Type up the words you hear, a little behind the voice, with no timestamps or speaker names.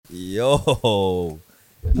Yo. Oh,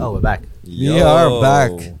 we're back. Yo. We are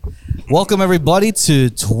back. Welcome everybody to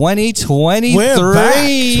 2023. We're back.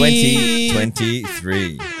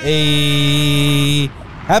 2023. A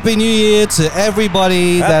happy new year to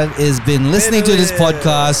everybody that has been listening to this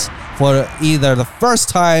podcast for either the first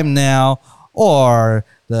time now or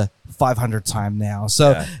the 500th time now.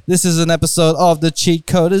 So this is an episode of the Cheat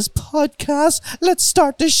Coders podcast. Let's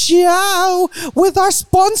start the show with our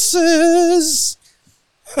sponsors.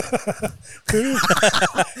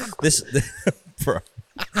 Bro,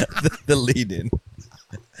 the lead in.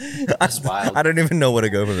 That's wild. I don't even know where to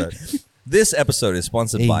go for that. This episode is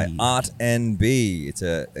sponsored by Hey. Art NB.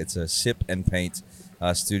 It's a sip and paint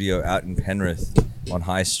studio out in Penrith on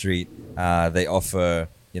High Street. They offer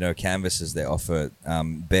canvases. They offer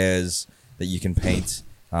bears that you can paint.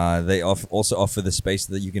 They also offer the space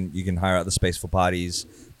that you can hire out the space for parties,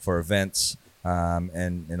 for events.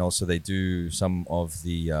 And also they do some of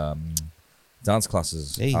the dance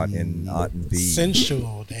classes out in Art and B.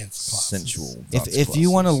 Sensual dance classes. Sensual dance If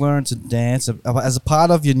you want to learn to dance as a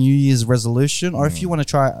part of your New Year's resolution, or if you want to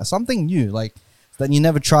try something new, like that you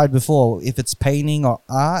never tried before, if it's painting or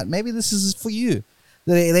art, maybe this is for you.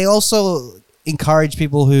 They also encourage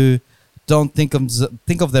people who don't think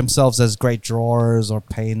of themselves as great drawers or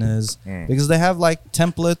painters because they have like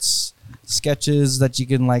templates, sketches that you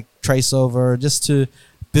can like trace over just to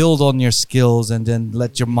build on your skills and then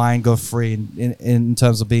let your mind go free in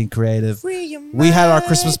terms of being creative. We had our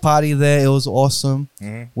Christmas party there. It was awesome.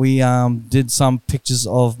 We did some pictures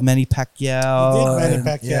of Manny Pacquiao. You did Manny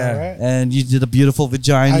Pacquiao, right? And you did a beautiful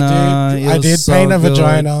vagina. I did so paint a good.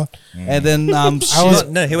 vagina. And then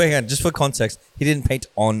Here we go. Just for context, he didn't paint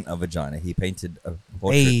on a vagina. He painted a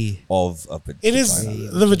portrait of a vagina. It is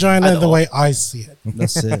the vagina the way I see it.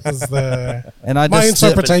 that's it. Is the And I my just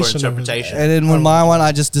interpretation of it. And then when my one,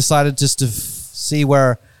 I just decided just to see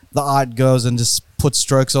where the art goes and just put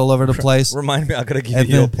strokes all over the place. Remind me, I gotta give And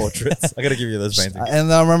you your then- portraits. I gotta give you those paintings.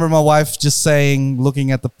 And I remember my wife just saying,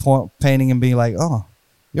 looking at the painting and being like, "Oh,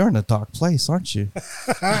 you're in a dark place, aren't you?"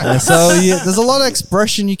 And so there's a lot of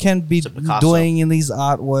expression you can be doing in these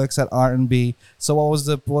artworks at R&B. So what was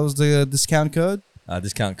the discount code?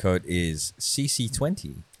 Discount code is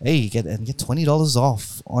CC20. Hey, get $20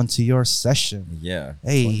 off onto your session. Yeah.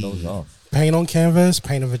 Hey. $20 off. Paint on canvas,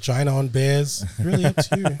 paint a vagina on bears. Really up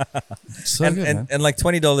to you. So and, good, and, man. and like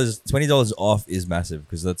 $20 off is massive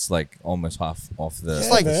because that's like almost half off the.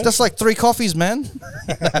 That's like 3 coffees, man.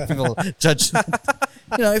 People judge.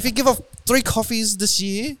 If you give up 3 coffees this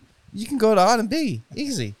year, you can go to R&B.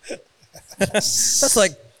 Easy. That's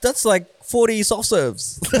like 40 soft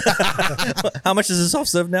serves. How much is a soft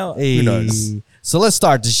serve now? Hey. Who knows? So let's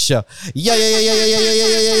start this show.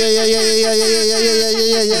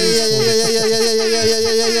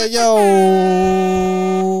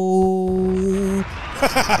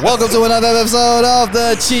 Welcome to another episode of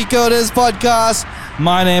the Cheat Coders podcast.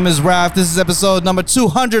 My name is Raph. This is episode number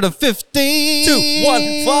 215.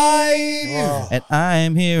 215. And I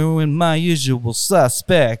am here with my usual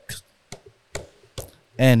suspect.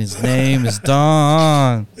 And his name is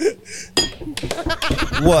Don.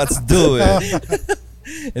 What's doing?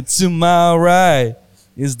 And to my right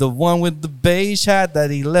is the one with the beige hat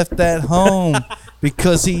that he left at home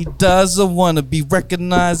because he doesn't want to be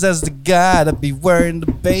recognized as the guy to be wearing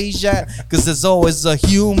the beige hat because there's always a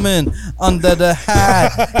human under the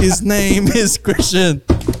hat. His name is Christian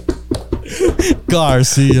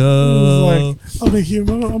Garcia. Like, I'm a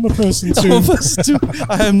human. I'm a person too.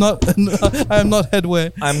 I am not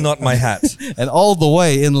headway. I'm not my hat. And all the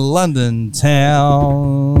way in London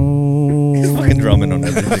town. He's fucking drumming on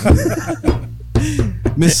everything.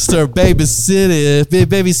 Mr. Babysitting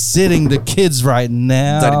the kids right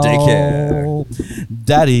now. Daddy daycare.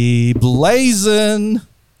 Daddy blazing.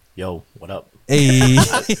 Yo, what up? Hey.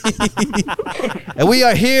 And we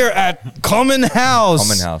are here at Common House.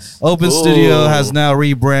 Common House. Open Ooh. Studio has now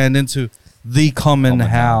rebranded into the Common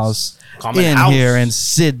House. Common in House. here in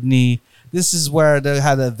Sydney. This is where they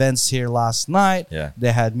had events here last night. Yeah.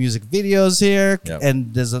 They had music videos here, Yep.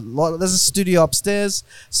 and there's a studio upstairs.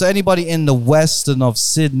 So anybody in the western of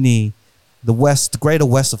Sydney, the greater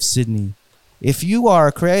west of Sydney, if you are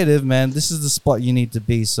a creative, man, this is the spot you need to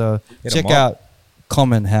be. So Hit 'em check up. out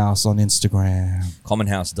Common House on Instagram.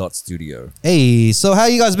 Commonhouse.studio. Hey, so how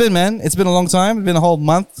you guys been, man? It's been a long time. It's been a whole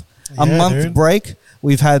month, Dude. break.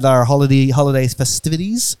 We've had our holiday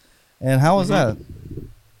festivities, and how was that?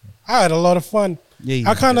 I had a lot of fun. Yeah,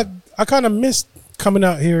 I kind of missed coming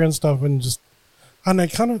out here and stuff, and just And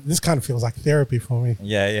this kind of feels like therapy for me.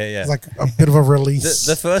 Yeah. It's like a bit of a release.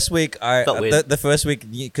 The first week, Felt weird. the first week,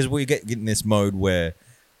 because we get in this mode where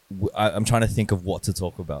I'm trying to think of what to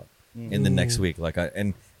talk about in the next week. Like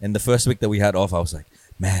and the first week that we had off, I was like,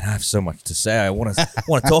 man, I have so much to say. I want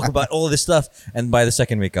to talk about all of this stuff. And by the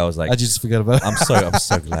second week, I was like, I just forgot about it. I'm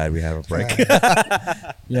so glad we have a break.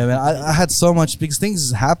 Yeah, man. I had so much because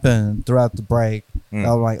things happened throughout the break. I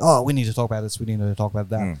was like, oh, we need to talk about this. We need to talk about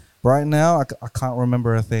that. But right now, I can't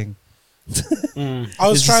remember a thing. I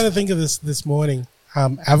was trying to think of this morning.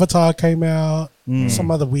 Avatar came out.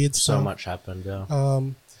 Some other weird stuff. So much happened. Yeah.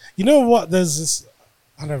 You know what? There's this.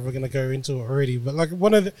 I don't know if we're gonna go into it already, but like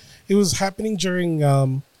it was happening during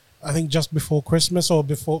I think just before Christmas or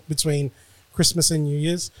between Christmas and New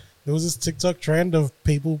Year's. There was this TikTok trend of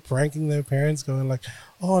people pranking their parents, going like,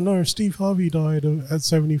 "Oh no, Steve Harvey died at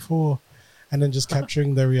 74," and then just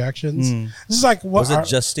capturing their reactions. This is like, what Was it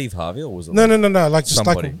just Steve Harvey or was it No. Like just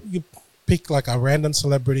somebody? like you pick like a random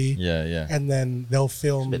celebrity, Yeah. and then they'll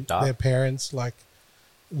film bit dark. their parents like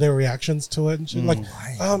their reactions to it and shit.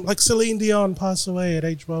 Like Celine Dion passed away at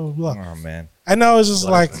age blah blah blah. Oh man. And I was just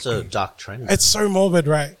like, It's a dark trend. it's so morbid,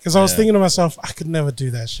 right? Because I was Yeah. thinking to myself, I could never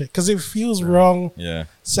do that shit because it feels wrong Yeah.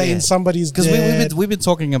 saying Yeah. somebody's Because dead. we've been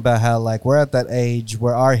talking about how like we're at that age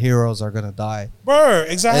where our heroes are gonna die, Bro,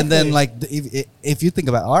 exactly. and then like if you think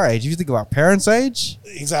about our age, if you think about parents' age,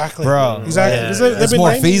 exactly, Bro. exactly. Yeah. 'Cause they've it's been more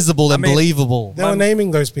naming- feasible and I mean- believable. They were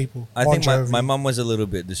naming those people. I Bon think Jovi. my mum was a little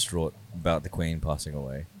bit distraught about the Queen passing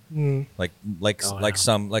away. Like Oh, like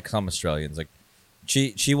some Australians. Like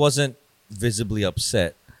she wasn't visibly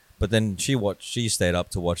upset, but then she stayed up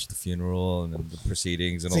to watch the funeral and the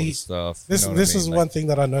proceedings and all See, this stuff. This You know what I this mean? is Like, one thing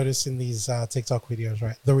that I noticed in these TikTok videos,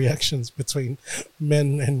 right? The reactions between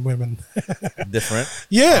men and women. different.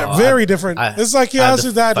 Yeah, Oh, very different. It's like you I had ask the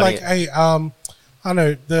your dad, funny- like, hey, I don't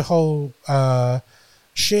know, the whole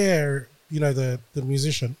Cher, you know, the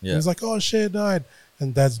musician. Yeah. He's like, oh, Cher died.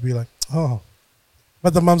 And dads be like, oh.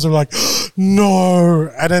 But the mums are like, no.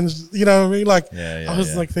 And then, you know what I mean? Like, Yeah, I was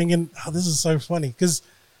yeah. like thinking, oh, this is so funny. Because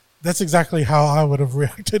that's exactly how I would have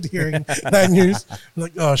reacted hearing that news.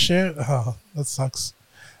 Like, oh, Cher, oh, that sucks.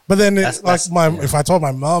 But then it's like if I told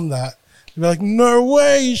my mom that, she'd be like, no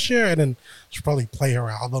way, Cher. And then she'd probably play her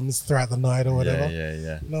albums throughout the night or whatever.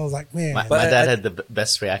 Yeah. And I was like, man. My But dad had the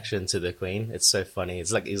best reaction to the Queen. It's so funny.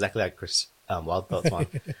 It's like exactly like Chris Wildfeld's one.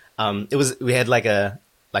 We had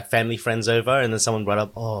like family friends over, and then someone brought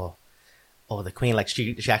up, oh, the Queen, like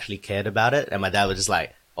she actually cared about it, and my dad was just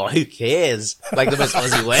like, oh, who cares? Like the most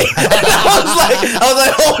Aussie way. I was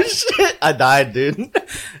like, oh shit, I died, dude.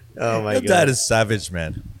 Oh my Your god, dad is savage,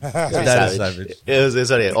 man. Your dad is savage. It was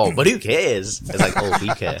funny. Oh, but who cares? It's like, oh, we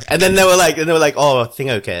care. And then they were like, oh,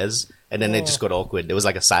 Thingo cares. And then it just got awkward. There was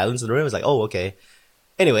like a silence in the room. It was like, oh, okay.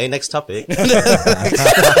 Anyway, next topic. Who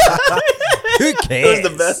It cares?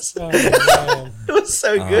 was the best. Oh, man. It was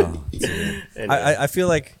so good. Anyway. I feel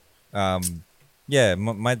like,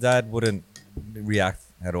 my dad wouldn't react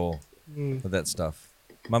at all with that stuff.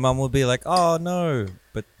 My mum would be like, "Oh no,"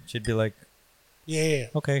 but she'd be like, Yeah.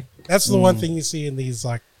 "Okay." That's the one thing you see in these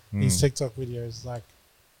these TikTok videos, like,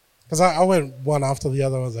 because I went one after the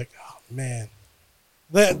other. I was like, oh man,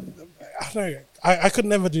 I don't know. I could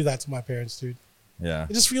never do that to my parents, dude. Yeah,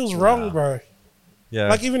 It just feels wrong, bro. yeah.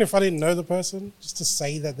 Like even if I didn't know the person, just to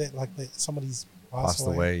say that somebody's passed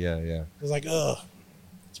away, Yeah. it was like, ugh.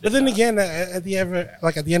 But then again, at the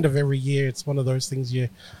end of every year, it's one of those things you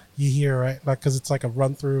hear, right? Like, because it's like a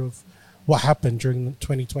run through of what happened during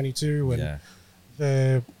 2022 and Yeah,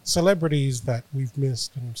 the celebrities that we've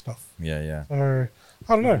missed and stuff. yeah. So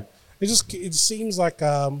I don't know. It seems like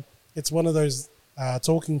it's one of those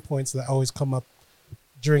talking points that always come up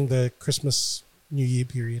during the Christmas New Year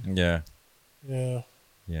period. Yeah, Yeah.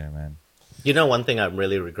 yeah, man. You know, one thing I'm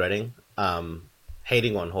really regretting,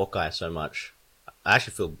 hating on Hawkeye so much. I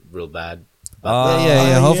actually feel real bad.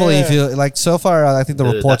 Yeah. Hopefully, yeah. if you like, so far, I think the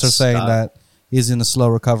Dude, reports are that's saying dark. that he's in a slow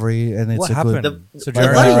recovery, and it's What a happened? good. The, So the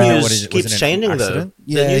Jeremy Renner, Renner what news is it? Was keeps it an changing though. accident?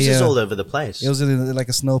 The Yeah, news is yeah. all over the place. It was in like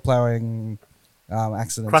a snow plowing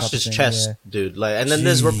accident. Crushed type of his thing, chest, yeah. dude. Like, and then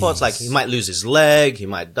there's reports like he might lose his leg, he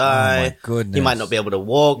might die, my goodness. he might not be able to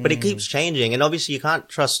walk, but it keeps changing. And obviously, you can't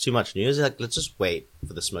trust too much news. Like, let's just wait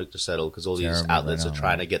for the smoke to settle because all these Jeremy outlets Renner, are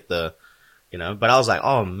trying to get the, But I was like,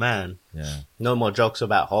 oh man, Yeah, no more jokes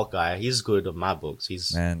about Hawkeye. He's good on my books.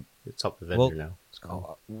 He's man. the top Avenger Well, now. It's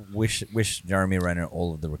cool. Wish Jeremy Renner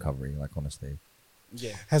all of the recovery. Like honestly,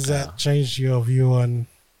 Has that changed your view on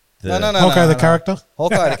No. Hawkeye the character?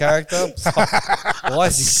 Hawkeye the character.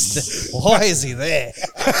 Why is he there?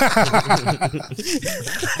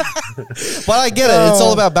 But I get it. It's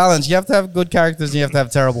all about balance. You have to have good characters and you have to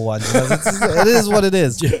have terrible ones. It is what it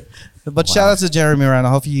is. But shout out to Jeremy Ryan. I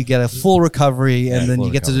hope you get a full recovery and then full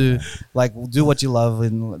you get to do do what you love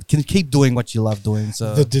and can keep doing what you love doing.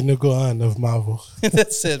 So The Dinuguan of Marvel.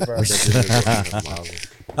 that's it, bro.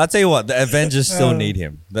 I'll tell you what, the Avengers still need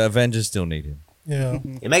him. The Avengers still need him. Yeah.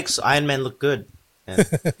 It makes Iron Man look good, and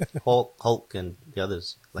Hulk, and the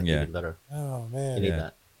others like Yeah. even better. Oh You man. need Yeah.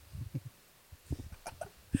 that.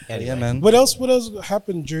 Yeah, Anyway. man. What else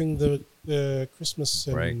happened during the Christmas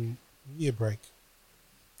and Break. New Year break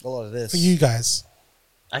A lot of this. for you guys?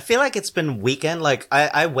 I feel like it's been weekend. Like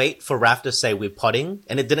I wait for Raf to say we're podding,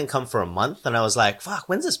 and it didn't come for a month, and I was like, "Fuck,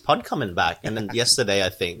 when's this pod coming back?" And then yesterday, I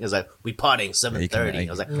think it was like we podding 7:30. I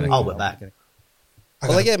was like, "Oh, we're back."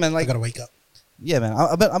 Well, like, yeah, man, I gotta wake up. Yeah, man.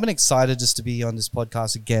 I've been excited just to be on this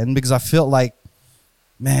podcast again because I feel like,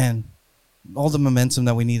 man, all the momentum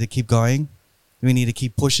that we need to keep going, we need to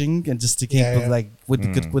keep pushing and just to keep with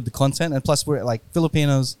the content. And plus, we're like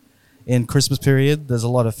Filipinos in Christmas period. There's a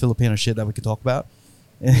lot of Filipino shit that we could talk about.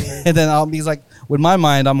 And then I'll be like, with my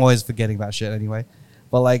mind, I'm always forgetting about shit anyway.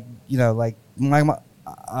 But like, you know, like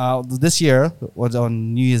this year was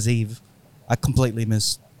on New Year's Eve, I completely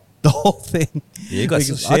missed the whole thing. Yeah, you got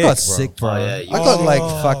Because some I got sick, sick, bro. Oh, yeah, you- I got like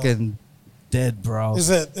Oh. fucking dead, bro. Is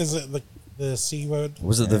it the C word?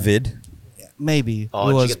 Was it the vid? Maybe Oh, it did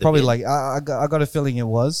you was get the probably vid? like I got a feeling it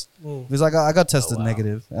was because I got tested wow.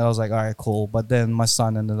 negative and I was like, all right, cool. But then my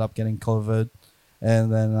son ended up getting COVID,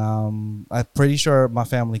 and then I'm pretty sure my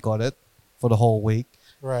family got it for the whole week.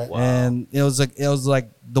 Right. Wow. And it was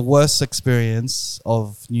like the worst experience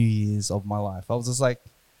of New Year's of my life. I was just like,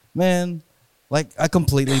 man, like I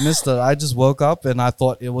completely missed it. I just woke up and I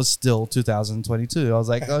thought it was still 2022. I was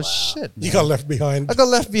like, oh shit, man. You got left behind. I got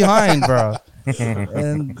left behind, bro.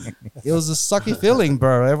 And it was a sucky feeling,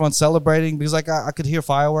 bro. Everyone's celebrating because like I could hear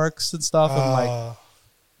fireworks and stuff. And like, Ah,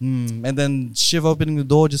 and then Shiv opening the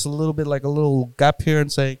door just a little bit, like a little gap here,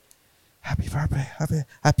 and saying, "Happy birthday,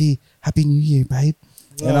 happy New Year, babe."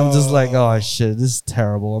 And I'm just like, oh shit, this is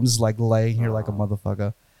terrible. I'm just like laying here like a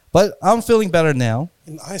motherfucker. But I'm feeling better now.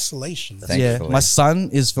 in isolation. Thankfully. Yeah, my son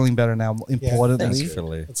is feeling better now. Importantly,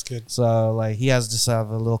 Thankfully. That's good. so like he has just have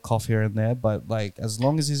a little cough here and there, but like as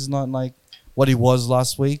long as he's not like what he was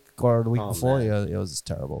last week or the week Oh, before, man. yeah, it was just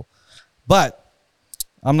terrible. But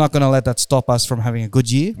I'm not gonna let that stop us from having a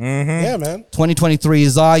good year. Yeah, man. 2023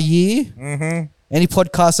 is our year. Any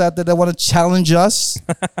podcasts out there that want to challenge us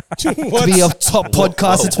to be a top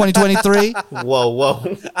podcast in 2023,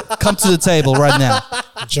 Whoa! come to the table right now.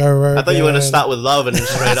 Joe Rogan. I thought you were gonna start with love and then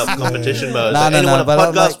straight up competition mode. Nah, Like, no, anyone no, a but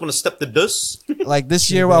I'm podcast like- want to step the deuce? Like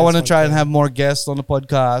this year, I want to try and have more guests on the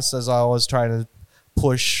podcast, as I was trying to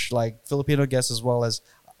push like Filipino guests as well as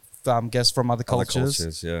guests from other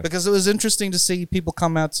cultures. Yeah. Because it was interesting to see people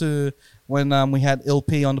come out to when we had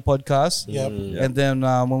LP on the podcast. Yep. And then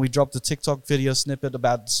when we dropped the TikTok video snippet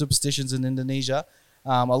about superstitions in Indonesia,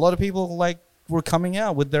 a lot of people like were coming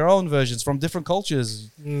out with their own versions from different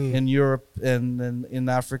cultures in Europe and in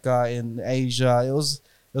Africa, in Asia. It was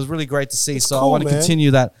really great to see. It's so I cool, want to man.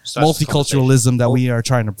 continue that Starts the multiculturalism that we are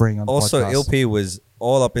trying to bring on the Also, podcast. LP was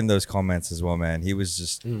all up in those comments as well, man. He was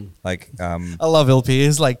just like, I love LP.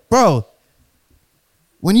 He's like, bro,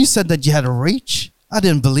 when you said that you had a reach, I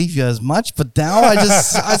didn't believe you as much, but now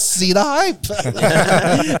I see the hype.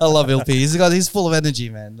 I love LP. He's full of energy,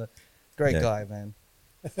 man. Great Yeah. guy, man.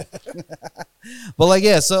 But like,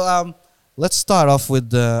 yeah, so let's start off with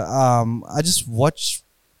the I just watch,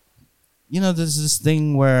 there's this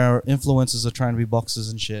thing where influencers are trying to be boxers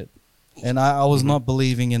and shit. And I was not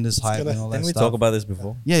believing in this hype and all that didn't we stuff. talk about this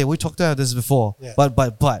before? Yeah, we talked about this before. Yeah. But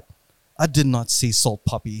I did not see Salt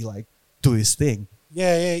Puppy like do his thing.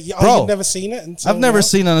 Yeah. Oh, Bro, you've never seen it? Until I've never now?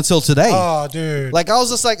 seen it until today. Oh, dude. Like I was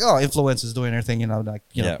just like, oh, influencers doing their thing,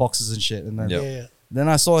 Yeah. boxes and shit. And then, Yep. Yeah. then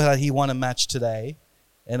I saw that he won a match today,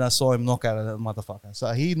 and I saw him knock out that motherfucker.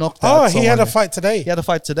 So he knocked out. Oh, he had a someone. fight today. He had a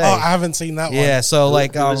fight today. Oh, I haven't seen that one. Yeah, so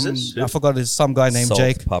like who is this? I forgot his some guy named Salt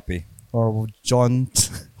Jake Puppy. or John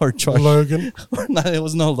or Josh. Logan. No, it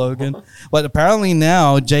was no Logan. But apparently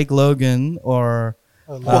now Jake Logan or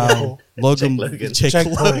Logan Logan. Jake Jake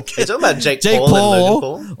Logan. Paul. You're talking about Jake Jake Paul and Paul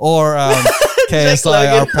Logan Paul? or KSI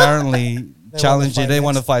are Logan. apparently challenging. fight They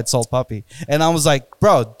want to next. fight Salt Puppy, and I was like,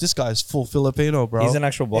 bro, this guy's full Filipino, bro. He's an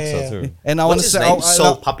actual boxer Yeah. too. And I want What's to his say, name?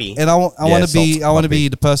 Salt Puppy. and I want Yeah, to be, Salt I want to Puppy. be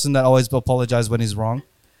the person that always apologizes when he's wrong.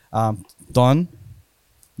 Don,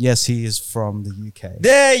 yes, he is from the UK.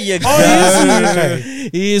 There you go. Okay.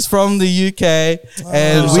 He is from the UK,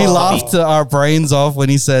 and we Salt laughed our brains off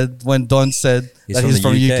when Don said He's that from he's the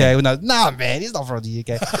from the UK. UK. We're not, nah, man, he's not from the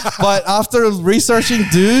UK. But after researching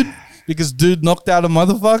dude, because dude knocked out a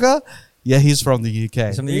motherfucker, Yeah, he's from the UK.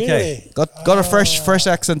 He's from the UK. Really? Got a fresh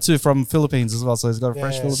accent too from Philippines as well. So he's got a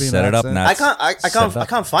fresh Yeah. Philippine Set it up accent. now. I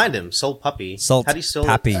can't find him. Soul Puppy. Salt How do you spell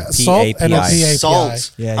Pappy. it? Salt and a P-A-P-I. P-A-P-I.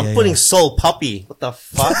 Salt. Yeah, I'm yeah, putting yeah. Soul Puppy. What the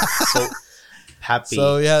fuck? Salt Pappy.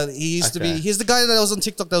 So yeah, he used to be. Okay. He's the guy that was on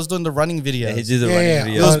TikTok that was doing the running video. Yeah, he did the Yeah, running yeah.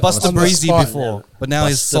 video. It was On- Buster on the Breezy spot. before, but now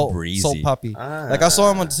he's Buster Salt Breezy. Puppy. Ah. Like I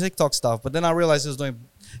saw him on TikTok stuff, but then I realized he was doing.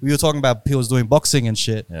 We were talking about he was doing boxing and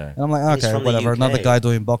shit, Yeah. and I'm like, He's okay, from the whatever. UK. Another guy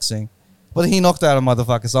doing boxing, but he knocked out a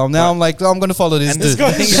motherfucker. So now I'm like, I'm gonna follow this And this dude.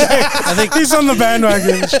 guy- I think he's on the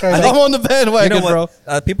bandwagon. Straight I'm up. on the bandwagon, You know bro.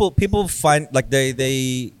 what? People find like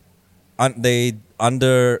they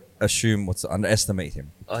underestimate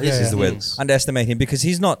him. Oh, Yeah, Is the yeah. word underestimate him because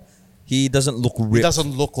he doesn't look ripped. He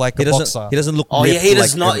doesn't look like He a doesn't. boxer. He doesn't look. Oh yeah, ripped he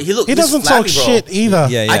does like not. every- He look. He doesn't he's talk flabby, bro. shit either.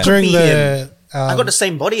 Yeah, yeah. I could During be the I got the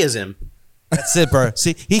same body as him. That's it, bro.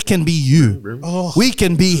 See, he can be you. oh We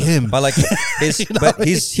can be him. But like,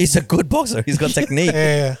 he's a good boxer. He's got technique.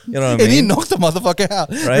 yeah. You know what I And he mean? knocked the motherfucker out.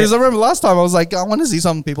 Right. Because I remember last time I was like, I want to see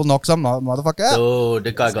some people knock some motherfucker out. Oh,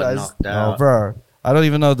 the guy got Guys- knocked Oh, out. bro. I don't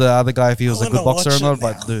even know the other guy if he was I a good wanna boxer or watch not, it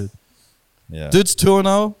but now. dude. Yeah. Dude's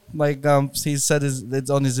 2-0. Like, he said it's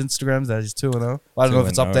on his Instagram that he's 2-0. I don't know if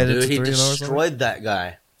it's 2-0. updated Dude, he to 3-0 or something. destroyed that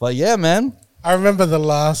guy. But yeah, man. I remember the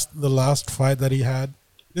last fight that he had.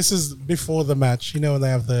 This is before the match. You know when they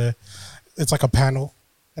have it's like a panel,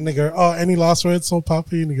 and they go, "Oh, any last words, Soul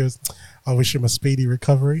Puppy?" And he goes, "I wish him a speedy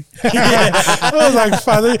recovery." I was like,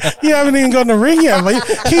 "Father, you haven't even gotten a ring yet." But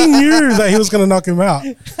he knew that he was going to knock him out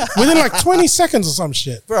within like 20 seconds or some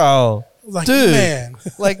shit. Bro. I was like, Dude. man,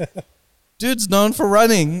 Like, dude's known for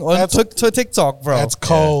running on That's- to TikTok, bro. that's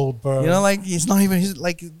cold, bro. You know, like, he's not even, he's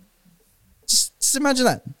like, just imagine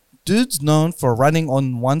that. Dude's known for running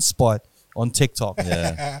on one spot on TikTok.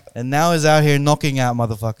 Yeah. And now he's out here knocking out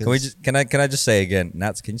motherfuckers. Can I just say again,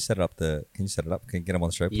 Nats? Can you set it up? Can you get him on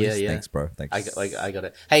the show, please? Yeah, yeah. Thanks, bro. Thanks. I got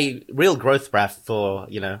it. Hey, real growth, Braff, for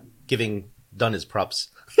giving Don his props.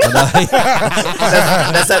 And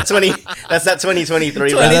That's that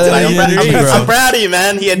 2023. man. Yeah, Like, bro. I'm proud of you,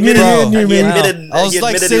 man. He admitted. Bro. He admitted. I was he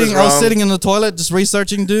like admitted he sitting, I was wrong. sitting in the toilet just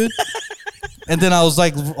researching, dude. And then I was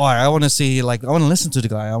like, all right, I want to see, like, I want to listen to the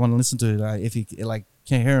guy. I want to listen to if he like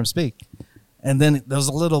can't hear him speak. And then there was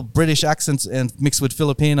a little British accent and mixed with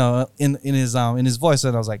Filipino in his voice,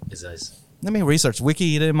 and I was like, let me research.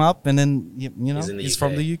 Wiki him up, and then He's in the he's UK.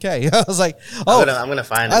 from the UK. I was like, oh, I'm gonna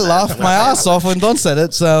find. I him, man. laughed I'm gonna my find ass him. off when Don said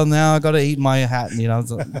it, so now I got to eat my hat.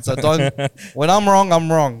 So Don, when I'm wrong,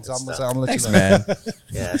 I'm wrong. So I'm gonna let Thanks, you know. man.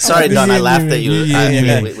 Yeah, sorry, Don. I laughed at you. Yeah,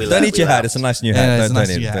 yeah. We Don't eat your hat. laughed. It's a nice new Yeah, hat. it's a Don't nice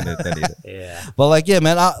eat new it. hat. Don't eat it. Yeah. But like, yeah,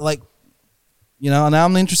 man, now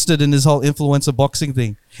I'm interested in this whole influencer boxing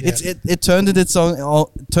thing. Yeah. It turned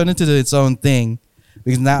into its own thing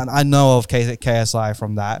because now I know of KSI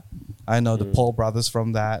from that. I know the Paul brothers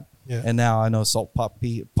from that, Yeah. and now I know Salt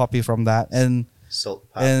Puppy from that, and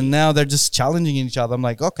Salt Puppy. and now they're just challenging each other. I'm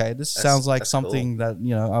like, okay, this sounds like that's something that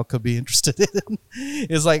I could be interested in.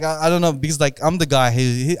 It's like I don't know because like I'm the guy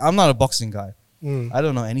I'm not a boxing guy. Mm. I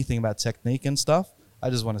don't know anything about technique and stuff. I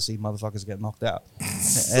just want to see motherfuckers get knocked out.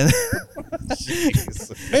 And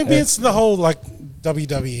Maybe it's the whole like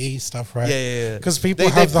WWE stuff, right? Yeah. Because people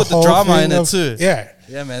They have the put the whole drama thing in it of- too. Yeah,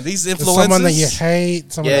 Yeah, man. These there's influencers, someone that you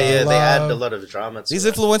hate. Someone that you Yeah, they add love. a lot of drama. To these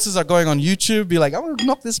it. influencers are going on YouTube, be like, I'm gonna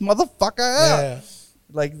knock this motherfucker out. Yeah,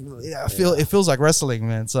 Like, yeah, it feels like wrestling,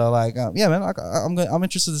 man. So, like, yeah, man, I'm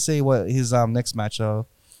interested to see what his next match.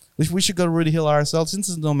 We should go to Rudy Hill ourselves since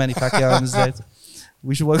there's no Manny Pacquiao in the States.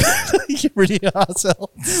 We should work Rudy Hill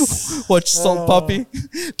ourselves. Watch Salt Puppy.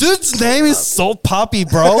 Dude's name is Salt Puppy,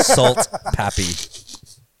 bro. Salt Pappy.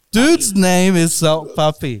 Dude's name is Salt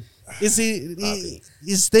Puppy. His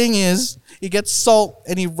thing is he gets salt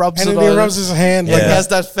and he rubs and it then he on. rubs his hand. Like Yeah. he has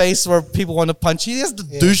that face where people want to punch. He has the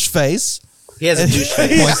douche face. He has a douche He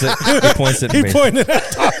face. points at He me. pointed at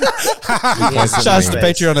Shout out to the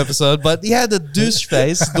Patreon episode, but he had the douche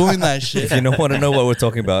face doing that shit. If you want to know what we're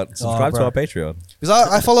talking about, subscribe to bro. our Patreon. Because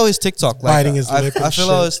I follow his TikTok. Like, Biting his lip and I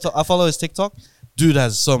follow his TikTok. Dude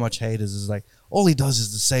has so much haters. It's like all he does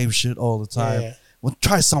is the same shit all the time. Yeah. Well,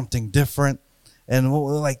 try something different. And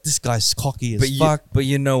we're like, this guy's cocky as But fuck. but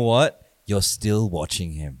you know what? You're still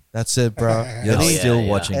watching him. That's it, bro. You're Oh, yeah, still yeah.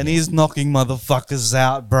 watching And him. he's knocking motherfuckers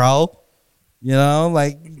out, bro. You know,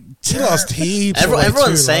 like He lost heaps. of weight too Everyone's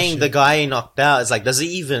last saying year. the guy he knocked out is like, does he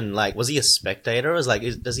even like? Was he a spectator? Is like,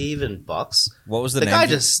 does he even box? What was the The name? guy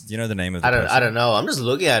Do just- you know the name of the I person? don't know. I'm just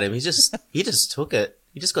looking at him. He just took it.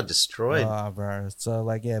 He just got destroyed. bro. So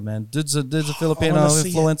like, yeah, man. Dude's a Filipino wanna see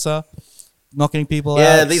it. influencer, knocking people out.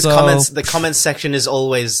 Yeah, these So- comments. The comment section is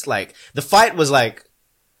always like the fight was like,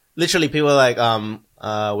 literally people are like,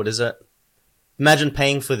 what is it? Imagine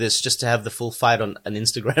paying for this just to have the full fight on an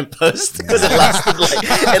Instagram post because it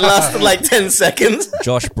lasted like 10 seconds.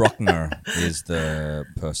 Josh Brockner is the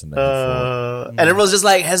person that he fought. And everyone's just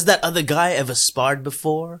like, has that other guy ever sparred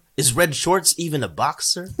before? Is Red Shorts even a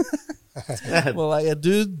boxer? Well, like a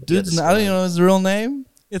dude, I don't even know his real name.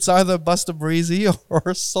 It's either Buster Breezy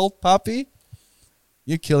or Salt Puppy.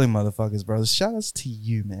 You're killing motherfuckers, bro. Shout outs to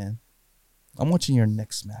you, man. I'm watching your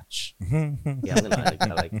next match. Yeah, I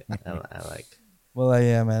like it. I like. Well,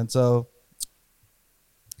 yeah, man. So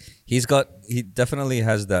He definitely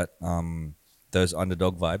has that those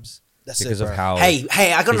underdog vibes That's because it, of bro. how Hey,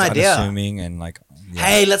 I got an he's idea. unassuming and like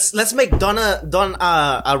Hey, let's make Don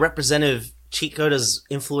a representative cheat code as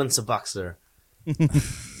influencer boxer.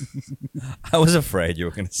 I was afraid you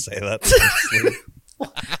were gonna say that.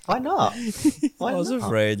 Why not? Why I was not?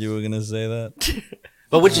 afraid you were gonna say that.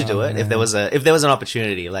 But would you do it if there was an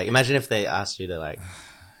opportunity? Like, imagine if they asked you to like,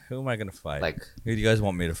 Who am I gonna fight? Like- who do you guys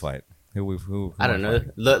want me to fight? Who I don't am know,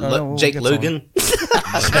 fighting? we'll Jake get Logan.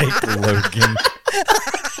 Jake Logan.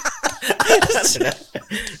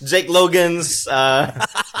 Jake Logan's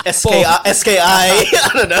SKI. I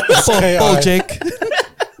don't know. Paul Jake.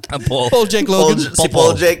 Paul Jake Logan.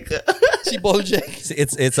 Paul Jake. See Paul Jake.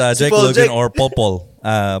 It's Jake Paul Logan Jake. or Paul.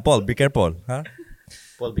 Paul, be careful, huh?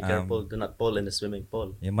 Paul, be careful. Do not fall in the swimming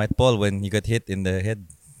pool. You might fall when you get hit in the head.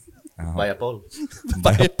 By a pole.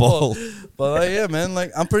 By a ball. But yeah, man.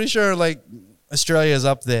 Like I'm pretty sure like Australia's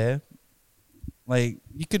up there. Like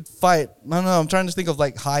you could fight. No, I'm trying to think of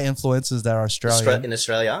like high influences that are Australian. In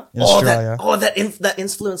Australia. In Australia. That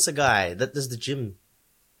influencer guy that does the gym.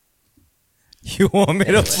 You want me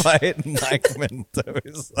to fight Mike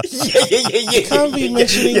Mendoza? Yeah. Can't be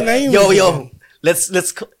mentioning names. Yo. Let's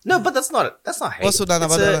no, but that's not hate. Also, no,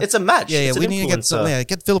 It's a match. Yeah, It's we an need to get some. influencer. Yeah,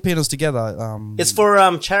 get Filipinos together. It's for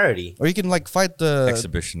charity. or you can like fight the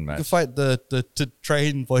Exhibition You can match. fight the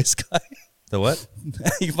train voice guy. The what?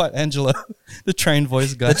 You can fight Angelo, the train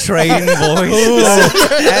voice guy. The train voice.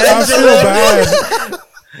 I feel bad.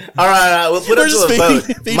 All right, we'll put We're it just to a vote.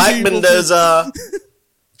 feeding Mike people Mendoza,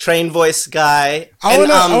 train voice guy, I and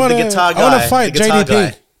wanna- the guitar guy. I wanna fight the guitar JDP.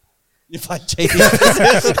 guy. You fight JD.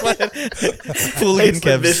 Hooligan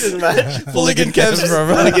Kevs. Exhibition match. Hooligan Kevs, bro.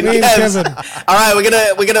 Hooligan Me and Kevs. Kevin. All right,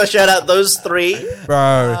 we're gonna shout out those three.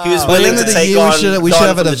 Bro. He was By the willing end to of the take year, on we should Don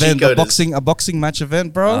have an from the event, G-Coders. a boxing match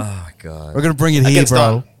event, bro. Oh my god. We're gonna bring it here, Against bro.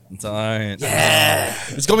 Don. Don't. Yeah,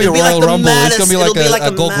 It's gonna be a It'll Royal the Rumble. maddest- It's gonna be it'll like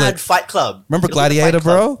a mad gauntlet. fight club. Remember It'll be a Gladiator, fight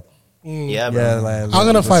club. bro? Yeah, bro. Yeah, like, I'm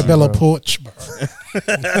gonna fight Bella Porch, bro.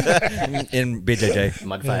 In BJJ.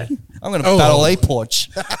 Mud fight. I'm gonna Oh. battle a porch.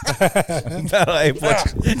 Battle a porch.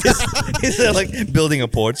 He's like building a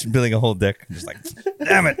porch, building a whole deck. Just like,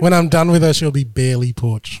 damn it. When I'm done with her, she'll be barely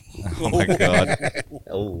Porch. Oh my god.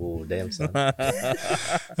 Oh damn son.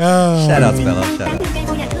 Oh, Shout out, Bella. Shout out.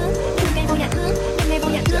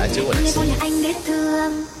 I do want to see.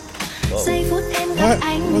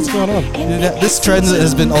 What's going on? This trend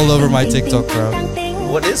has been all over my TikTok, bro.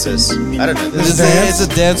 What is this? I don't know It's this. a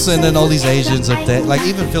dance, and then all these Asians are like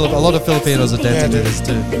even a lot of Filipinos are dancing to this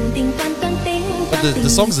too. But the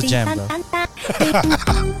song's a jam, though.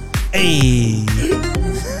 Hey,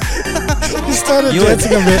 You started You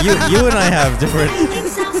dancing a bit. you and I have different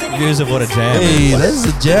views of what a jam hey, is.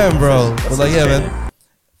 that's a jam, bro. But like, yeah, man.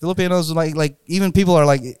 Filipinos like even people are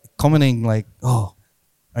like commenting like, oh,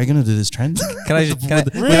 are you gonna do this trend? Can I just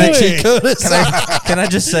Really? can I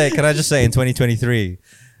just say in 2023,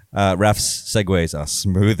 Raf's segues are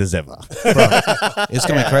smooth as ever. It's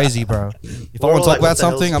gonna be crazy, bro. If I We're want to all talk like, about what the hell's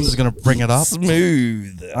something, I'm just gonna bring it up.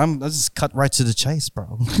 Smooth. I just cut right to the chase,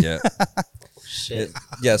 bro. Yeah. Shit.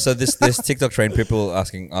 Yeah. So this TikTok trend, people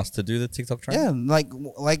asking us to do the TikTok trend. Yeah,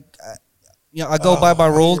 you know, I go by my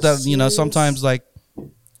rule that sometimes like,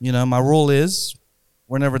 my rule is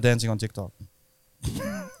we're never dancing on TikTok.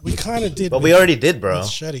 We kind of did. But we already did, bro. It's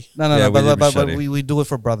shitty. No, Yeah, we did but machete. we do it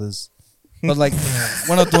for brothers. But like,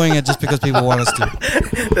 we're not doing it just because people want us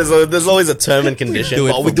to. There's always a term and condition. Do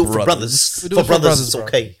it Oh, we for do it for brothers. brothers. We do For it for brothers, brothers, it's bro.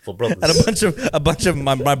 okay. For brothers. And a bunch of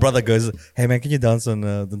my brother goes, "Hey man, can you dance on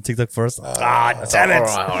TikTok first?" Damn it!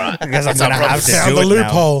 All right. Because I'm gonna have to Found do the it now.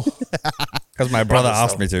 loophole. Because my brother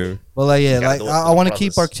Brothers asked me to. Well, like, yeah, Gotta like do it I for want to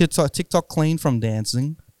brothers. keep our TikTok clean from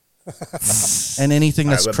dancing and anything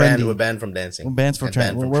All right, that's we're trendy. banned from dancing. We're banned from And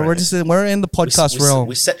trend. from We're trending. just we're in the podcast realm.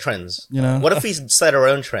 We set trends. You know? What if we set our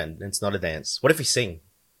own trend and it's not a dance? What if we sing?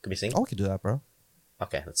 Can we sing? Oh, we could do that, bro.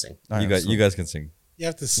 Okay, let's sing. All right, You guys can sing. You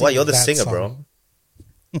have to sing. Well, you're the that singer, song.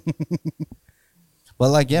 bro. But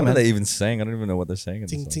like, yeah, What are man. they even saying? I don't even know what they're saying. In the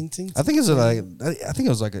Ting, song. ting, ting. I think it's like I think it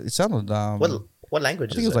was like it sounded What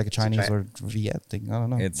language I think is it was like a It's a Chinese or Viet thing. I don't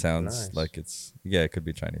know. It sounds Nice. like it could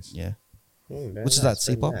be Chinese. Yeah. Which is that,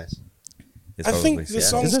 very C-pop? nice. It's I think probably- the yeah.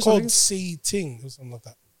 song's Is there called something? C Ting or something like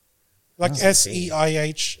that. Like Oh.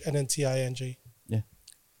 SEIH and then TING. Yeah.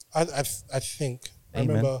 I think. I Amen.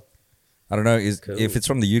 remember. I don't know. Cool. If it's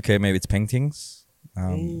from the UK, maybe it's paintings.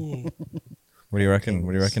 Mm. What do you reckon?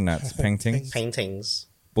 What do you reckon? Nats paintings. Paintings.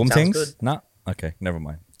 Boom Sounds things? good. Nah. Okay, never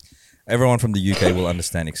mind. Everyone from the UK will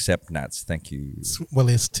understand except Nats. Thank you. Well,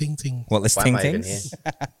 it's Ting Ting. Well, it's Why ting am I even tings.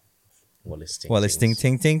 Well, it's Well, it's ting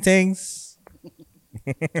ting ting tings.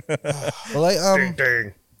 Well, like,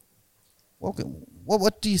 Ding. what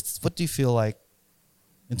do you feel like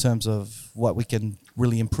in terms of what we can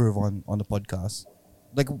really improve on the podcast?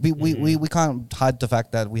 Like we can't hide the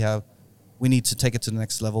fact that we need to take it to the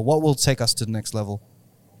next level. What will take us to the next level?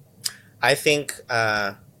 I think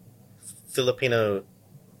Filipino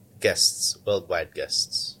guests, worldwide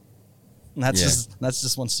guests. That's Yeah.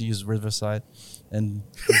 just wants to use Riverside and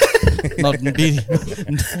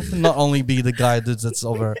not only be the guy that's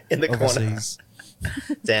over In the corner. overseas.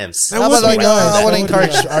 Damn. That How would about be like, nice. I That want would to be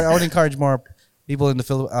encourage. nice. I want to encourage more people in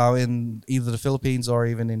in either the Philippines or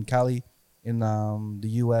even in Cali, in the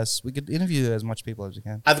US. We could interview as much people as we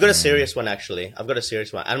can. I've got a serious one actually. I've got a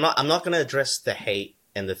serious one. I'm not going to address the hate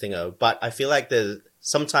and the thingo, but I feel like there's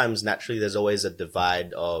sometimes naturally there's always a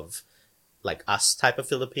divide of like us type of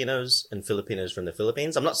Filipinos and Filipinos from the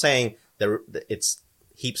Philippines. I'm not saying it's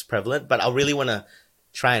heaps prevalent, but I really want to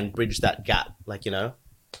try and bridge that gap. Like, you know,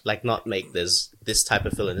 like not make there's this type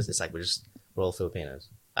of Filipinos. It's like we're all Filipinos.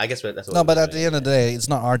 I guess that's what No, we're but at doing. the end of the day, it's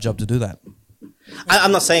not our job to do that.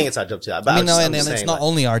 I'm not saying it's our job to that, but I mean, no, I'm and just it's saying, not like-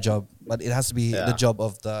 only our job, but it has to be Yeah. the job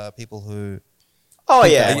of the people who. Oh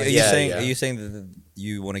yeah, Are you yeah, saying? yeah. Are you saying that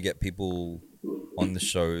you want to get people on the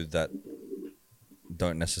show that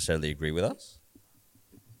don't necessarily agree with us?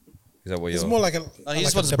 Is that what It's you're? more like a. No, he like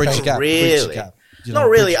just a wants to bridge the debate. gap. Bridge the Really? gap, you Not know,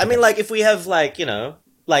 really. bridge I the mean, gap. like if we have like, you know,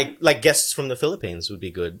 like guests from the Philippines would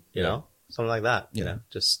be good. You know, something like that. You Yeah. know,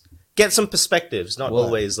 just get some perspectives. Not Well,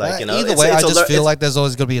 always like, you know. Either it's- way, I it's a just lo- feel it's- like there's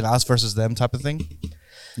always going to be an us versus them type of thing.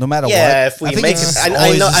 No matter what. yeah, if we I think make it's it, I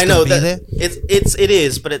always know, just I know gonna be that there. it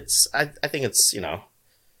is, but it's I think it's, you know,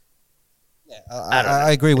 I don't know.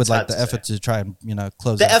 I agree with It's like hard the to effort to try and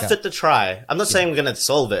close the that gap. effort to try. I'm not saying we're gonna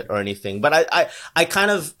solve it or anything, but I try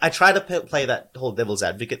to play that whole devil's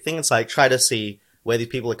advocate thing. It's like try to see where these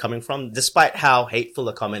people are coming from, despite how hateful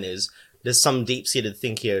a comment is. There's some deep seated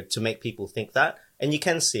thing here to make people think that, and you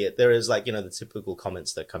can see it. There is like, you know, the typical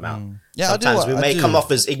comments that come out. Yeah, I do, sometimes we I may do. come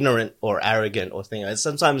off as ignorant or arrogant or thing. And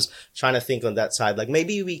sometimes trying to think on that side, like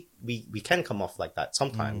maybe we can come off like that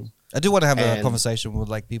sometimes. I do want to have a And- conversation with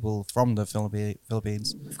like people from the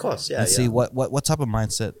Philippines Of course, yeah. and see yeah. what type of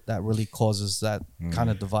mindset that really causes that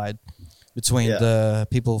kind of divide between Yeah. the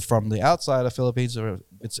people from the outside of Philippines and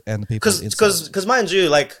the people inside. Because mind you,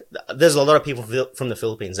 like there's a lot of people from the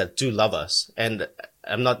Philippines that do love us, and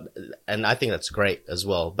I think that's great as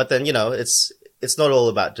well. But then, you know, it's not all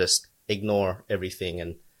about just ignore everything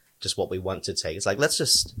and just what we want to take. It's like let's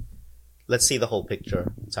see the whole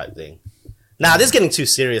picture type thing. Nah, this is getting too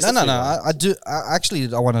serious. No. Let's move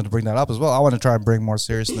on. I wanted to bring that up as well. I want to try and bring more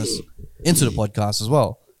seriousness into the podcast as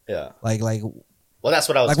well. Yeah. Like Well, that's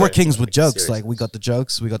what I was. like we're going kings for, with like, jokes. serious. Like we got the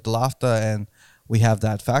jokes, we got the laughter, and we have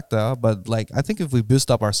that factor. But like I think if we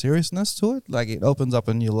boost up our seriousness to it, like it opens up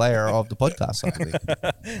a new layer of the podcast. I think.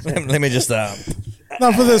 Let me just. Now,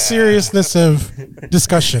 for the seriousness of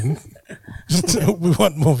discussion, we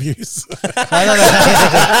want more views. I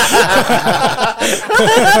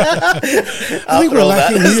think we're After all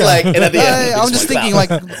that, lacking it's here. like, and at the end, I'm just thinking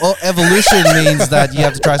like evolution means that you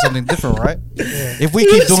have to try something different, right? If we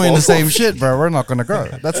keep doing the same shit, bro, we're not gonna grow.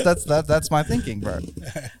 That's my thinking, bro.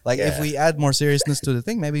 Like if Yeah. we add more seriousness to the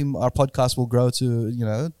thing, maybe our podcast will grow to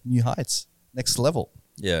new heights, next level.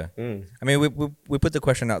 Yeah. I mean, we put the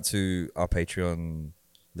question out to our Patreon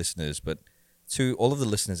listeners, but to all of the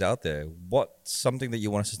listeners out there, what's something that you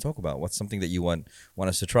want us to talk about? What's something that you want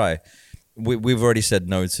us to try? We've already said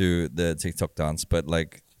no to the TikTok dance, but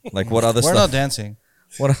like what other We're stuff? not dancing.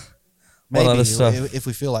 What Maybe other stuff? if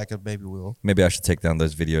we feel like it, maybe we will. Maybe I should take down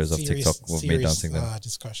those videos of TikTok with me dancing them.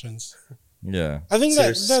 Discussions. Yeah. I think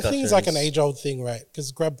that Serious thing is like an discussions. age-old thing, right?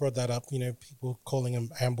 Because Grab brought that up, you know, people calling them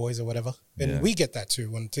handboys or whatever. And Yeah. we get that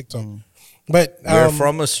too on TikTok. But, We're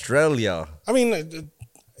from Australia. I mean,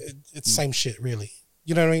 it's same shit, really.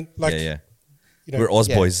 You know what I mean? Like, Yeah. you know, We're Oz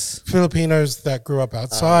boys. Filipinos that grew up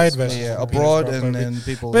outside versus Yeah, Filipinos abroad grew up and over-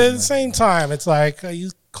 people. But at the same time, it's like, are you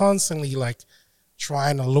constantly like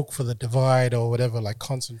trying to look for the divide or whatever, like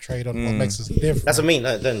concentrate on what makes us different. That's what I mean.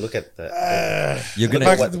 No, don't look at the. You're gonna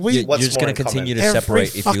Like, you're what's just more gonna in continue to common?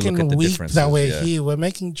 separate if you look at the week differences. that we're yeah. here, we're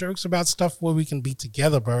making jokes about stuff where we can be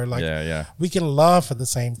together, bro. Like, yeah. we can laugh at the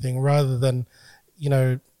same thing rather than,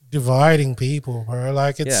 dividing people, bro.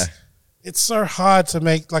 Like, it's so hard to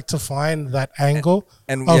to find that angle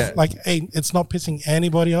And of yeah. like, hey, it's not pissing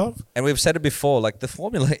anybody off. And we've said it before. Like the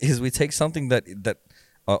formula is we take something that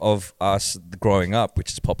of us growing up,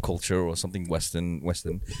 which is pop culture or something Western,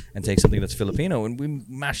 and take something that's Filipino, and we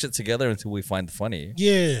mash it together until we find the funny.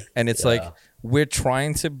 Yeah. And it's like we're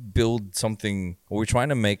trying to build something, or we're trying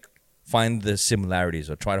to find the similarities,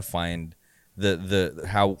 or try to find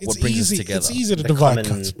what brings us together. It's easy to The divide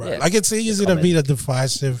common- cuts, bro. yeah. Like, it's easy to be the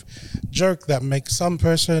divisive joke that makes some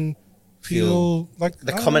person feel like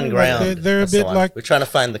The I don't common know, like ground. they're a That's the bit one. like, we're trying to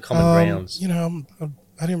find the common grounds.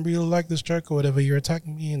 I didn't really like this joke or whatever. You're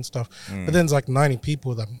attacking me and stuff. But then it's like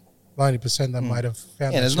 90% that might have found. Yeah,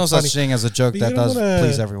 that there's shit no funny. such thing as a joke But that you don't does wanna-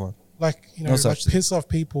 please everyone. Like, No such like thing. piss off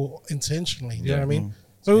people intentionally. You know what I mean?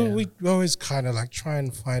 So we always kind of like try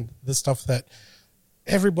and find the stuff that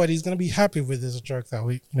everybody's gonna be happy with as a joke that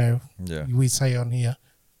we say on here.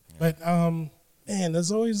 But man,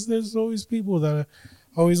 there's always people that are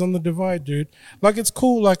always on the divide, dude. Like, it's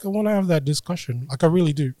cool. Like, I want to have that discussion. Like, I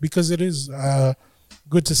really do, because it is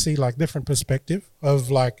good to see like different perspective of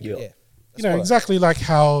like exactly like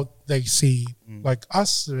how they see like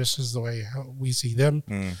us versus the way how we see them.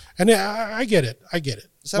 And I get it.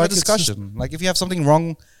 Just have a discussion. Like, if you have something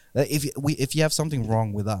wrong, if you have something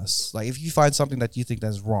wrong with us, like if you find something that you think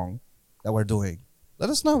that's wrong that we're doing, let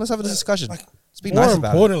us know. Let's have a discussion. Let's be more nice about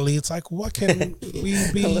it. importantly, it's like, what can we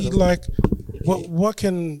be like? What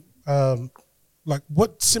can like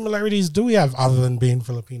what similarities do we have other than being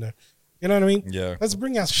Filipino? You know what I mean? Yeah. Let's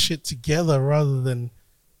bring our shit together rather than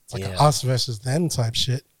like Yeah. us versus them type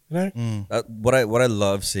shit. You know? What I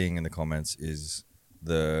love seeing in the comments is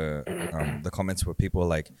the comments where people are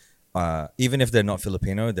like, even if they're not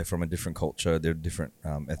Filipino, they're from a different culture, they're different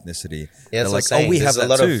ethnicity. Yeah, they're it's like, the same. oh, we There's have a that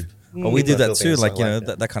lot of too. Oh, we do that too. Filipinos Like, like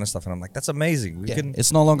that. that kind of stuff. And I'm like, that's amazing. We can.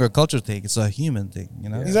 It's no longer a culture thing; it's a human thing. You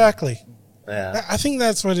know. Exactly. Yeah. I think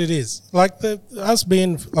that's what it is. Like us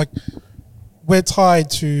being like, we're tied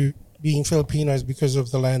to being Filipinos because of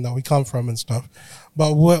the land that we come from and stuff.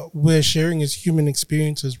 But what we're sharing is human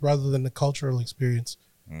experiences rather than the cultural experience,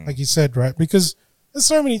 like you said, right? Because there's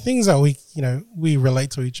so many things that we relate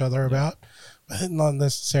to each other about, but not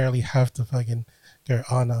necessarily have to fucking go,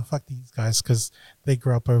 oh no, fuck these guys because they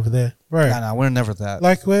grew up over there, bro. No, we're never that.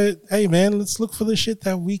 Like, hey man, let's look for the shit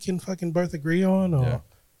that we can fucking both agree on, or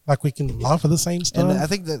like we can laugh at the same stuff. And I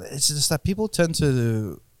think that it's just that people tend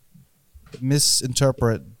to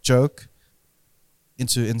misinterpret joke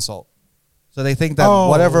into insult. So they think that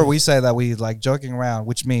whatever we say that we like joking around,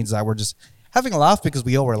 which means that we're just having a laugh because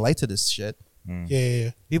we all relate to this shit.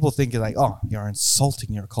 Yeah. People think like, oh, you're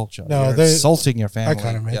insulting your culture. No, you're insulting your family. I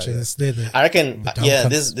kind of mentioned this. They're the I reckon, the dumb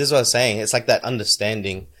this is what I was saying. It's like that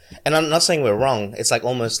understanding. And I'm not saying we're wrong. It's like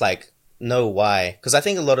almost like know why. Because I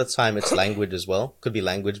think a lot of the time it's language as well. Could be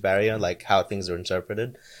language barrier, like how things are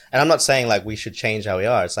interpreted. And I'm not saying like we should change how we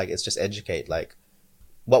are. It's like, it's just educate. Like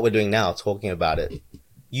what we're doing now, talking about it.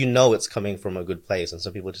 You know it's coming from a good place. And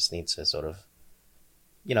so people just need to sort of,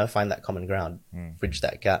 find that common ground, bridge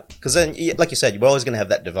that gap. Because then, like you said, we're always going to have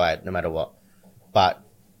that divide no matter what. But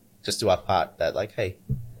just do our part that, like, hey,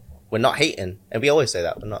 we're not hating. And we always say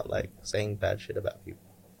that. We're not, like, saying bad shit about people.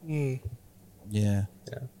 Yeah.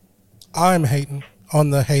 I'm hating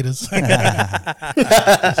on the haters.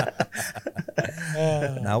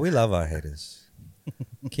 Now we love our haters.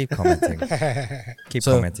 Keep commenting. Keep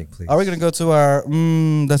So, commenting, please. Are we going to go to our,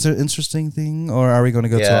 that's an interesting thing, or are we going to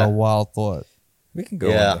go to Yeah. our wild thought? We can go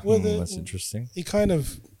Yeah. on. Well, That's interesting. It kind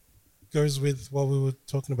of goes with what we were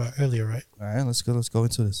talking about earlier, right? All right, let's go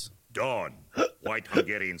into this. Dawn, white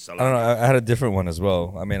Hungarian I salami. don't know. I had a different one as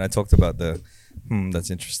well. I mean, I talked about the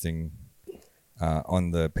that's interesting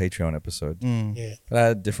on the Patreon episode. Yeah. But I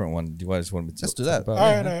had a different one. Do you guys want me to Let's do talk that. about All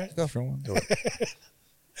it? right, all right. Let's go for one.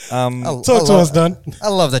 Talk to us, Don. I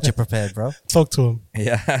love that you're prepared, bro. Talk to him.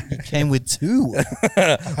 Yeah. Came with two.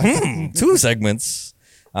 2 segments.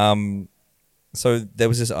 So there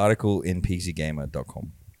was this article in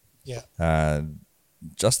pcgamer.com. Yeah.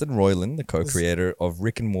 Justin Roiland, the co-creator of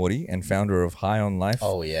Rick and Morty and founder of High on Life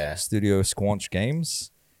Oh, yeah. Studio Squanch Games,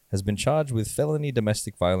 has been charged with felony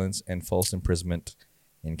domestic violence and false imprisonment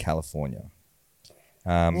in California.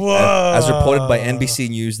 As reported by NBC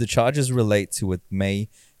News, the charges relate to a May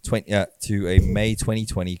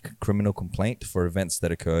 2020 criminal complaint for events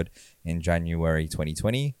that occurred in January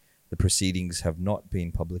 2020. The proceedings have not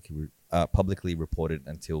been publicly publicly reported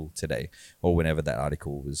until today or whenever that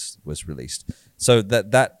article was released. So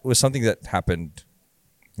that was something that happened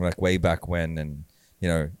like way back when, and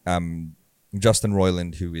Justin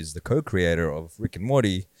Roiland, who is the co-creator of Rick and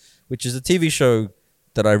Morty, which is a TV show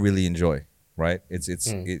that I really enjoy. Right?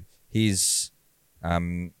 He's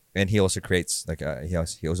and he also creates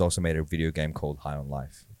he was also made a video game called High on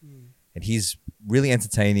Life, and he's really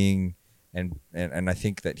entertaining, and I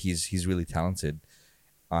think that he's really talented.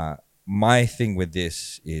 My thing with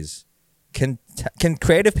this is, can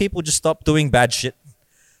creative people just stop doing bad shit?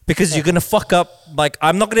 Because you're gonna fuck up. Like,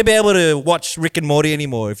 I'm not gonna be able to watch Rick and Morty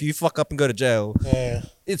anymore if you fuck up and go to jail. Yeah.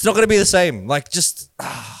 It's not gonna be the same. Like, just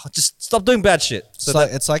stop doing bad shit. So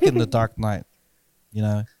it's like in The Dark Knight.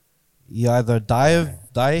 You either die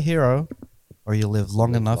a hero, or you live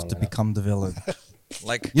long enough to become the villain.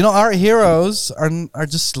 like, Our heroes are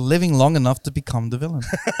just living long enough to become the villain.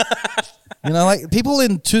 Like people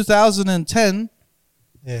in 2010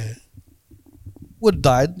 would have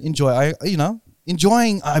died.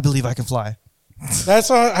 Enjoying I Believe I Can Fly. That's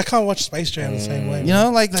why I can't watch Space Jam the same way.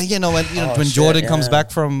 When Jordan comes back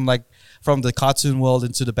from the cartoon world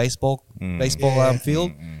into the baseball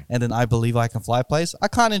field, and then I Believe I Can Fly plays, I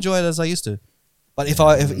can't enjoy it as I used to. But if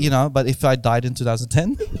I died in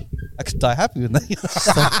 2010, I could die happy with that.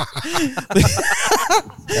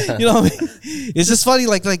 It's just funny.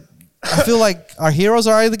 Like I feel like our heroes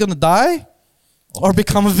are either gonna die or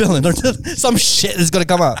become a villain, or some shit is gonna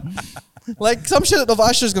come out. Like some shit of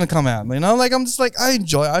Usher is gonna come out. Like I'm just like, I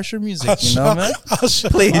enjoy Usher music. Man.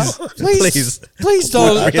 Please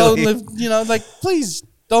don't live. Please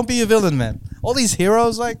don't be a villain, man. All these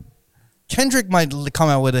heroes, like Kendrick might come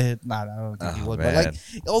out with a hit. Nah, I don't think he would. Man. But like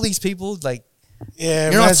all these people, like, Yeah,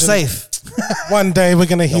 you're not safe. One day we're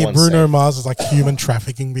gonna hear one's Bruno safe. Mars is like human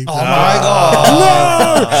trafficking people. Oh my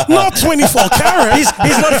god! No, not 24 karat. he's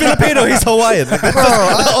not Filipino. He's Hawaiian.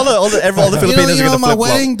 all the Filipinos are You know, gonna my flip-flop.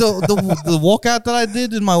 wedding, the walkout that I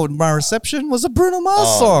did in my reception was a Bruno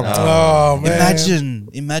Mars song. Oh man!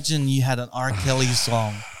 Imagine you had an R. Kelly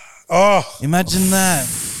song. Oh, Imagine that.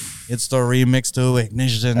 It's the remix to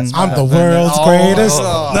Ignition. I'm the world's greatest.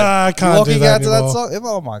 God. Nah, I can't Walking do that out to that anymore. song.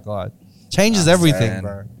 Oh my god! Changes everything, man.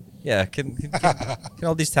 bro. Yeah, can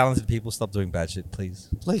all these talented people stop doing bad shit, please?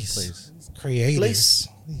 Please. Creative.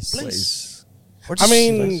 Please. Or I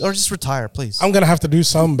mean- or just retire, please. I'm gonna have to do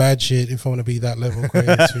some bad shit if I want to be that level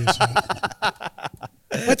creative too. So.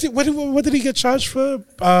 What did he get charged for?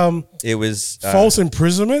 It was False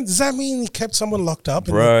imprisonment. Does that mean he kept someone locked up?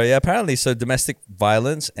 bro. Yeah, apparently. So domestic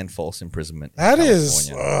violence and false imprisonment. in That is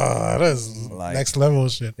California. Like- next level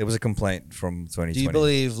shit. It was a complaint from 2020. Do you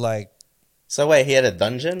believe like? So wait, he had a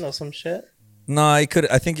dungeon or some shit? No, I could.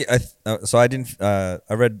 I think. So I didn't. I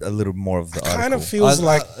read a little more of the article. Kind of feels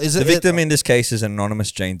like is The it victim in this case is an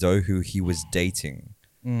anonymous Jane Doe who he was dating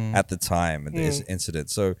at the time of this incident.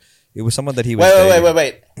 So it was someone that he was dating.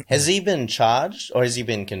 Wait. Has he been charged or has he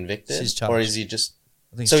been convicted? He's charged. Or is he just...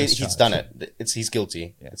 I think So she's he's charged. done it. He's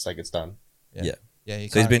guilty. Yeah. It's like it's done. Yeah. Yeah, you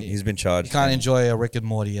So he's can't- been You charged. can't enjoy a Rick and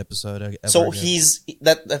Morty episode. Ever So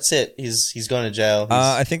again. that's it. He's going to jail.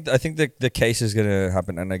 I think the case is gonna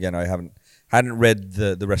happen. And again, I hadn't read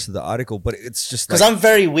the rest of the article, but it's just Because like, I'm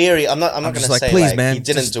very weary. I'm not going just to like, say please, like, man, he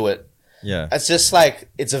didn't just- do it. yeah, It's just like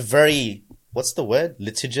it's a very what's the word,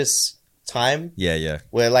 litigious time yeah.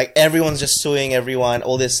 where like everyone's just suing everyone.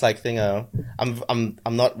 All this like thing. I'm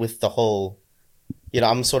not with the whole.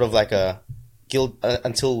 I'm sort of like a guilt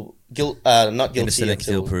until guilt. Not guilty Innocent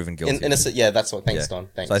until until proven guilty. Innocent. Yeah, that's what. Thanks, Yeah. Don.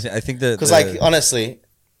 Thanks. So I think that Because like honestly,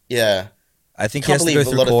 yeah. I think he can't has to go believe a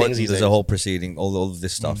through lot of court. things these There's days. a whole proceeding. All of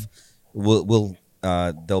this stuff.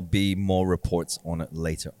 There'll be more reports on it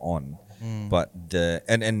later on. But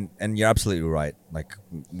and you're absolutely right. Like,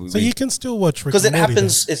 so you can still watch Rick Because and it Morty,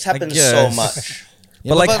 happens. It's happened so guess. much.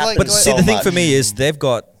 Yeah, but see, so the thing for much. me is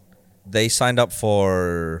they signed up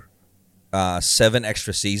for 7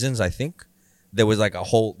 extra seasons. I think there was like a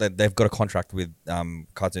whole that they've got a contract with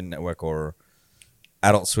Cartoon Network or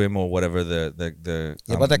Adult Swim or whatever the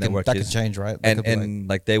but that network can is. change, right? That could And be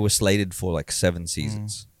like they were slated for like 7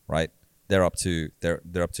 seasons, right? They're up to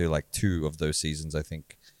like 2 of those seasons, I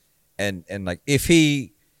think. And like if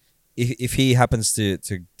he happens to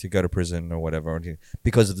go to prison or whatever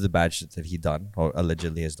because of the bad shit that he done or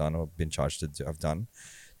allegedly has done or been charged to have done,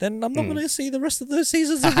 then I'm not going to see the rest of those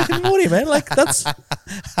seasons of Rick and Morty, man. Like that's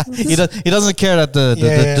he doesn't care that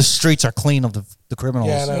the streets are clean of the the criminals.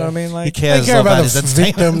 Yeah, I know. You know what I mean? He Like, cares They care about his the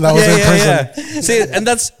entertainment. victim that was in prison. See,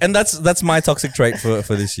 and that's my toxic trait for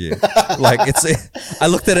this year. Like, I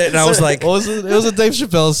looked at it and I was like, It was a Dave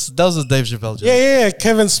Chappelle's. That was a Dave Chappelle joke. Yeah.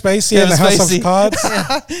 Kevin Spacey Kevin and the House Spacey. of Cards.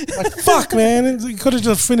 Like, fuck, man. He could have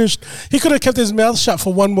just finished. He could have kept his mouth shut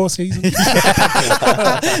for one more season.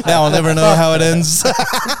 Now I'll never know how it ends.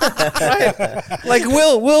 like,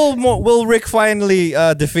 will Rick finally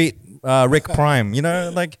defeat Rick Prime? You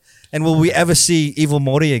know, like, and will we ever see Evil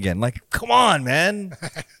Morty again? Like, come on, man,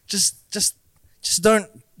 just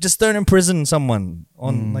don't imprison someone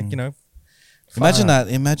on like, you know. Imagine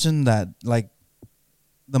that, like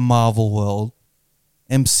the Marvel world,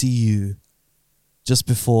 MCU, just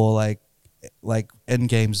before like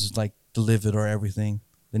Endgame's like delivered or everything,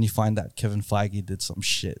 then you find that Kevin Feige did some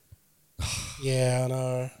shit. Yeah, I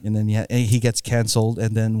know. And then he gets cancelled,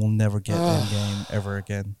 and then we'll never get Endgame ever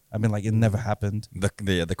again. I mean, like, it never happened.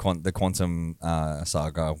 The quantum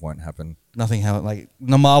saga won't happen. Nothing happened. Like,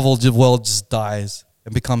 the Marvel world just dies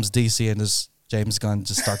and becomes DC, and this James Gunn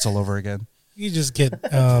just starts all over again. You just get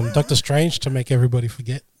Doctor Strange to make everybody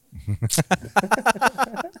forget.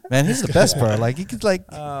 Man, he's the best, bro. Like, he could, like,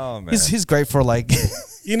 Oh man, he's great for, like,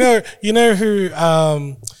 You know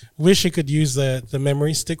who wish he could use the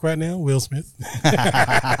memory stick right now? Will Smith.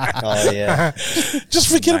 Oh yeah.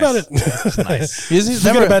 Just forget about it. he's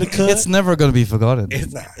Forget never, about it, Kurt. it's never going to be forgotten.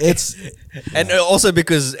 It's and also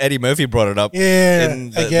because Eddie Murphy brought it up Yeah,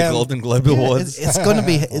 in the again. Golden Globe Awards. it's going to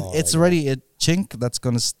be, it's already a chink that's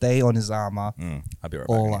going to stay on his armor I'll be right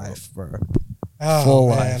for back. life, bro. Oh,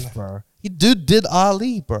 For man. life, bro. He did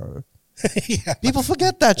Ali, bro. Yeah. People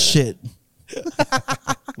forget that shit.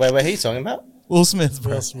 Wait, who are you talking about? Will Smith,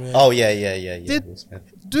 bro. Will Smith. Oh yeah. Did- Will Smith.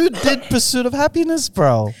 Dude did Pursuit of Happiness,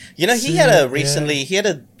 bro. You know, he had a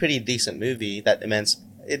pretty decent movie that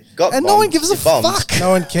it got And no one bombed. gives a It bombed. fuck.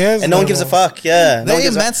 No one cares. And no one gives a fuck. Yeah, no one They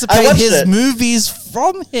gives a- I emancipate watched his it. movies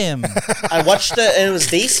from him. I watched it and it was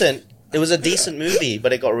decent. It was a decent movie,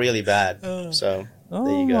 but it got really bad. So there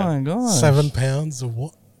Oh you go. my god. 7 pounds of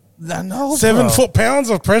what? I know, 7 bro. foot-pounds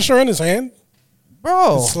of pressure on his hand.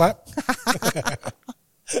 Bro. Slap.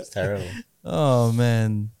 It's terrible. Oh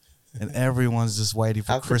man. And everyone's just waiting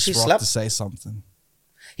for How could Chris she Rock slap? to say something.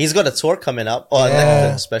 He's got a tour coming up. Oh, Yeah.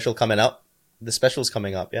 like the special coming up. The special's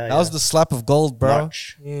coming up. Yeah, That was the slap of gold, bro.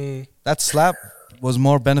 March. That slap was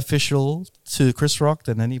more beneficial to Chris Rock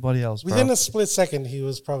than anybody else, bro. Within a split second, he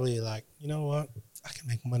was probably like, you know what? I can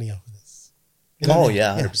make money off of this. You know? Oh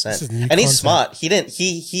yeah, 100%. This is new And he's content. smart. He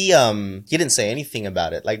didn't say anything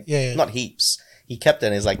about it. Like Yeah. not heaps. He kept it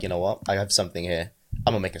and he's like, you know what? I have something here.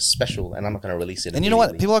 I'm gonna make a special and I'm not gonna release it. And you know what?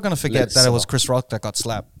 immediately. People are going to forget Let's that it was sell. Chris Rock that got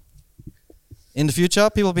slapped. In the future,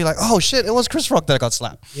 people will be like, "Oh shit, it was Chris Rock that got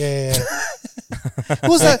slapped." Yeah. Who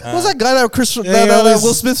was that? Who was that guy that Chris Yeah, that he always-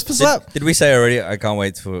 Will Smith slapped? Did we say already? I can't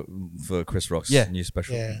wait for Chris Rock's Yeah. new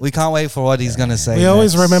special. Yeah. We can't wait for what he's gonna say. We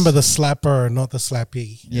always next. remember the slapper, not the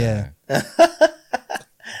slappy. Yeah,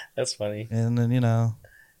 That's funny. and then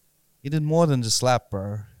he did more than just slap,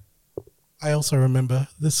 bro. I also remember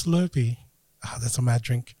the Slurpee. Ah, that's a mad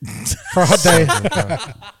drink. For a hot day.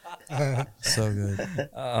 So good.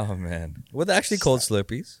 Oh man, were they actually called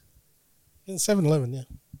Slurpees? In 7-Eleven, yeah.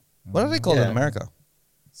 What are they called in Yeah. America?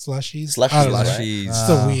 Slushies. Slushies, I don't know. right? Slushies. It's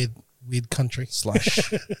a weird country.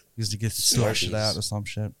 Slush. Used to get slushed Slushies. out or some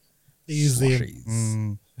shit. They use the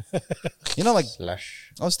Slushies. Like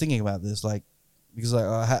Slush. I was thinking about this, like because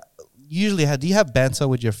usually do you have banter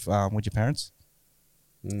with your parents?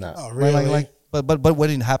 No. oh really? But when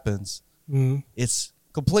it happens, Mm. it's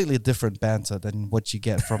completely different banter than what you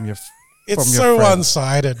get from your. It's from your so friends.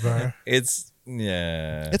 one-sided, bro. It's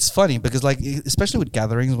yeah. It's funny because, like, especially with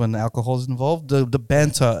gatherings when alcohol is involved, the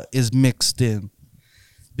banter is mixed in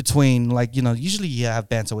between, like, usually you have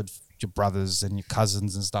banter with your brothers and your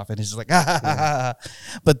cousins and stuff, and it's just like,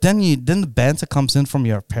 but then the banter comes in from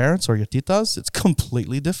your parents or your titas. It's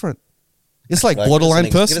completely different. It's like borderline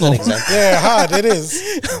give us an personal. example. Yeah, hard. It is.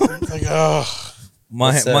 It's like, oh.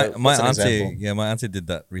 My What's, my what's an auntie, example? yeah, my auntie did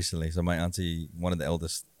that recently. So my auntie, one of the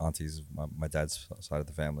eldest aunties, my dad's side of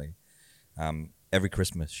the family, every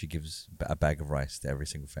Christmas she gives a bag of rice to every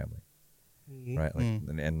single family, right?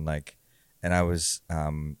 Like, and I was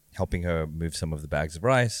helping her move some of the bags of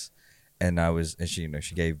rice, and she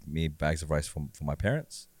gave me bags of rice for my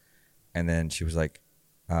parents, and then she was like,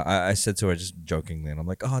 I said to her just jokingly, and I'm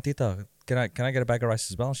like, "Oh, Tita, can I get a bag of rice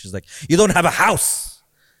as well?" And she's like, "You don't have a house."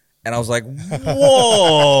 And I was like,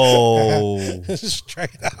 whoa.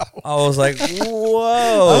 Straight up. I was like,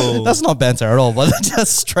 whoa. That's not banter at all, but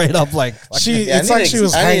just straight up like She, Yeah, I it's need like an she ex-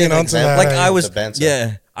 was I need hanging an on to example. that. Like I was, The banter.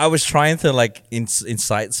 yeah. I was trying to like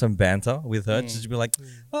incite some banter with her, just to be like,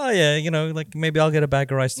 oh yeah, you know, like maybe I'll get a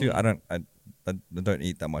bag of rice too. I don't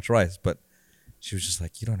eat that much rice, but she was just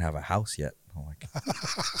like, you don't have a house yet. I'm like,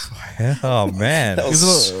 oh man, have you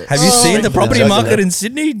seen the property market in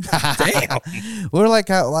Sydney? Damn. We're like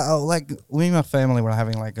we and my family were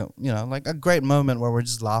having like a great moment where we're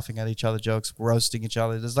just laughing at each other, jokes, roasting each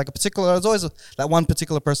other. There's always that one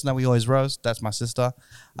particular person that we always roast. That's my sister.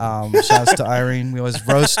 Shouts to Irene. We always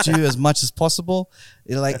roast you as much as possible.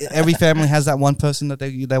 Like every family has that one person that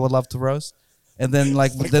they would love to roast, and then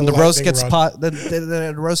the roast gets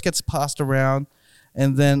the roast gets passed around.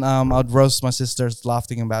 And then I'd roast my sisters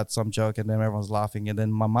laughing about some joke, and then everyone's laughing. And then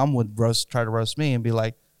my mom would try to roast me and be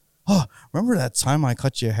like, "Oh, remember that time I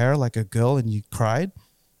cut your hair like a girl and you cried?"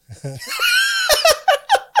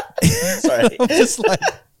 Sorry. I'm just like,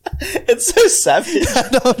 it's so savage.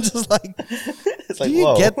 I'm just like, It's like, do you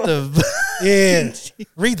whoa. get the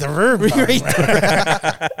Read the room. bro.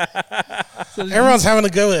 read Everyone's having a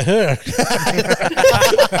go at her.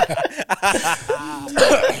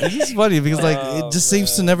 It's just funny because it just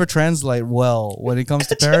seems to never translate well when it comes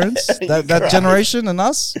to parents. that generation and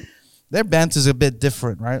us, their banter's a bit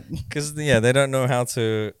different, right? Because they don't know how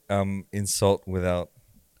to insult without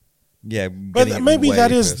But maybe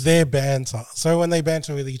that is their banter. So when they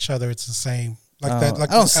banter with each other, it's the same. Like that. Like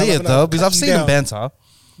I don't see it though because I've seen them banter.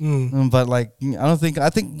 banter. But like, I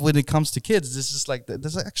think when it comes to kids, it's just like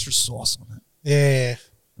there's an extra sauce on it. Yeah,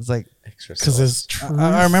 It's like Extra because sauce. there's truth.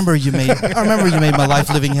 I remember you made my life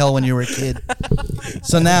living hell when you were a kid.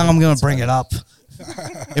 So now I'm gonna bring it up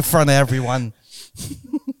in front of everyone.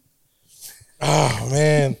 Oh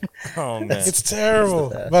man, it's terrible.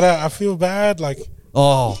 But I feel bad. Like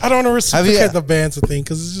Oh, I don't want to reciprocate you- the banter thing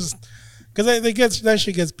because it's just because that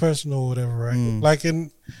shit gets personal or whatever, right? Like,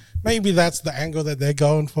 and maybe that's the angle that they're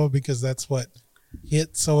going for because that's what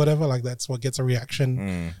hits or whatever. Like that's what gets a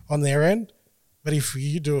reaction on their end. But if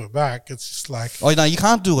you do it back, it's just like oh no, you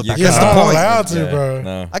can't do it back. You That's you're the not point. allowed to, bro.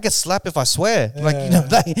 No. I get slapped if I swear. Like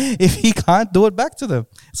if he can't do it back to them,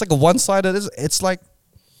 it's like a one-sided. It's like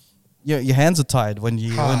your hands are tied when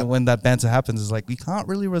when that banter happens. It's like you can't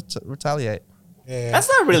really retaliate. Yeah. That's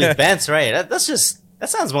not really banter, right? That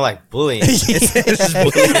sounds more like bullying.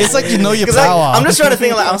 It's like you know your 'Cause power. I'm just trying to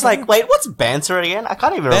think. I was like, wait, what's banter again? I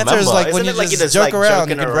can't even Banter remember. is like Isn't when it you just just joke like around,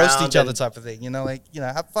 you joking can roast around each other and- type of thing. You know, like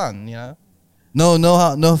have fun. You know, no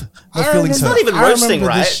I feelings It's hurt. not even I roasting, remember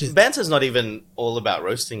this right? shit. Banter's not even all about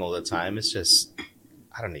roasting all the time. It's just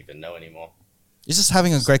I don't even know anymore. It's just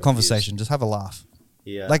having a great confused. conversation. Just have a laugh.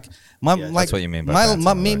 Yeah, Like my Yeah, like that's what you mean by banter,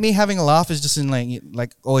 right? me having a laugh is just in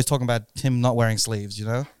like always talking about him not wearing sleeves, you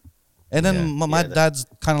know. And then Yeah. my Yeah, that- dad's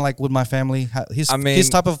kind of like with my family. His I mean- his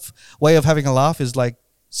type of way of having a laugh is like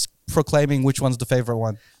proclaiming which one's the favorite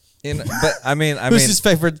one. But I mean, Who's his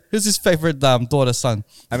favorite daughter son?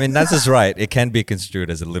 I mean, that's just right. It can be construed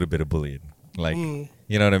as a little bit of bullying. Like, you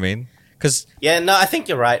know what I mean? Because yeah. No, I think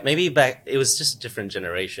you're right. Maybe back it was just a different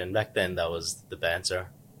generation. Back then, that was the banter.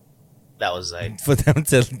 That was like for them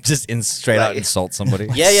to just straight out Like- insult somebody.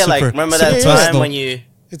 yeah. Like Super- remember super that time personal. when you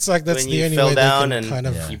It's like that's when the you only fell way down they and can kind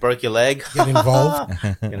of you broke your leg. get involved.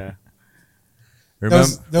 You know. Remember,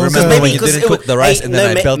 There was remember a- when you didn't cook the rice and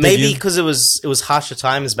then I belted maybe you? because it was harsher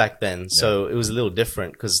times back then, so it was a little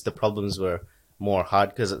different because the problems were more hard.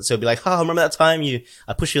 Because so it'd be like, oh, remember that time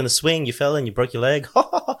I pushed you on the swing, you fell and you broke your leg.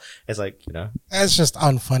 It's like That's just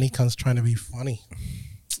unfunny. Cunts trying to be funny.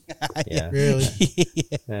 yeah. Really,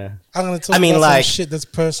 Yeah. I'm gonna talk I mean, about like- some shit that's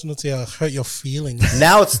personal to you, hurt your feelings.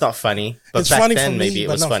 Now it's not funny, but It's back funny then for maybe me, it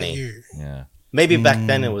but was not for funny. you. Yeah. Maybe back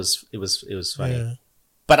then it was funny. Yeah.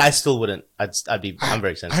 But I still wouldn't. I'm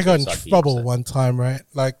very sensitive. I got in so I'd be trouble upset. one time, right?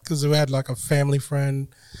 Like, because we had like a family friend.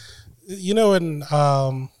 You know, when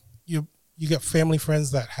you get family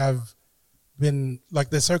friends that have been like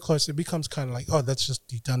they're so close, it becomes kind of like, oh, that's just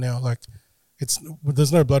you done now. Like,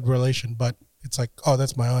 there's no blood relation, but it's like, oh,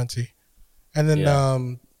 that's my auntie. And then Yeah.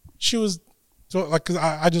 she was so like, cause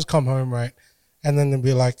I just come home, right? And then they'd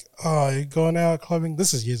be like, oh, you're going out clubbing?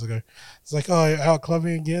 This is years ago. It's like, oh, you're out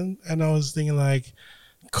clubbing again? And I was thinking like,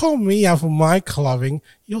 call me out for my clubbing.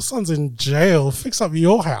 Your son's in jail. Fix up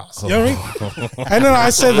your house. You know what I mean? And then I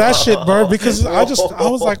said that shit, bro, because I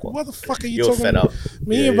was like, what the fuck are you You're talking fed up.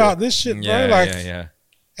 me Yeah, about this shit, bro? Yeah, Like, yeah.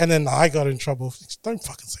 and then I got in trouble. Don't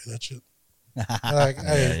fucking say that shit. Like,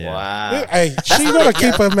 hey, Yeah. Wow. hey, she gotta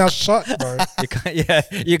keep her mouth shut, bro.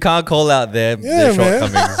 You can't call out their Yeah, man.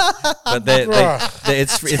 shortcomings, but Bruh.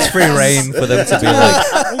 it's free reign for them to be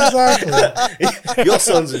like, Exactly. Your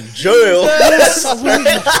son's in jail.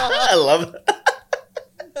 I love it.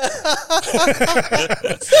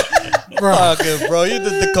 Bro, Fucking bro, you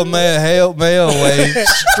did the Kamehameha Mayo way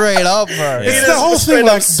straight up, bro. it's He the whole just thing. straight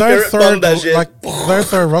up Like, spirit bomb that shit. don't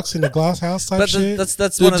throw rocks in the glass house type But shit. that's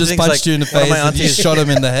Dude one of the just things. punched Like you in the one of face my and you aunties. shot him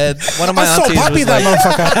in the head. One of my I saw aunties Papi was that like,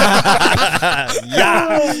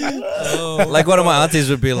 motherfucker. like one of my aunties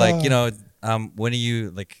would be like, you know, when are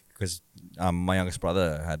you like? Because my youngest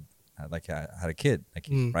brother had a kid, like,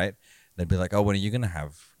 right? They'd be like, oh, when are you gonna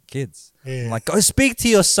have kids? Yeah. I'm like, go speak to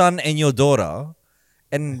your son and your daughter,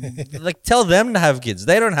 and like tell them to have kids.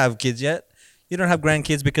 They don't have kids yet. You don't have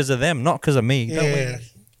grandkids because of them, not because of me. Yeah.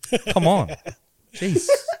 Come on, jeez.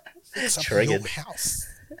 Triggered. House.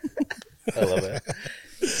 I love it.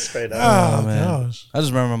 Straight up. Oh, man. gosh. I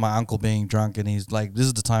just remember my uncle being drunk, and he's like, "This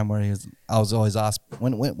is the time where I was always asked,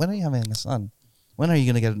 when are you having a son? When are you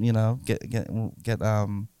gonna get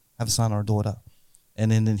have a son or a daughter?"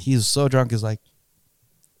 And then he was so drunk, he's like,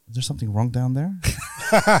 "Is there something wrong down there?"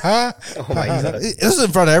 Oh my god. This is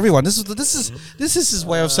in front of everyone. This is his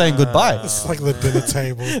way of saying goodbye. It's like the dinner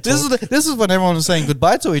table. This is when everyone was saying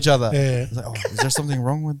goodbye to each other. Yeah. It's like, oh, is there something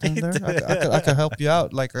wrong with them there? I could help you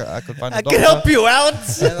out. Like I could find a I doctor. can help you out.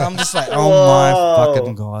 And I'm just like, oh my Whoa.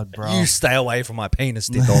 fucking god, bro. You stay away from my penis,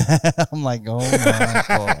 Tito. I'm like, oh my god.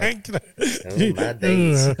 Oh, my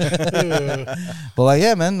days. But like,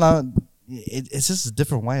 yeah, man, like, it's just a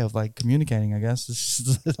different way of like communicating. I guess it's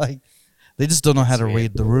just, like they just don't know how to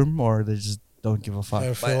read the room, or they just don't give a fuck.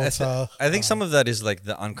 No But I, filter. I think some of that is like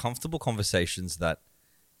the uncomfortable conversations that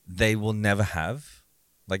they will never have.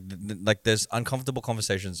 Like there's uncomfortable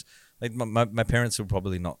conversations. Like my parents would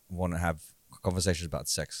probably not want to have conversations about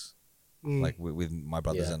sex, like with my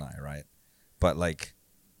brothers Yeah. and I, right? But like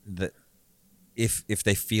if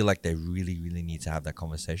they feel like they really need to have that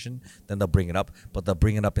conversation, then they'll bring it up. But they'll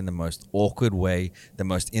bring it up in the most awkward way, the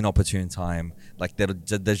most inopportune time. Like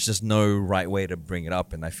there's just no right way to bring it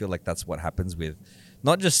up, and I feel like that's what happens with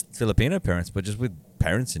not just Filipino parents, but just with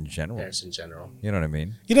parents in general. Parents in general. You know what I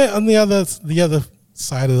mean? You know, on the other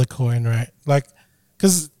side of the coin, right? Like,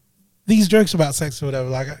 because these jokes about sex or whatever,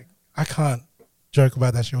 like, I can't joke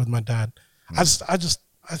about that shit with my dad. I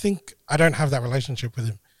think I don't have that relationship with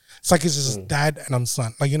him. It's like it's just dad and I'm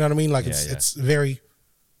son. Like, you know what I mean? Like, it's very.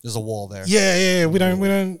 There's a wall there. Yeah. We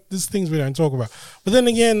don't. There's things we don't talk about. But then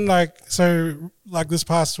again, like this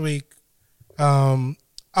past week, I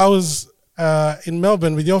was in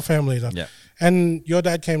Melbourne with your family, though. Yeah. And your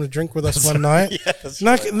dad came to drink with us one night.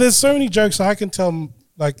 And there's so many jokes I can tell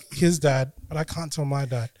like his dad, but I can't tell my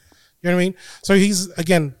dad. You know what I mean? So he's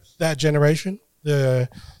again that generation,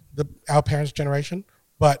 our parents' generation.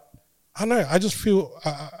 But I don't know. I just feel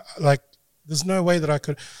like there's no way that I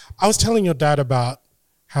could. I was telling your dad about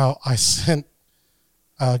how I sent,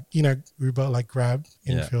 Uber like Grab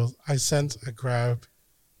infield. I sent a Grab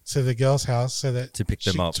to the girl's house so that To pick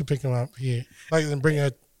them up here, like and bring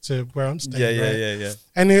her to where I'm staying. Yeah.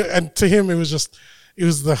 And to him, it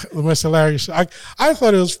was the most hilarious. I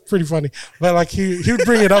thought it was pretty funny, but like he would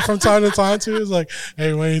bring it up from time to time too. He was like,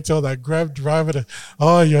 "Hey, when you tell that Grab driver to,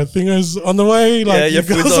 oh, your thing is on the way, like your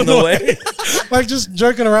food's on the way." like just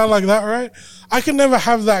joking around like that, right? I could never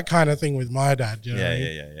have that kind of thing with my dad. You know what I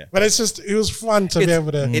mean? Yeah. But it was fun to be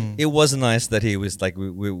able to. It was nice that he was like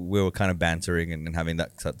we were kind of bantering and having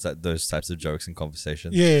those types of jokes and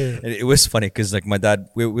conversations. Yeah. And it was funny because like my dad,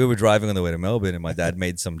 we were driving on the way to Melbourne, and my dad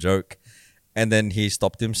made some joke, and then he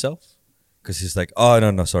stopped himself because he's like, "Oh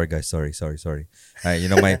no, sorry guys, sorry.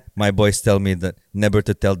 My boys tell me that never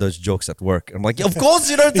to tell those jokes at work." I'm like, "Of course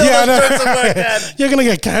you don't tell those jokes at work, Dad. You're gonna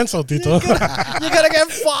get cancelled, Tito. You're gonna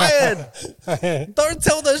get fired. Don't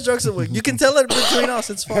tell those jokes at work. You can tell it between us.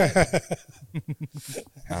 It's fine."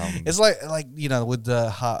 It's like with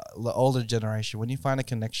the older generation, when you find a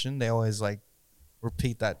connection, they always like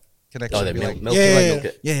repeat that connection. Oh, they Be like, milk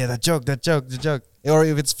it. yeah, the joke. Or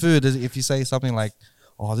if it's food, if you say something like,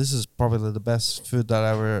 "Oh, this is probably the best food that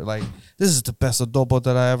I ever like. This is the best adobo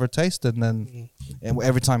that I ever tasted." And then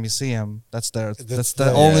every time you see him, that's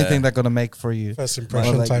the only thing they're gonna make for you. First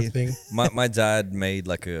impression Like, type thing. My dad made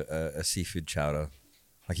like a seafood chowder.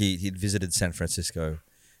 Like he'd visited San Francisco,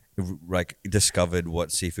 like discovered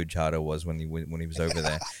what seafood chowder was when he was over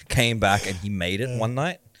there. Came back and he made it one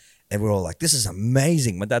night, and we're all like, "This is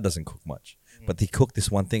amazing." My dad doesn't cook much, but he cooked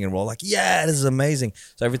this one thing, and we're all like, "Yeah, this is amazing."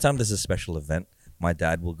 So every time there's a special event, my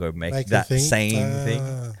dad will go make that same thing.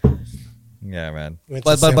 Yeah, man. But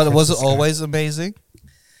was it always amazing,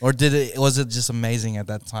 or was it just amazing at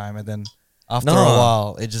that time, and then after a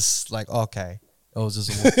while it just like okay? Oh, it's just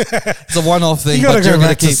it's a one-off thing. You gotta but go you're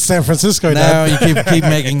back to keep. San Francisco No, now. you keep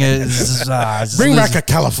making it. It's Bring back a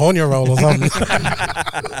California roll or something.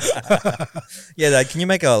 Yeah, like, can you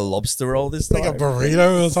make a lobster roll this time? Like a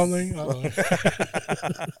burrito or something. I don't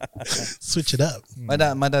know. Switch it up. My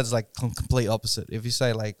dad's like complete opposite. If you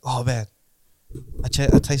say like, "Oh man, I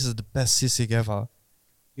tasted the best sisig ever,"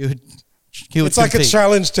 he would It's like a compete.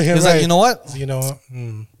 challenge to him. He's right? like, you know what? You know what?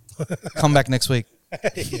 Mm. Come back next week.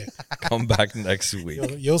 Yeah. Come back next week.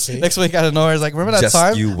 You'll see. Next week out of nowhere, he's like, remember that Just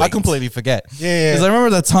time? you I wait. completely forget. Yeah. Because I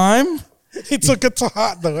remember that time. He took it to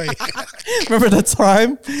heart the way. Remember that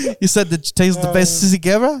time you said that you taste the best sisig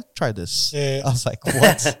ever? Try this. Yeah. I was like,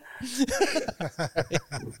 what?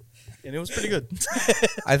 And it was pretty good.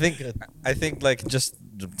 I think like just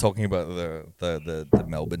talking about the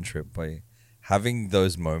Melbourne trip, by having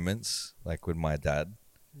those moments like with my dad,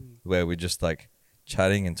 where we're just like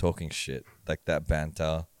chatting and talking shit, like that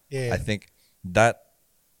banter. Yeah. I think that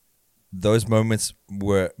those moments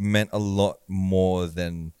meant a lot more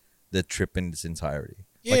than the trip in its entirety.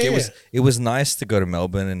 Yeah, like yeah. it was nice to go to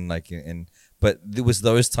Melbourne but there was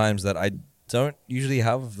those times that I don't usually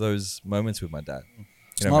have those moments with my dad.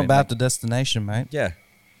 It's not about the destination, mate. Yeah. You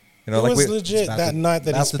It know, like was we, legit about that the- night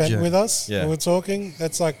that he about the spent journey. with us. Yeah. We were talking.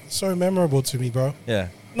 That's like so memorable to me, bro. yeah.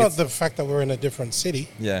 Not the fact that we're in a different city.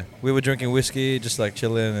 Yeah, we were drinking whiskey, just like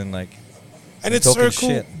chilling and like. And We're it's so talking cool,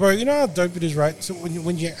 shit. bro. You know how dope it is, right? So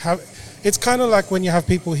when you have, it's kind of like when you have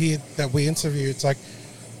people here that we interview. It's like,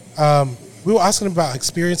 we were asking about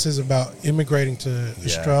experiences about immigrating to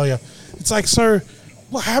Australia. It's like, so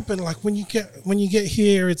what happened? Like when you get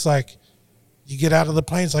here, it's like you get out of the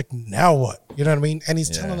plane. It's like, now what? You know what I mean? And he's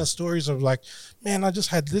telling us stories of like, man, I just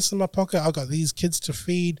had this in my pocket. I got these kids to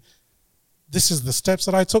feed. This is the steps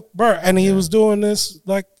that I took, bro. And he was doing this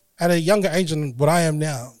like at a younger age than what I am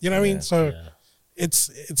now. You know what I mean? So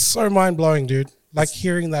it's so mind blowing, dude. Like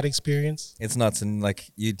hearing that experience. It's nuts, and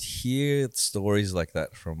like you'd hear stories like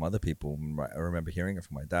that from other people. I remember hearing it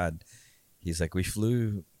from my dad. He's like, we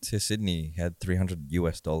flew to Sydney, had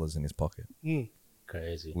 $300 in his pocket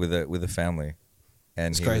Crazy. with a family,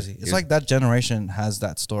 and It's he crazy. was- he It's was- like that generation has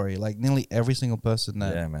that story. Like nearly every single person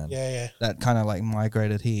that yeah, man. Yeah. that kind of like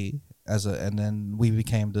migrated here and then we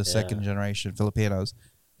became the second generation Filipinos.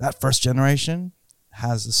 That first generation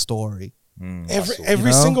has a story.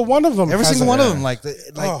 Every know? single one of them. Every has single a- one of them, like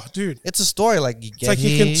oh, dude. it's a story. Like you It's get like you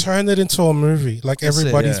here, can turn it into a movie, like That's it,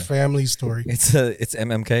 everybody's yeah. family story. It's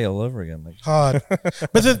MMK all over again. Like, Hard.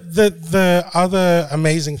 But the other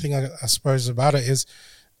amazing thing I suppose about it is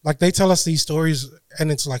like they tell us these stories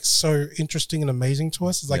and it's like so interesting and amazing to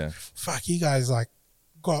us. It's like, Yeah. fuck, you guys like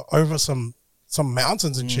got over some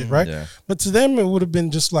mountains and shit, right? yeah. But to them it would have been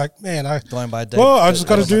just like, man, I going by day. I just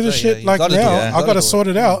got to day do by this day, shit you like gotta do now. it. Yeah. I got to do sort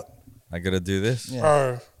it. it out. I gotta do this. Yeah.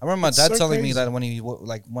 Bro. I remember my It's dad so telling me crazy. that when he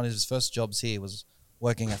like one of his first jobs here was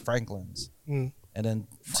working at Franklin's, Mm. and then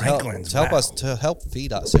Franklin's, to help wow. us to help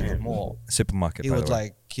feed us even more. Supermarket. He by would the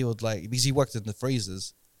way. because he worked in the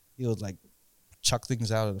freezers, he would like chuck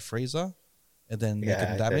things out of the freezer and then make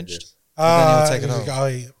them damaged. And then he would take it he's home. like, oh,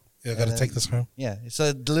 yeah, I got to then- take this home. Yeah,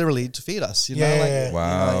 so literally to feed us, you know, Yeah, like yeah, yeah. you know,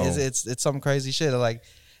 Wow. it's some crazy shit. Like,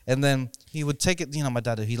 and then he would take it. You know, my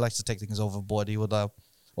dad, he likes to take things overboard. He would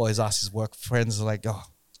always ask his work friends like, "Oh,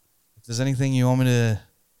 if there's anything you want me to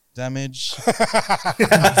damage,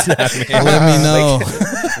 let me know."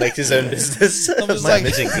 Makes his own business. just like-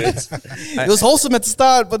 Managing goods. It was wholesome at the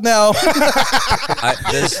start, but now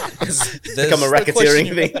There's Become a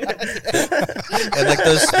racketeering thing. and like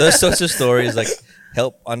those sorts of stories like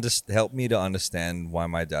help me to understand why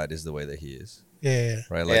my dad is the way that he is. Yeah.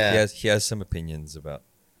 Right, like Yeah. he has some opinions about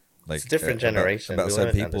like It's a different about- generation. about We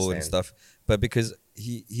certain won't people and understand. stuff. But because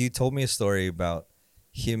he told me a story about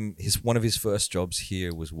one of his first jobs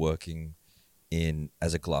here was working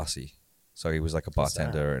as a glassy. So he was like a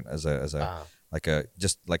bartender and as a like a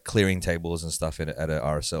just like clearing tables and stuff at a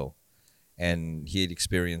RSL. And he had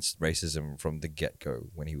experienced racism from the get-go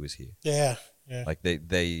when he was here. Yeah. Like they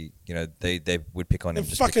would pick on They him.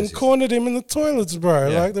 just fucking because he's- cornered him in the toilets, bro.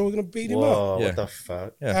 Yeah. Like they were gonna beat him up. Whoa, Yeah. what the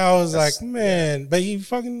fuck? Yeah. I was like, man, but you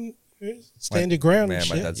fucking stand your ground Man, and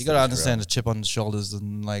my shit. dad's you gotta the understand the chip on the shoulders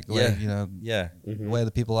and like Yeah. where, you know, Yeah, where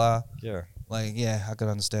the people are. yeah. Like, yeah, I could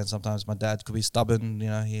understand sometimes my dad could be stubborn, you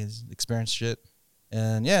know, he's experienced shit.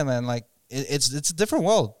 And yeah, man, like it's a different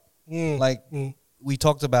world. Like we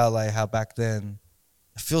talked about like how back then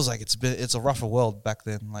it feels like it's a rougher world back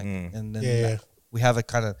then. Like and then Yeah. we have it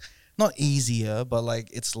kind of not easier, but like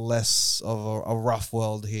it's less of a rough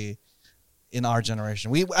world here in our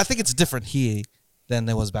generation. I think it's different here than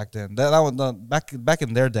it was back then. That one back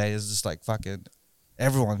in their day is just like fucking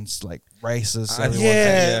everyone's like racist. I- everyone's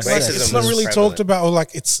Yeah, like, like, Racism it's not was really prevalent. talked about, or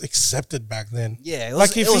like it's accepted back then. yeah, it was,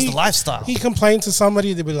 Like, if it was he- the lifestyle. He complained to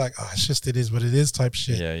somebody, they'd be like, "Oh, it's just it is what it is," type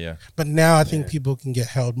shit. Yeah. But now I think people can get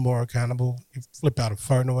held more accountable. You flip out a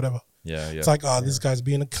phone or whatever. Yeah. It's like, oh, this guy's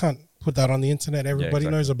being a cunt. Put that on the internet. Everybody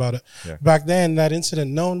exactly. knows about it. Yeah. Back then, that incident,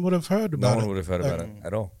 no one would have heard no about one it. would have heard about it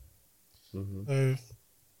at all.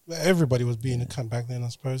 Everybody was being a cunt back then, I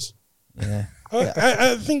suppose. yeah,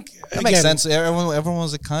 I think that makes sense. Everyone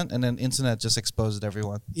was a cunt, and then internet just exposed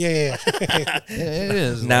everyone. Yeah. It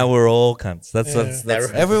is. Now we're all cunts. That's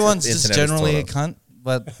Everyone's the just internet has generally a taught us. cunt,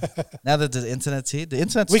 but now that the internet's here, the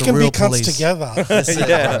internet's we the can real be cunts police. together.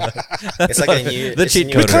 Yeah. It's like a new. The it's cheat a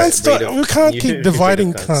new code. We can't breed of- we can't new keep breed of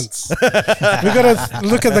dividing cunts. We gotta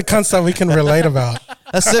look at the cunts that we can relate about.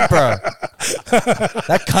 That's it, bro.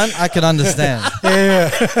 That cunt I can understand. Yeah.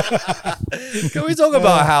 Can we talk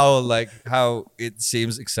about how it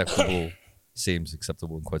seems acceptable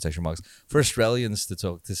in quotation marks for Australians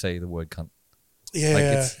to say the word cunt? Yeah. Like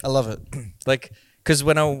it's I love it. like because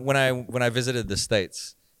when I visited the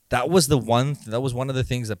States, that was one of the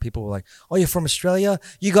things that people were like, "Oh, you're from Australia?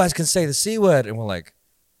 You guys can say the C word," and we're like,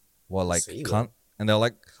 "Well, like C cunt," word? and they're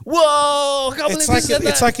like, "Whoa, I can't it's believe like you said that."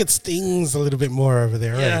 it's like it stings a little bit more over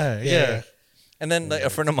there, right? yeah. And then like, a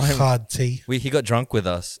friend of mine, Hard T. he got drunk with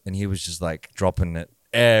us, and he was just like dropping it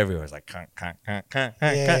everywhere. It's like cunt, cunt, cunt, cunt,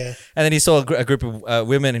 cunt, Yeah. cunt. And then he saw a group of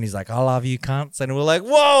women, and he's like, "I love you, cunts." And we're like,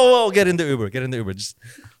 "Whoa, get in the Uber, Just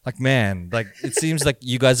like, man, like it seems like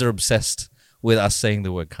you guys are obsessed with us saying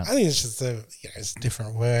the word I cunt. think it's just it's a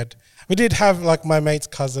different word. We did have like my mate's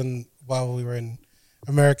cousin while we were in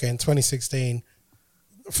America in 2016.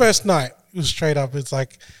 First night, it was straight up. It's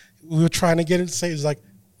like we were trying to get him to say, it was like,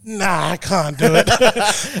 "Nah, I can't do it."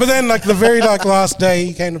 But then, like the very last day,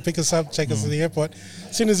 he came to pick us up, take us to the airport.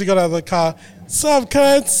 As soon as he got out of the car, "Sup,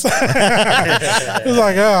 cunts?" It was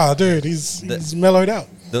like, "Oh, dude, he's mellowed out."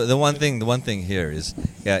 The one thing here is,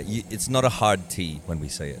 it's not a hard T when we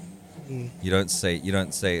say it. You don't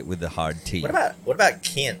say it with the hard T. What about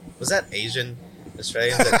Kent? Was that Asian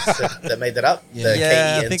Australians that made that up? Yeah. The I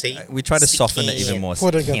K-E-N-T? think we try to soften it even more.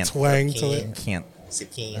 Putting a Can't. twang to it. Can't.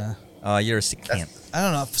 Sikhen. You're a sick can't. I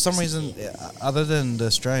don't know. For some reason, other than the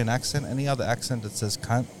Australian accent, any other accent that says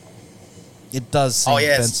cunt, it does seem Oh,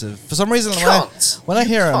 yes. offensive. For some reason, Cunt. when I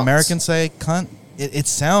hear an Cunt. American say cunt, it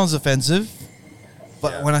sounds offensive.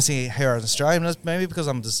 But Yeah. when I hear an Australian, that's maybe because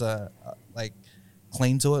I'm just like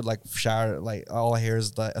clean to it, like shower, like all I hear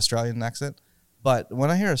is the Australian accent. But when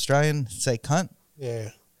I hear Australian say cunt, Yeah.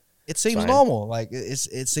 it seems Fine. normal. Like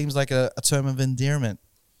it seems like a term of endearment.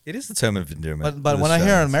 It is the term of endearment. But with when I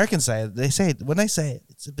hear an Australians. American say it, when they say it,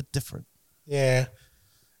 it's a bit different. Yeah.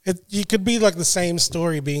 You could be like the same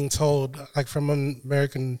story being told, like from an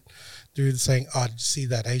American dude saying, "Oh, did you see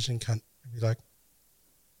that Asian cunt?" And be like,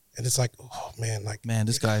 and it's like, "Oh man, like Man,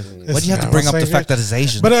 this guy. This Why do you have to guy bring was up the saying fact it. that it's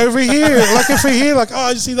Asian? But over here, like if we hear like, "Oh,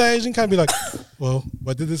 did you see that Asian cunt?" Be like, "Well,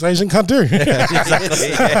 what did this Asian cunt do?"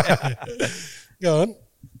 Go on,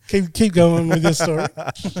 keep going with your story.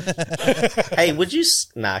 Hey, would you?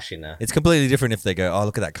 Nah, actually, no. It's completely different if they go, "Oh,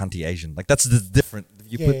 look at that cunty Asian." Like that's the different.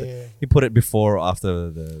 Yeah. You put it before or after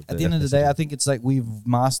the. At the end of the day, I think it's like we've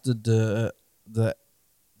mastered the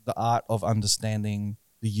art of understanding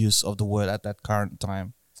the use of the word at that current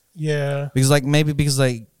time. Yeah, Because like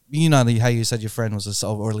you know how you said your friend was just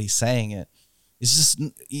overly saying it. It's just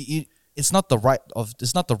it's not the right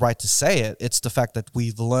to say it. It's the fact that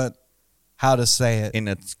we've learnt how to say it in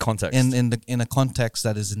its context. in a context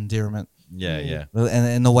that is endearment. yeah. And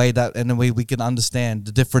in the way we can understand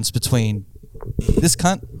the difference between this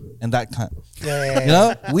cunt and that cunt. yeah. You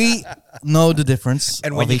know, we know the difference.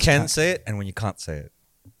 And when of you each can cunt. say it, and when you can't say it.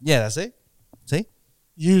 Yeah, that's it. See,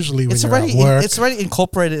 Usually when it's you're already at work, it's already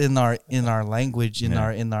incorporated in our language, in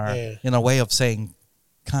Yeah. our way of saying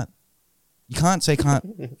cunt. You can't say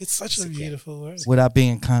cunt it's such a beautiful word. without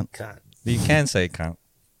being a cunt. Can't. But you can say cunt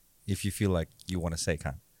if you feel like you want to say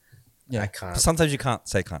cunt. Yeah, I can't. But sometimes you can't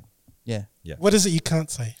say cunt. yeah. What is it you can't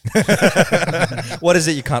say? What is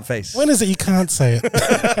it you can't face? When is it you can't say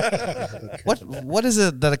it? What is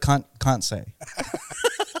it that a cunt can't say?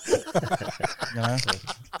 You know?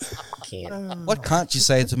 Can't. What can't you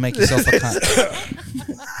say to make yourself a cunt?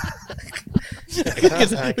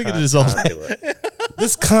 We can dissolve it.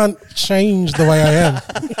 This can't change the way I am.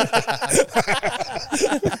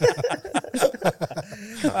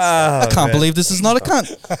 I can't believe this is not a cunt.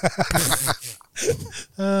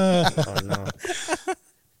 Oh no.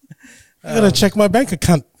 I gotta check my bank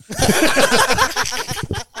account.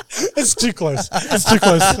 It's too close. It's too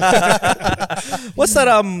close. What's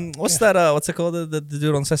that? What's it called? The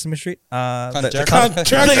dude on Sesame Street? Cunt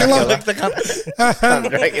Dracula. The cunt.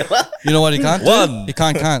 Dracula. You know what he can't do? One. He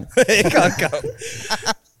can't. He can't count.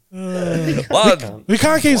 One. We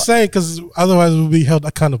can't keep saying because otherwise we'll be held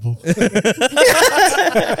accountable.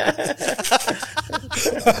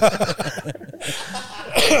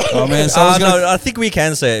 Oh man, so No, I think we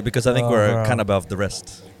can say it because I think we're bro. kind of above the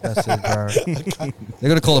rest. That's it, bro. They're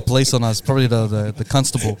gonna call the police on us. Probably the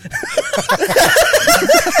constable.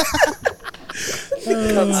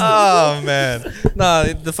 Oh man! No,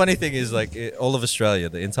 the funny thing is, like, all of Australia,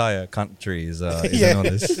 the entire country is in on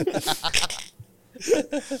this.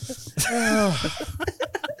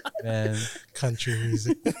 Man, Country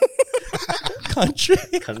music. country.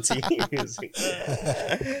 Cunty music.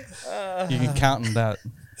 You can count on that.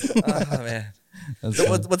 Oh man! That's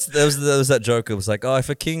There was that joke. It was like, oh, if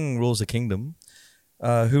a king rules a kingdom,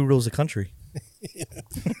 who rules a country?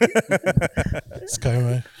 Let's go,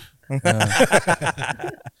 man.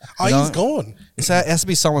 Oh, You know, he's gone. it has to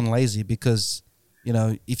be someone lazy because, you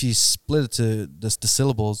know, if you split it to the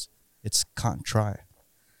syllables, it's can't try.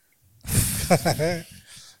 I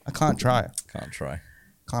can't try. Can't try.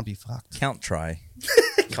 Can't be fucked. Can't try.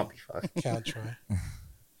 Can't be fucked. Can't try.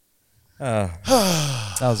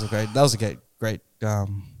 That was a great.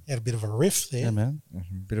 Had a bit of a riff there. Yeah, man.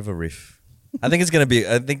 Bit of a riff. I think it's gonna be.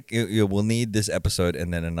 I think we'll need this episode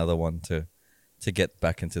and then another one to get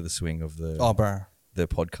back into the swing of the Oh, bro. the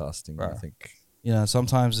podcasting. Bro. I think. You know,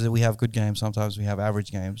 sometimes we have good games. Sometimes we have average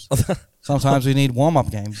games. Sometimes we need warm-up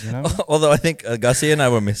games, you know? Although I think Garcia and I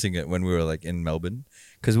were missing it when we were like in Melbourne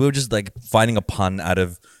because we were just like finding a pun out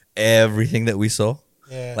of everything that we saw.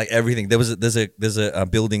 Yeah. Like everything. There's a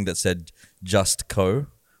building that said Just Co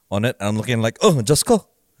on it, and I'm looking like, oh, Just Co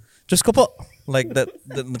po. Like that.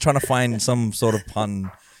 I'm trying to find some sort of pun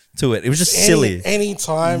to it. It was just silly. Any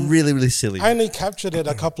time. Really, really silly. I only captured it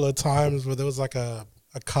a couple of times where there was like a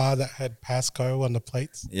car that had Pasco on the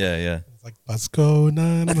plates. Yeah. It's like Pasco,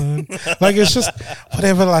 nan. Like it's just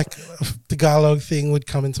whatever like Tagalog thing would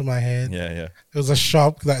come into my head. Yeah. It was a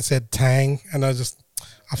shop that said Tang, and I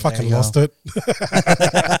fucking you lost it.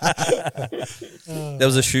 There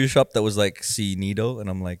was a shoe shop that was like Nido, and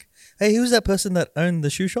I'm like, hey, who's that person that owned the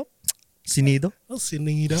shoe shop? Nido. Oh,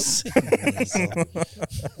 Sinido.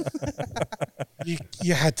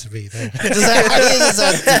 You had to be there.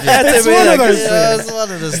 It's one of those Yeah, things. it's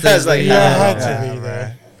one of those That's things. like, You yeah. had to be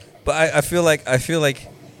there. But I feel like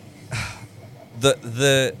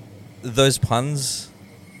those puns.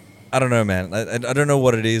 I don't know, man. I don't know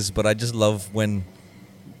what it is, but I just love when,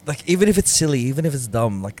 like, even if it's silly, even if it's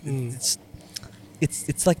dumb, like it's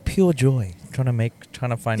like pure joy trying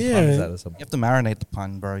to find Yeah. puns out of something. You have to marinate the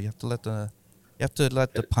pun, bro. You have to let the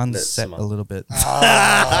puns Let set some a little bit.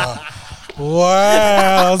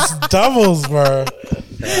 Wow, it's doubles, bro.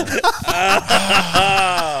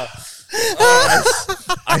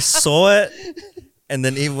 I saw it, and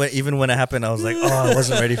then even when it happened, I was like, oh, I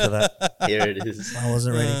wasn't ready for that. Here it is. I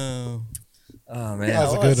wasn't ready. Oh. Oh man, That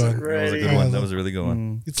was a good one. That was a good one. That was a really good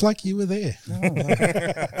one. It's like you were there.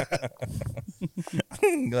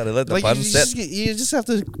 Gotta let the Like pun you set. you just have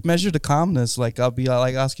to measure the calmness. Like I'll be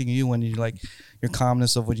like asking you when you like your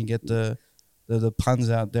calmness of when you get the puns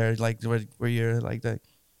out there, like where you're like that.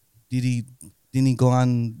 Didn't he go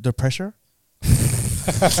under pressure?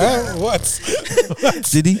 What?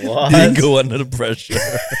 Did he? What? Didn't go under the pressure.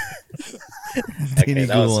 Okay,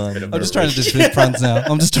 that was a bit of a I'm just trying to reach. dispute puns now.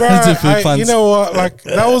 I'm just Bro, trying to dispute puns. you know what? Like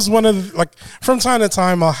that was one of the, like from time to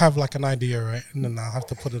time I'll have like an idea, right, and then I'll have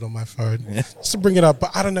to put it on my phone just to bring it up.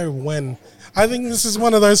 But I don't know when. I think this is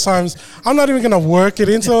one of those times I'm not even gonna work it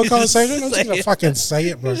into a conversation. I'm just gonna fucking say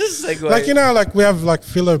it, bro. Just segue. Like you know, like we have like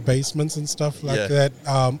Filo basements and stuff like Yeah.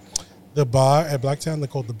 that. The bar at Blacktown, they're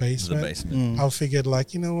called the The basement. basement. I figured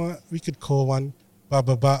like, you know what, we could call one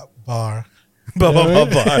bar.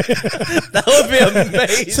 That would be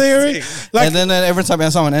amazing. See, like and then every time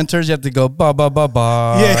someone enters, you have to go ba ba ba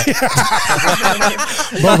ba. yeah,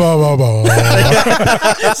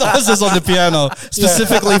 ba. So it's just on the piano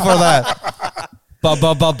specifically for that. Ba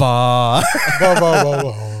ba ba ba.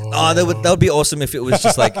 Oh, that would be awesome if it was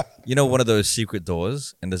just like, you know, one of those secret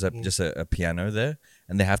doors, and there's just a piano there,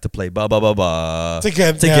 and they have to play ba ba ba ba To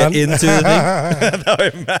get get down. into the thing. That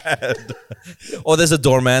would be mad. Or there's a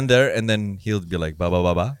doorman there, and then he'll be like ba ba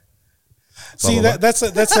ba ba. See, Ba, ba, that's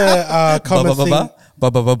a Ba common ba ba thing. ba. Ba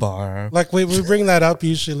ba ba ba. Like we bring that up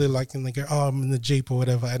usually, like in the I'm in the Jeep or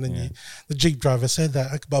whatever, and then the Jeep driver said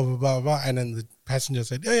that like, blah blah blah blah, and then the passenger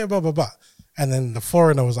said, yeah, blah blah blah, and then the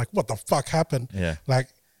foreigner was like, what the fuck happened? Yeah. Like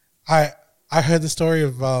I I heard the story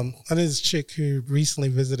of and this chick who recently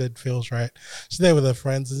visited Phil's, right? She's there with her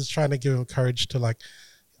friends and is trying to give him courage to like,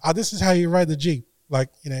 this is how you ride the Jeep. Like,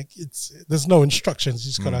 there's no instructions. You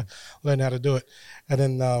just gotta learn how to do it. And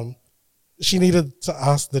then she needed to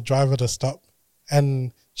ask the driver to stop.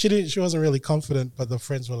 And she wasn't really confident, but the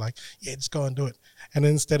friends were like, yeah, just go and do it. And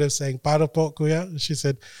instead of saying, para po, kuya, she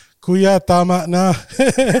said, kuya, tama na.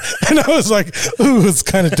 And I was like, ooh, it's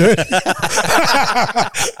kind of dirty.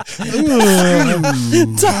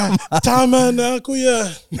 Tama na,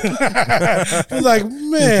 kuya. I was like,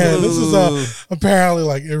 man, this is apparently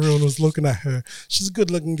like everyone was looking at her. She's a good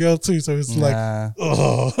looking girl too. So it's like,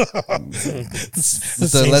 oh. Let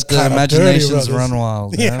the imaginations run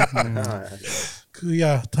wild. Yeah. Yeah?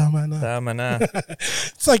 Kuya, tama na. Tama na.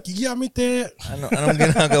 It's like, yamite. Anong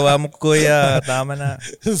ginagawa mo, kuya? Tama na.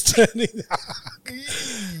 It's turning.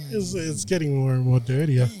 It's getting more and more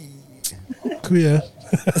dirty. Kuya.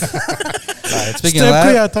 Speaking of that,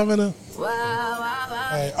 Kuya, tama na.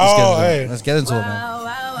 Hey. let's get into it, man. All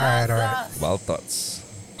right. Wild thoughts.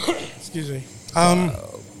 Excuse me.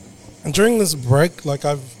 During this break, like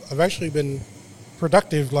I've actually been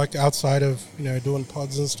productive, like outside of doing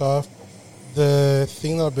pods and stuff. The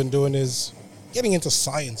thing that I've been doing is getting into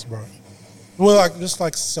science, bro. Well, like just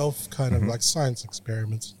like self kind of like science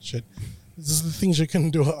experiments and shit. This is the things you can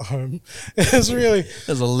do at home. It's really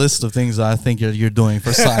There's a list of things I think you're doing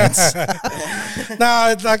for science.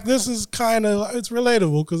 it's like this is kind of it's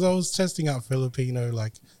relatable because I was testing out Filipino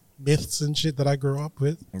like myths and shit that I grew up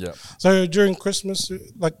with. Yeah. So during Christmas,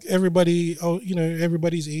 like everybody's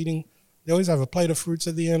eating. They always have a plate of fruits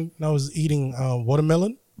at the end, and I was eating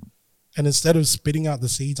watermelon. And instead of spitting out the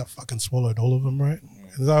seeds, I fucking swallowed all of them, right?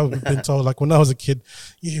 And I've been told, like, when I was a kid,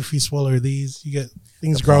 if you swallow these, you get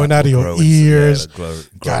things growing out of your ears,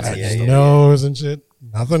 out of your nose and shit.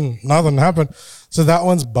 Nothing happened. So that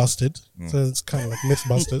one's busted. So it's kind of like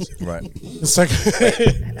Mythbusters. Right. The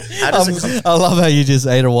second, I love how you just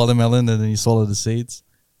ate a watermelon and then you swallowed the seeds.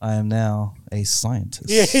 I am now a scientist.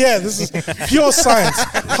 yeah, this is pure science,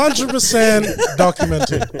 100%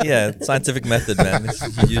 documented. Yeah, scientific method, man.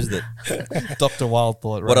 You used it. Dr. Wild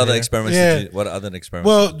thought. What other here. experiments Yeah. What other experiments?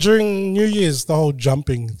 Well, during New Year's, the whole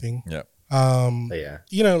jumping thing. Yeah.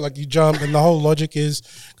 Like you jump, and the whole logic is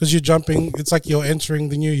because you're jumping, it's like you're entering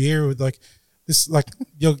the new year with like this, like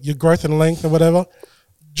your growth and length or whatever.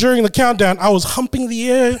 During the countdown, I was humping the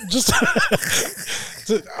air just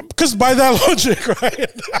because by that logic, right?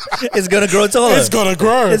 It's gonna grow taller. It's gonna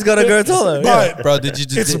grow. It's gonna grow taller. But Bro, did you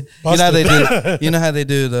just It's you know how they busted. do? You know how they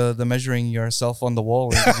do the measuring yourself on the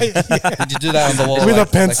wall? Did you do that on the wall with like-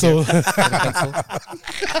 a pencil. Like here? With a pencil?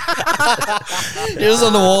 He was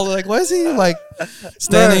on the wall. Like, why is he like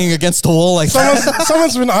standing against the wall like that?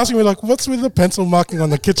 Someone's been asking me like, "What's with the pencil marking on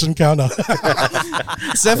the kitchen counter?"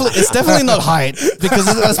 It's definitely not height because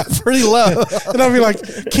that's pretty low. And I'll be like,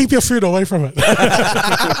 "Keep your food away from it."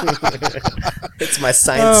 It's my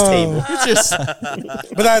science table. It's just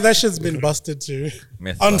But that shit's been busted too.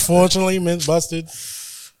 Myth Unfortunately, myth busted.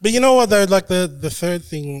 But you know what though? Like the third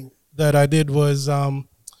thing that I did was during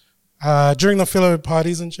the Filo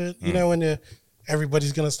parties and shit. You know when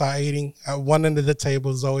everybody's gonna start eating. At one end of the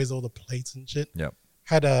table is always all the plates and shit. Yep.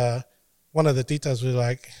 Had one of the titas was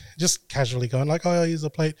like just casually going like, "Oh, here's a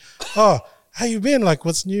plate. Oh, how you been? Like,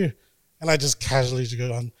 what's new?" And I just casually just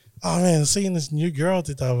go on, "Oh man, seeing this new girl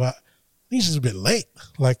tita, but I think she's a bit late.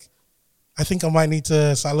 Like, I think I might need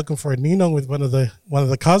to start looking for a ninong with one of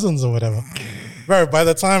the cousins or whatever." Bro, by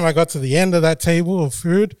the time I got to the end of that table of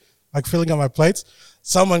food, like filling up my plates,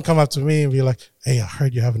 someone come up to me and be like, "Hey, I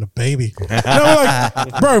heard you're having a baby." And I'm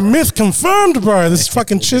like, "Bro, myth confirmed, bro. This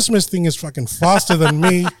fucking chismis thing is fucking faster than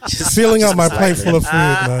me filling up my plate full of food,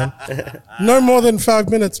 man. No more than 5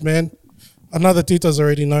 minutes, man. Another tita's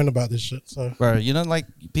already known about this shit." So, bro, you know, like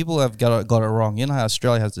people have got it wrong. You know how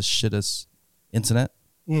Australia has the shittest internet.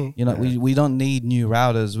 You know, we don't need new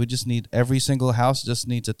routers. We just need every single house just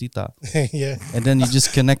needs a tita, yeah. and then you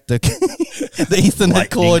just connect the the Ethernet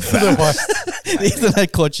cord. The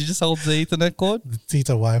Ethernet cord. She just holds the Ethernet cord,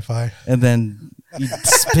 Tita Wi-Fi. and then you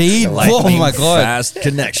speed. Oh Lightning my god! fast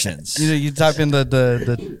connections. You know, you type in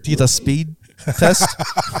the tita speed test.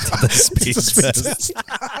 The speed test.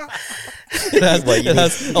 It has, What, you it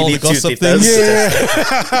has need- all you the need two gossip titas? things. Yeah.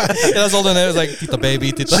 It has all the names like tita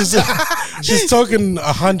baby, tita. She's talking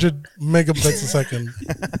 100 megabits a second.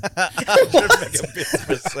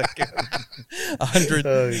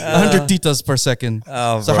 100 titas per second.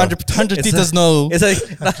 Oh, So bro. 100 It's titas a- no It's like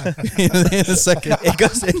in a second. it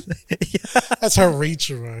goes. That's her reach,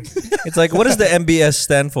 bro. It's like, what does the MBS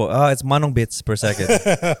stand for? Oh, it's manong bits per second.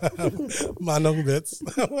 Manong bits.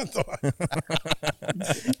 What the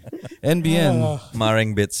NBN.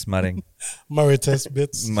 Maring bits, maring. Marites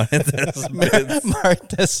bits. Marites bits.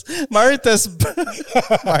 Marites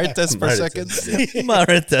per second.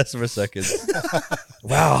 Marites per second.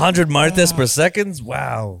 Wow, 100 marites per second?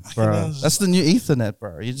 Wow. Bro, that's the new Ethernet,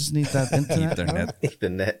 bro. You just need that internet. Ethernet.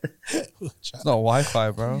 Ethernet. It's not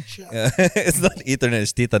Wi-Fi, bro. Yeah. It's not Ethernet,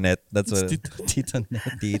 it's Titanet. That's what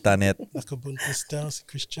Ethernet. Titanet. Nakabunta style,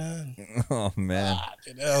 Christian. Oh, man.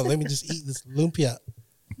 Let me just eat this lumpia.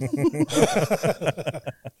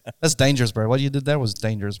 That's dangerous, bro. What you did there was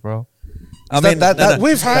dangerous, bro. I mean,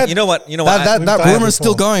 We've had- You know what? That rumor's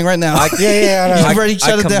still going right now. Yeah, I know. You've already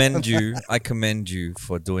shut it down. I commend you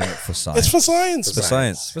for doing it for science. It's for science. For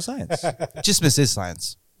science. For science. Chismis is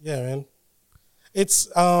science. Yeah, man. It's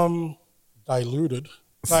diluted.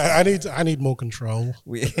 I need more control.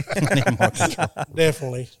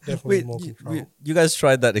 Definitely more control. You guys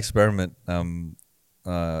tried that experiment for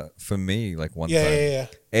me like one time. Yeah.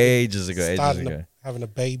 Ages ago. Having a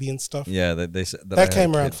baby and stuff. Yeah, they said that I That had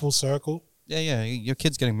came a around kid. full circle. Yeah. Your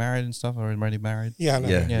kid's getting married and stuff, or already married. Yeah, I know.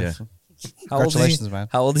 Yeah. So How old is he? congratulations, man.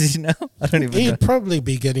 How old is he now? I don't even know. He'd probably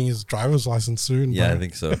be getting his driver's license soon. Yeah, bro. I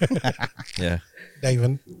think so. Yeah.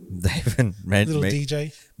 David, David, little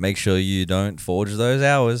DJ. make sure you don't forge those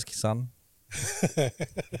hours, son. I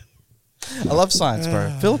love science,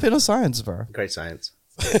 bro. Filipino science, bro. Great science.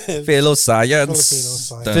 Philo science.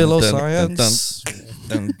 Filipino Philo science. science.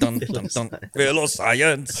 Philo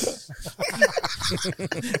science.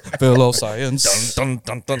 Philo science.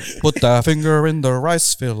 Put that finger in the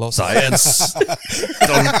rice. Philo science.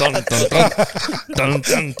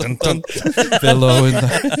 Philo in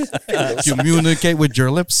the communicate with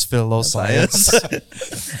your lips. Philo science. Doing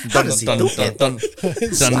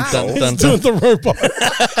the robot.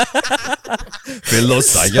 Philo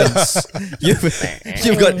science.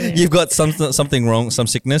 You've got something wrong, some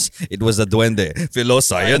sickness. It was a duende. Philo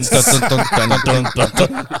science. Put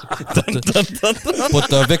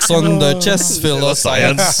the Vicks on the chest. Philo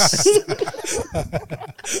science.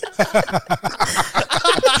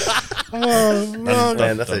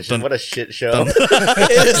 Man, that's a shit. What a shit show.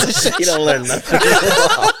 You don't learn nothing.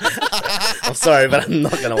 I'm sorry, but I'm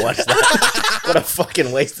not gonna watch that. What a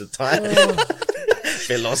fucking waste of time.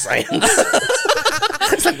 Philo science.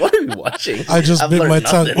 It's like, what are we watching? I just I've bit learned my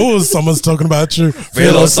nothing. tongue. Oh, someone's talking about you.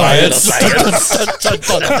 Philo Science.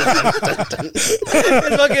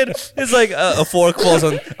 It's like a fork falls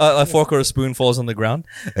on a fork or a spoon falls on the ground.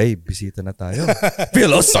 Hey, bisita na tayo.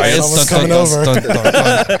 Philo science. Someone's coming over.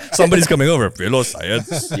 Somebody's coming over. Philo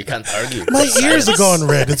science. You can't argue. My ears are going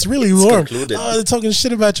red. It's really warm. concluded. Oh, they're talking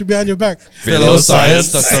shit about you behind your back. Philo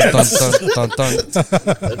science.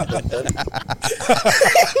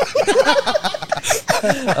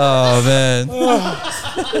 Oh man.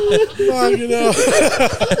 Oh, you know.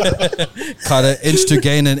 Cut an inch to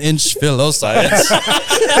gain an inch. Philo science.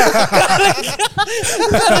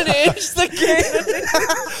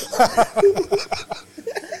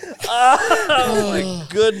 Oh my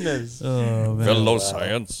goodness. Oh man. Philo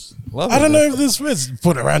science. Love I it, don't man. know if this fits.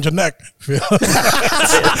 Put it around your neck. Hey, that's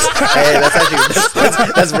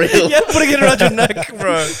actually that's real. Yeah, putting it around your neck,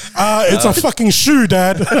 bro. It's a fucking shoe,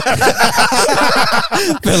 Dad.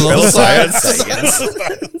 Philo science.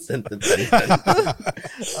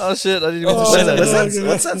 Oh shit! I didn't even say that.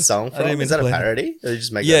 What's that song I didn't from? mean Is that to a play. parody? Or you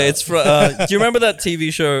just make Yeah, that up? it's from. Do you remember that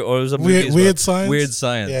TV show or it was a movie? as well? Weird Science? Weird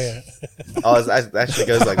Science. Yeah. Oh, it actually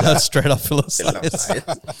goes like that. That's straight up philo Philo science.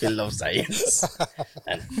 science. Philo science.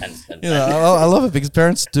 And You know, I love it because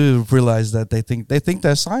parents do realize that they think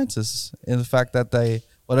they're scientists in the fact that they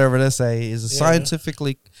whatever they say is a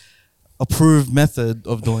scientifically approved method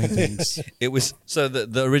of doing things. It was so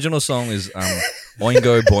the original song is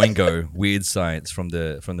Boingo Boingo Weird Science from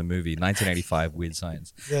the movie 1985 Weird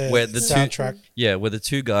Science. Yeah, where the soundtrack. where the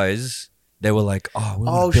two guys they were like, oh, we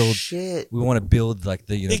want oh to build shit! we want to build like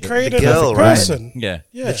the They the created a girl, perfect right? person. yeah.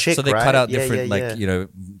 Yeah. The chick, So they right? cut out Yeah, different yeah, like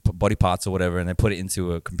body parts or whatever, and they put it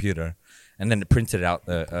into a computer, and then it printed out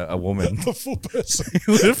a woman. The full person. It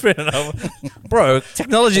would have printed out- bro,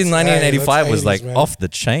 technology in That's- 1985 hey, was that's like 80s, man. off the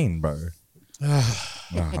chain, bro.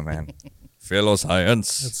 Oh man, Philo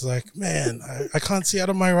science. It's like, man, I can't see out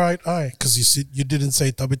of my right eye because you didn't say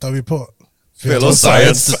tabi tabi po. Philo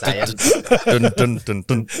science. Science. Dun, dun, dun,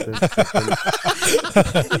 dun.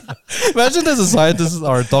 Imagine there's a scientist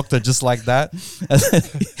or a doctor just like that, and then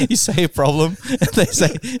you say a problem, and they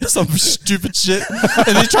say some stupid shit,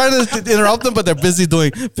 and you're trying to interrupt them, but they're busy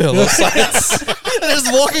doing philo science. And they're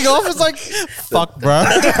just walking off. It's like, fuck, bro.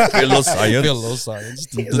 Philo science. Philo science.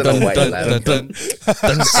 Is it a white lab?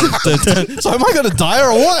 So am I gonna die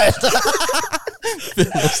or what?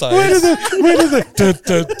 Philo science. Where did the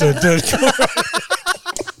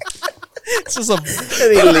It's just a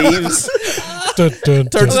And he leaves.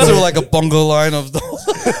 turns into like a bongo line of the.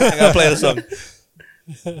 I gotta play the song.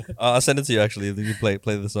 I'll send it to you actually. If you play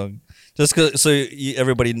the song, just so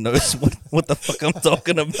everybody knows what the fuck I'm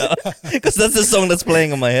talking about. Because that's the song that's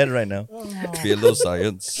playing on my head right now. Filo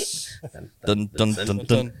Science. Dun, dun, dun,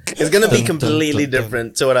 dun. It's gonna be completely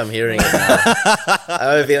different to what I'm hearing. Now. I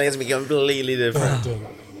have a feeling it's gonna be completely different.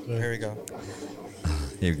 Here we go.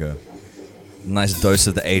 Here we go. Nice dose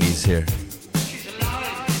of the 80s here.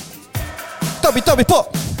 Tubby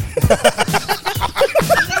pop.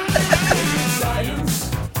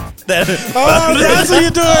 Oh, that's what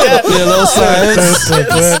you're doing. Filo Science.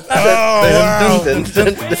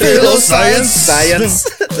 Filo Science. Science.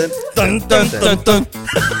 Dun dun dun dun.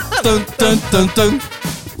 Dun dun dun dun.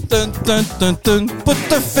 Dun dun dun dun. Put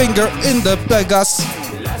the finger in the Vegas.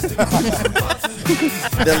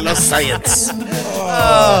 The lost science.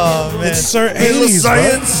 Oh man. It's so Filo 80s,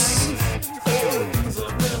 Science.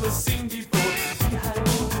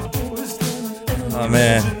 Oh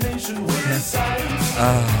man.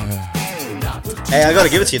 Hey, I gotta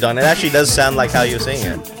give it to you, Don. It actually does sound like how you're saying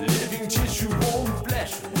it.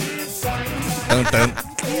 Dun dun.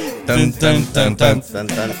 Dun dun dun dun. Dun,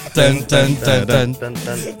 dun, Dun dun dun dun. dun,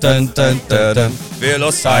 dun. Dun dun dun dun.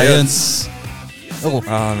 Filo Science. Science. Oh,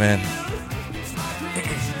 Oh man.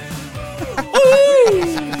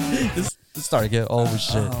 this started to get oh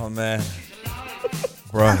shit. Oh man.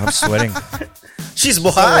 Bro, I'm sweating. She's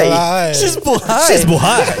bohai. She's buhay. She's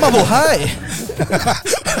buhay. Mabuhay.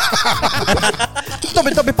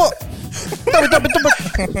 Tabi pop. Tabi pop.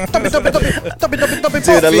 Tabi Dude, pop.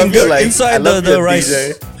 I love Finger your like inside I love the your rice. DJ. I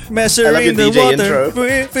love Measuring your the DJ water.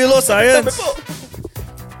 intro. Filo Science.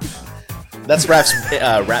 That's rap's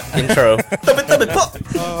rap intro.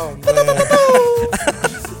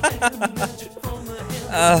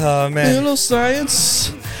 Oh man. Filo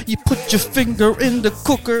Science. You put your finger in the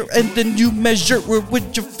cooker and then you measure it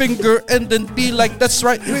with your finger and then be like, that's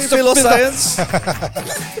right. It's a Filo Science.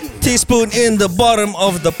 Teaspoon in the bottom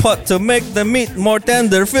of the pot to make the meat more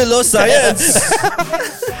tender. Filo Science.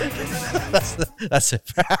 That's it.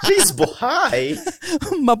 She's bohai.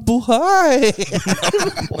 Mabuhay.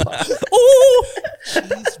 Ooh.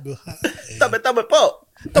 Tabi po.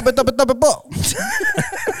 Tabi pop.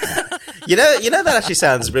 You know that actually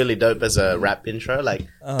sounds really dope as a rap intro. Like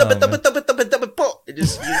tabi po. It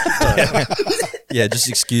just you keep going. Yeah, just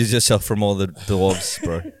excuse yourself from all the dwarves,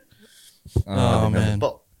 bro. Oh man.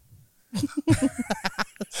 Po.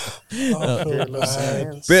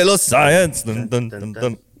 Filo Science. Dun, dun, dun,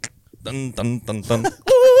 dun. Dun, dun, dun, dun.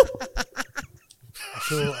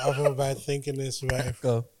 I feel bad thinking this, right?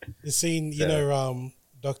 Go. The scene, you know,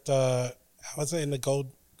 Dr. What's it in the gold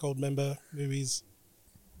member movies?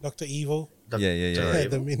 Dr. Evil. Yeah.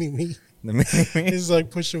 The mini me. The mini-me. He's like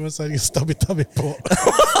pushing aside your stubby pot.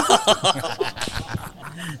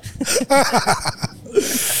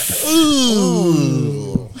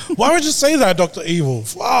 Ooh. Why would you say that, Dr. Evil?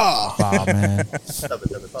 Ah, Oh man.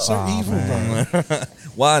 so evil, bro.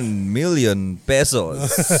 1 million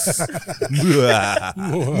pesos.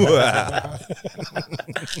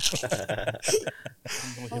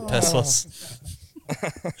 Pesos.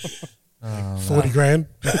 40 grand.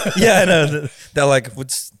 Yeah, I know. They're like,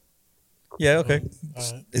 what's. Yeah, okay.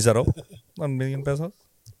 Is that all? 1 million pesos?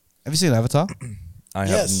 Have you seen Avatar? I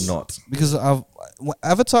Yes. have not. Because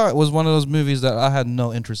Avatar was one of those movies that I had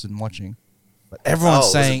no interest in watching, but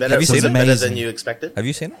everyone's saying better, Have you was seen it it? better amazing. than you expected? Have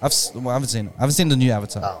you seen it? I haven't seen it. I haven't seen the new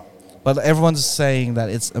Avatar, Oh. but everyone's saying that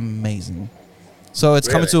it's amazing. So it's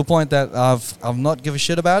coming Really? to a point that I've not give a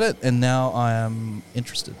shit about it, and now I am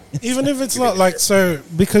interested. Even if it's not like so,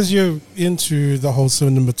 because you're into the whole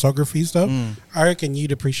cinematography stuff, I reckon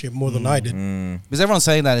you'd appreciate more than I did. Because everyone's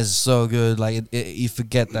saying that it's so good, like you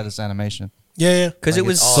forget that it's animation. Yeah. Because Like, it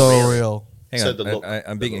was it's so really? real. Hang So on, the look-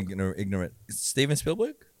 I'm being ignorant. Is it Steven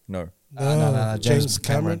Spielberg? No. No, James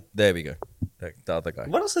Cameron. There we go. The other guy.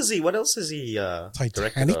 What else is he? directed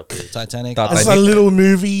Titanic? of? Titanic. Titanic. That's a little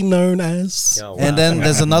movie known as. Oh, wow. And then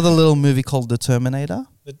there's another little movie called The Terminator.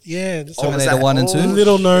 Yeah. That's Oh, was Terminator that- 1 and oh, 2.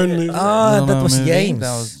 little known movie. Ah, Little that known was movie. James.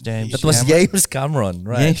 That was James. That was Cameron. James Cameron,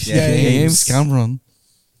 right? James Cameron.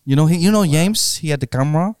 You know James. He had the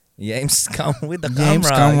camera. James Cameron with the James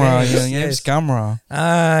camera. camera. Yes, Yeah, James yes. camera.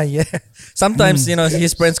 Ah, yeah. Sometimes,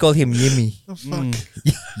 his friends call him Yimmy.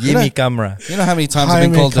 Yimmy camera. You know how many times I've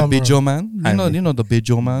been Jaime called the camera. Bijo man? You know the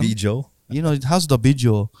Bijo man. Bijo. You know how's the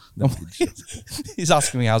Bijo? He's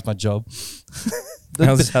asking me how's my job.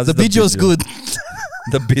 How's the the Bijo's Bijo? good.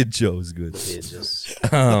 The Bijo is good. It's just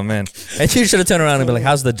Oh, man. And you should have turned around and be like,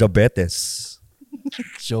 how's the jobetes?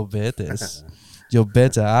 Jobetes. Your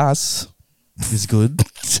better ass is good.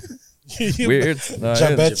 Weird. No,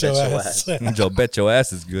 Jabet bet your your ass. Joe bet your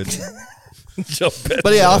ass is good. Joe bet.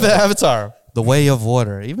 But yeah, Avatar, The Way of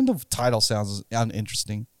Water. Even the title sounds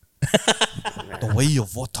uninteresting. The Way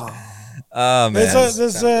of Water. Oh man.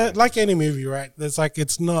 There's like any movie, right? There's like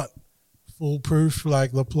it's not foolproof,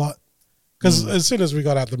 like the plot. Because as soon as we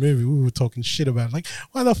got out the movie, we were talking shit about it. Like,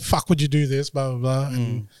 why the fuck would you do this? Blah blah blah.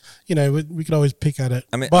 And you know, we could always pick at it.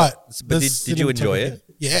 I mean, but did you enjoy it?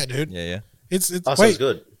 Yeah, dude. Yeah. It's Oh, so wait, it's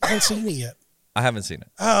good. I haven't seen it yet. I haven't seen it.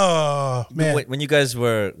 Oh man, When you guys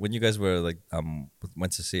were like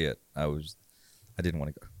went to see it, I didn't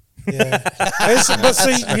want to go. yeah. But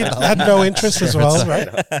see, you had no interest as well, right?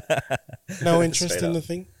 No interest Straight in the up.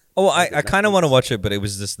 thing. Oh, I kind of want to watch it, but it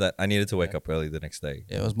was just that I needed to wake up early the next day.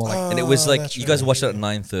 Yeah, it was more like And it was like that's you guys right, watched it yeah.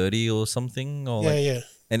 at 9:30 or something, or Yeah, like, yeah.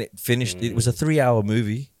 and it finished. It was a 3-hour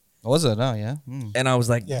movie, was it? Oh yeah. and I was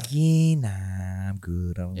like, Yeah. yeah, nah, I'm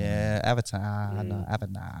good. I don't know. Yeah, Avatar. No,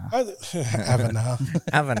 Avatar. Avatar.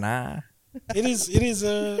 Havana. It is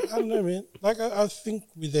I don't know, man. Like I think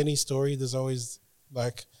with any story, there's always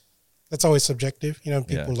like that's always subjective. You know,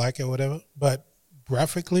 people like it or whatever. But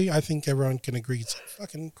graphically, I think everyone can agree it's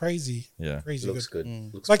fucking crazy. Yeah. Crazy Looks good.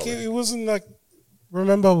 good. Looks Like quality. it wasn't like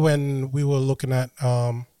remember when we were looking at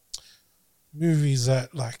movies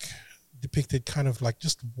that like depicted kind of like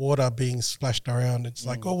just water being splashed around. It's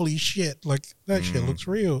like holy shit, like that shit looks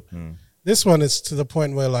real. This one is to the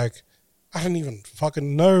point where like I don't even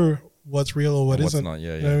fucking know what's real or What's isn't. not,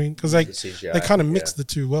 yeah, You know what I mean? Because like The CGI, they kind of yeah. mix the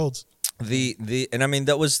two worlds. And I mean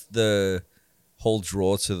that was the whole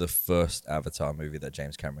draw to the first Avatar movie that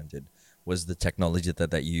James Cameron did, was the technology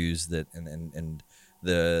that they used, that and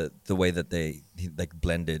the way that they like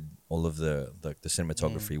blended all of the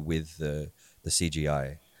cinematography with the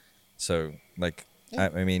CGI. So like I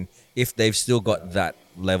mean, if they've still got that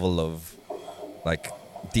level of like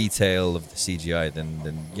detail of the CGI,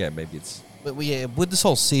 then yeah, maybe it's. But yeah, with this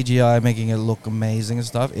whole CGI making it look amazing and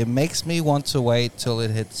stuff, it makes me want to wait till it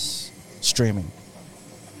hits streaming.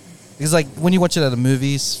 Because like when you watch it at the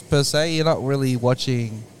movies per se, you're not really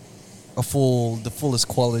watching the fullest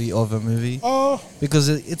quality of a movie Oh because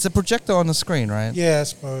it's a projector on the screen, right? yeah, I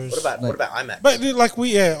suppose. What about IMAX? But dude, like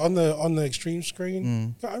on the extreme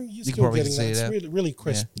screen, I mean, you're You can still probably getting see that. It's that. really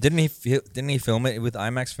crisp. Didn't he film it with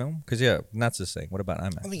IMAX film? Because yeah, Nats is saying. What about I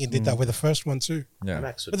IMAX? think he did that with the first one too. Yeah.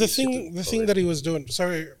 IMAX would But be the thing super that quality. he was doing,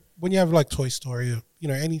 so when you have like Toy Story, or, you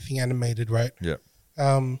know, anything animated, right? Yeah.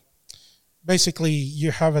 Basically,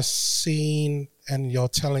 you have a scene and you're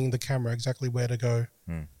telling the camera exactly where to go.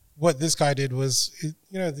 What this guy did was,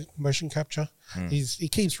 you know, the motion capture. He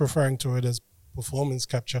keeps referring to it as performance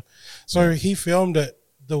capture. So he filmed it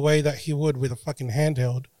the way that he would with a fucking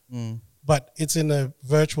handheld, but it's in a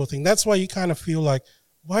virtual thing. That's why you kind of feel like,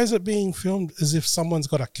 why is it being filmed as if someone's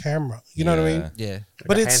got a camera? You know what I mean? Yeah.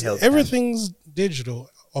 But a it's handheld everything's digital,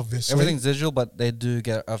 obviously. Everything's digital, but they do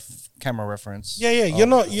get a camera reference. Yeah.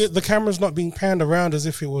 The camera's not being panned around as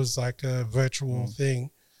if it was like a virtual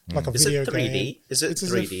thing, like a Is video it 3D? game. Is it It's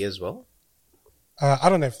as 3D if- as well? I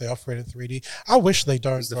don't know if they offer it in 3D. I wish they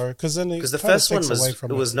don't, though, because then Because the kinda first one takes away was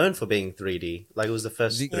from it was known for being 3D. Like it was the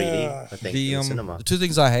first 3D, Yeah. I think, The, in um, cinema. The two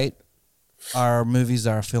things I hate are movies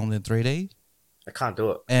that are filmed in 3D I can't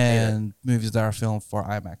do it. and movies that are filmed for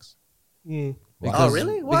IMAX. Mm. Oh,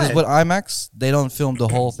 really? Why? Because with IMAX, they don't film the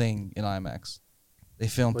whole thing in IMAX. They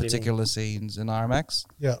film What do you particular scenes in IMAX.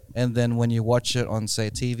 Yeah. And then when you watch it on, say,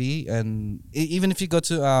 TV, and even if you go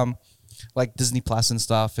to like Disney Plus and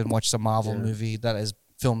stuff and watch the Marvel movie that is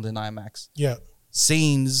filmed in IMAX, Yeah.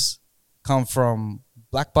 scenes come from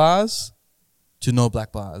black bars to no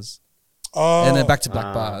black bars, Oh, and then back to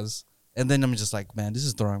black bars. And then I'm just like, man, this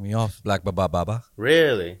is throwing me off. Black Baba Baba.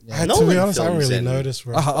 Really? to be Nolan honest, I films really in- noticed.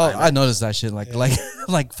 Bro. I noticed that shit.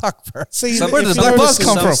 Like fuck, bro. See, Where if did you the black notice bars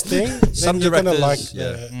come this from? Thing, then Some you're gonna like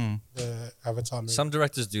directors, the Avatar movie. Some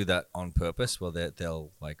directors do that on purpose, where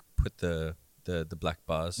they'll like put the black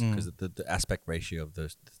bars because the aspect ratio of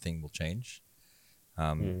the thing will change.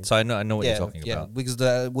 So I know what you're talking about. Because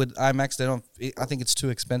with IMAX, they don't. I think it's too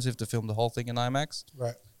expensive to film the whole thing in IMAX.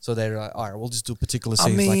 Right. So they're like, all right, we'll just do particular I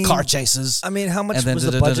scenes like mean- car chases. I mean, how much And then was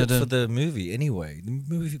the budget da-da-da-da-da. for the movie anyway? The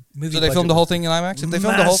movie So they filmed the whole thing in IMAX. If they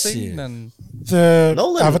filmed the whole thing, massive. then The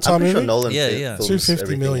Nolan, Avatar I'm pretty movie, sure Nolan Yeah, fi- yeah. films 250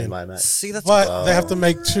 everything million. in IMAX. See, that's but they have to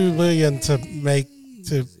make $2 billion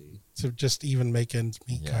to just even make ends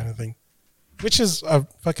meet, kind of thing, which is a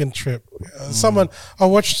fucking trip. I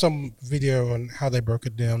watched some video on how they broke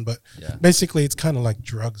it down, but Yeah. basically it's kind of like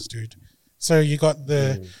drugs, dude. So you got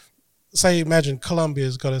say, imagine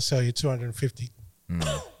Colombia's got to sell you $250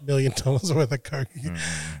 million worth of coke.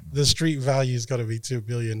 The street value's got to be $2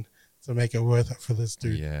 billion. to make it worth it for this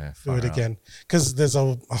dude. Yeah, Do far it out. again. Because there's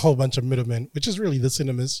a whole bunch of middlemen, which is really the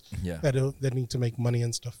cinemas Yeah, that need to make money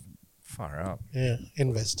and stuff. far out. Yeah,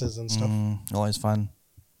 investors and stuff. Always fun.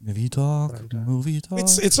 Movie talk.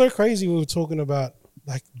 It's so crazy. We were talking about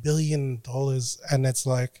like $1 billion, and it's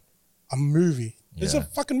like a movie. It's a Yeah.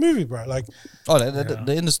 fucking movie, bro. Like, Oh,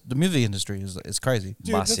 the movie industry is crazy.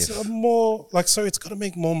 dude, that's Massive. a more like, so it's got to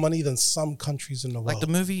make more money than some countries in the world. Like the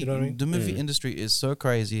movie, you know what I mean? the movie industry is so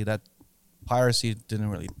crazy that piracy didn't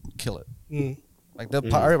really kill it. Mm. Like the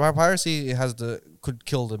piracy could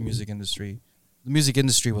kill the music industry. The music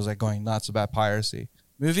industry was like going nuts about piracy.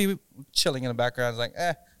 Movie chilling in the background is like,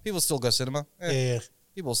 people still go cinema. Yeah.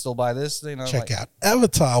 People still buy this. You know, Check like, out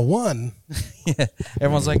Avatar 1. Yeah,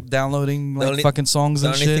 everyone's like downloading like only- fucking songs The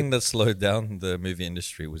and only shit. thing that slowed down the movie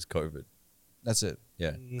industry was COVID. That's it.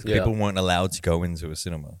 Yeah, 'Cause Yeah. people weren't allowed to go into a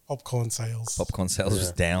cinema. Popcorn sales. Popcorn sales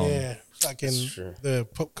was down. Yeah, fucking That's true. the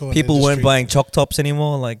popcorn. People weren't industry- buying choc tops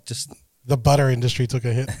anymore. Like, just The butter industry took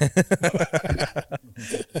a hit.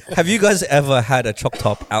 have you guys ever had a choc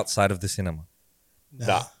top outside of the cinema?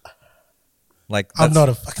 Nah. Like, I'm that's- not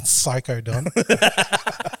a fucking psycho, Don.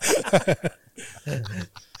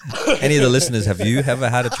 Any of the listeners, have you ever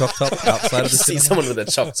had a choc top outside of the See cinema? someone with a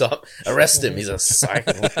chopped top, arrest him. He's a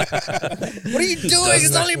psycho. What are you doing?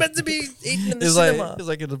 It's only meant to be eaten in the It's cinema.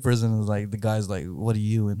 like in the prison. It's like the guy's like, "What are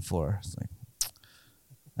you in for?" It's like,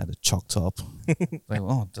 I had a chalk top. Like,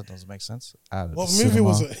 oh, that doesn't make sense. Out of What the movie cinema.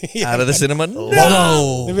 was it? Yeah. Out of the cinema?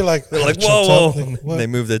 No. They'd be like, They're like, chopped whoa, up. whoa. Like, what? They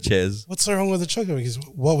move their chairs. What's so wrong with the chocolate? He goes,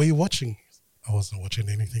 what were you watching? I wasn't watching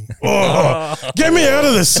anything. Oh, get me out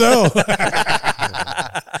of this cell.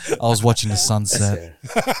 I was watching the sunset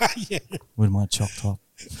Yeah. with my chalk top.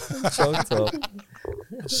 Choc top.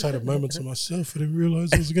 I just had a moment to myself. I didn't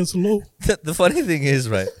realize it was against the law. The funny thing is,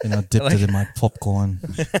 right? And I dipped it in my popcorn.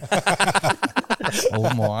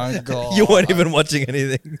 Oh my god! You weren't even watching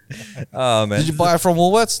anything. Oh, man. Did you buy it from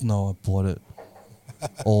Woolworths? No, I bought it.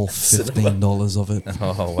 All $15 of it.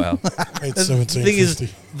 Oh, wow. Paid The thing is,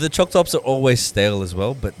 $17.50. the choc tops are always stale as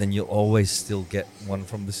well, but then you'll always still get one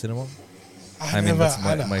from the cinema. I mean, that's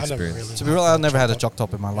my never experience. really To be real, I've never had a chalk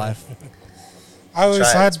top in my life. I always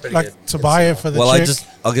Try it, it's had pretty like good. to buy it for the Well,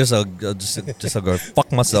 chick. I'll go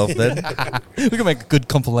fuck myself then. We can make a good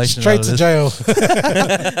compilation. Straight out to of jail. this.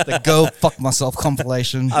 The go fuck myself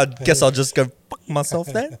compilation. I guess I'll just go fuck myself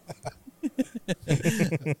then.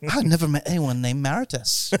 I've never met anyone named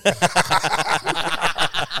Maritas.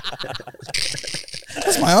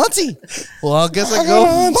 That's my auntie. Well, I guess I I go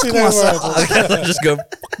got an fuck auntie named myself. I guess I'll just go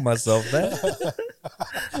fuck myself then.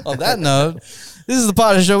 On that note, this is the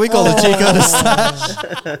part of the show we call the Chico the Stash,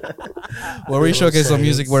 where we showcase some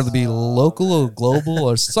music, whether it be local or global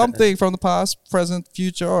or something from the past, present,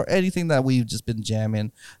 future, or anything that we've just been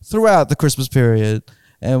jamming throughout the Christmas period.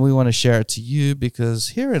 And we want to share it to you because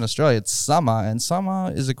here in Australia, it's summer, and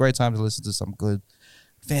summer is a great time to listen to some good,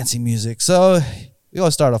 fancy music. So we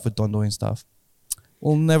always start off with Don Doing Stuff.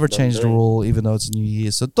 We'll never change the rule, even though it's New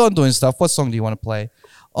Year. So Don Doing Stuff, what song do you want to play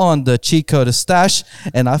on the Cheat Code of Stash?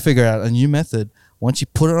 And I figured out a new method. Once you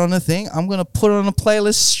put it on the thing, I'm going to put it on a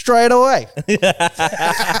playlist straight away. Therefore,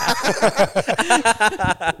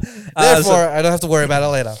 I don't have to worry about it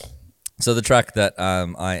later. So the track that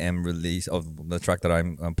I'm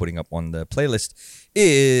putting up on the playlist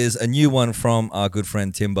is a new one from our good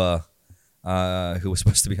friend Timber, who was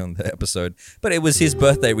supposed to be on the episode, but it was his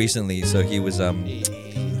birthday recently, so he was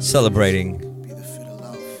celebrating.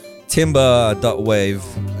 Timber.wave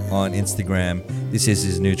on Instagram. This is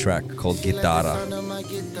his new track called Guitarra.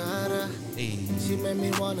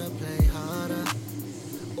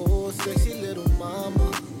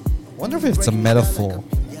 Wonder if it's a metaphor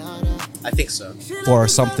I think so. for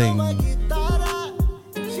something, A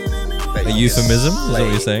euphemism? Is that what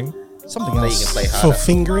you're saying? something That you can else. play For harder.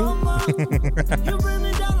 fingering.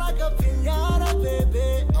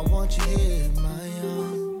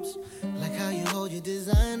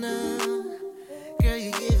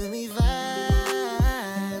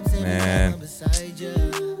 Man.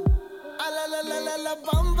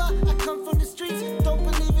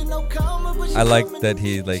 I like that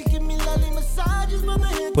he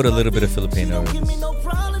put a little bit of Filipino in this.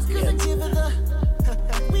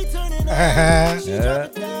 Yeah.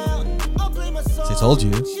 I told you,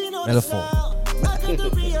 metaphor.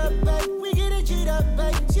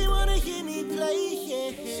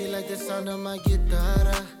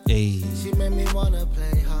 Hey,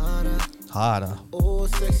 harder, Oh,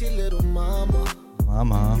 sexy little mama.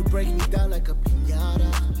 mama, You break me down like a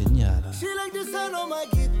piñata. pinata. She like the sound of my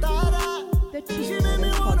guitar. The She Chico make me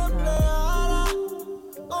wanna play Podcast. harder.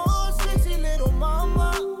 Oh, sexy little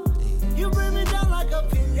mama. You bring me down like a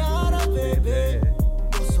piñata.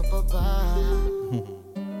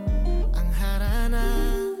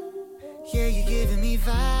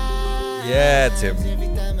 Yeah, Tim.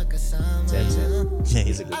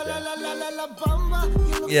 He's a good guy.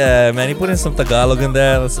 Yeah, man, he put in some Tagalog in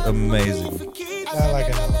there. That's amazing. I like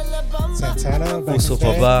it. Santana. Back Puso in the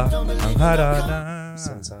pa day. ba ang harana?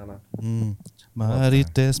 Santana.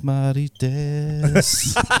 Marites,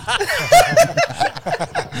 Marites.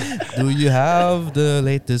 Do you have the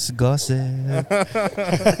latest gossip?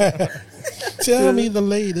 Tell me the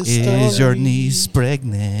latest story. Is your niece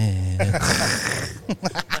pregnant?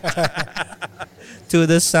 To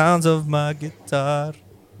the sounds of my guitar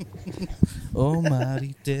Oh,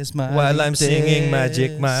 Marites, Marites. while I'm singing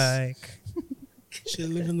Magic Mike. She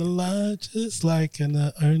living the life just like an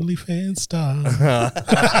OnlyFans star.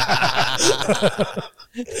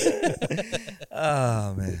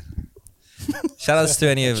 Oh man! Shout outs to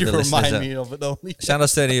any of You the listeners. remind That, me of it only. shout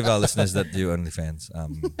outs to any of our listeners that do OnlyFans.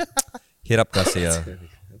 Hit up Garcia.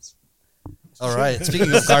 All right.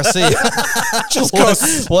 Speaking of Garcia,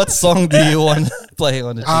 what song do you want to play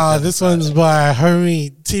on the This one's by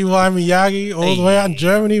homie T.Y. Miyagi, all the way out in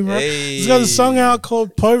Germany, bro. He's got a song out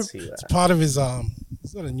called Pope. It's part of his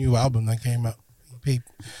He's got a new album that came out.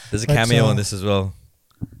 There's a Like cameo so. on this as well.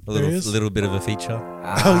 A There is? little bit of a feature.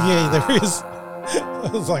 Oh yeah, there is. I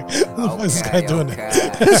was like, what the fuck is this guy doing there?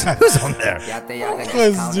 Who's on there?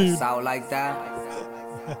 Where's this dude? Sound like that?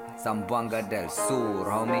 Zamboanga del Sur,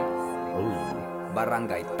 homie.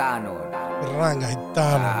 Barangay Tanod. Barangay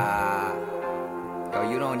Tano. Yo,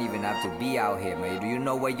 you don't even have to be out here, man. Do you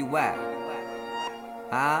know where you at?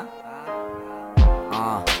 Huh?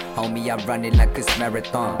 Homie, I run it like it's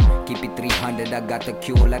marathon. Keep it 300, I got the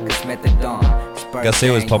cure like it's methadone.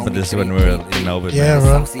 Garcia was pumping this when we were in Melbourne. Yeah,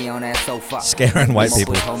 man. bro. Scaring white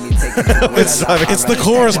people. It's the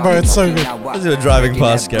chorus, bro. It's so good. As we were driving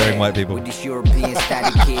past, scaring white people. With these European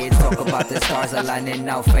static kids, talk about the stars aligning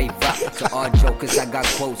now favor. To all jokers, I got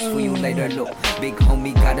quotes for you later. Look, big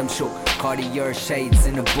homie got them shook. Cartier shades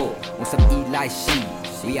in the book on some Eli sheet.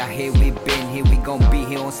 We out here, we been here, we gon' be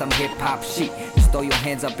here on some hip hop shit. Just throw your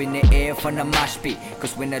hands up in the air from the mosh pit.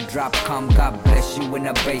 Cause when the drop come, God bless you when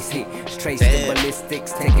the bass hit. Straight to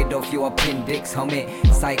ballistics, take it off your appendix, homie.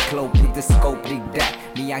 Cyclope with the scope, dig that.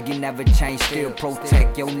 Miyagi never change, still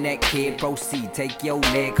protect your neck, kid. Proceed, take your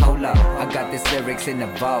leg, hold up. I got this lyrics in the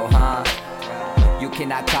vault, huh? You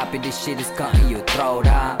cannot copy this shit, it's cutting your throat,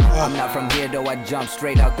 huh? I'm not from here though, I jump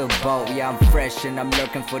straight out the boat. Yeah, I'm fresh and I'm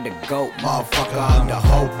lurking for the goat. Motherfucker, I'm the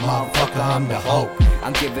hope, motherfucker, I'm the hope.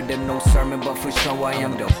 I'm giving them no sermon, but for sure I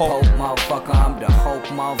am the pope. Motherfucker, I'm the hope,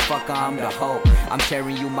 motherfucker, I'm the hope. I'm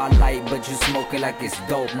sharing you my light, but you smoking like it's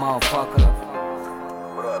dope, motherfucker.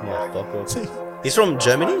 He's from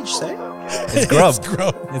Germany, did you say? It's Grub.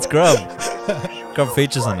 It's Grub. Grub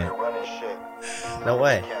features on it. No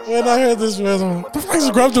way. When I heard this, man, I'm like, what the fuck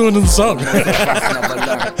is Grub doing in the song?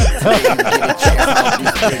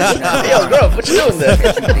 Yo, bro, what you doing there?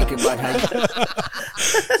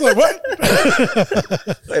 It's like, what?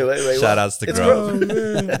 Wait. Shout outs to It's Grub.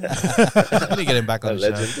 Let me get him back on the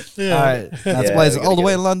Legend. show. All right. That's Yeah, plays we gotta all the get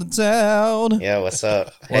way it. in London town. Yeah, what's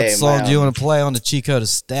up? What song do you want to play on the Chico to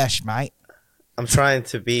stash, mate? I'm trying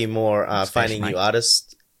to be more finding mate. new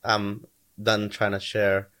artists. I'm done trying to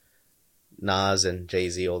share Nas and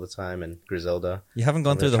Jay-Z all the time and Griselda. You haven't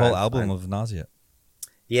gone I'm through the gonna whole try and album find- of Nas yet.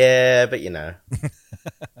 Yeah, but you know,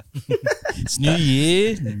 It's New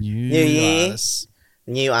Year. New Year. artists.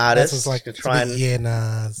 new That's artists just like to it's a try bit and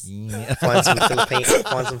yenas. find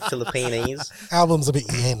some Filipinos. Album's a bit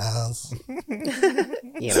yenas.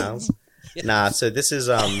 You know. Nah, so this is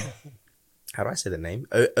how do I say the name?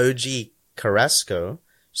 OG Carrasco.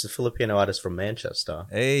 She's a Filipino artist from Manchester.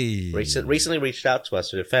 Hey. Recently reached out to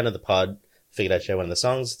us. She's a fan of the pod. Figured I'd share one of the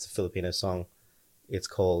songs. It's a Filipino song. It's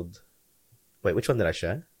called. Wait, which one did I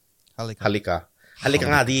share? Halika. Halika. Halika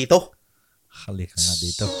nga dito. Halik nga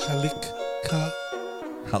dito. Halik ka.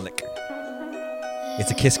 Halik.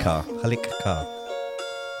 It's a kiss car. Halik car.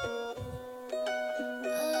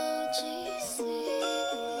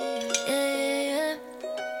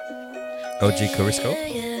 OG Carisco?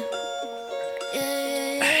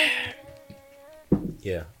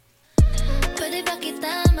 Yeah. Pwede ba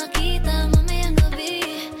kita makita mamayang gabi?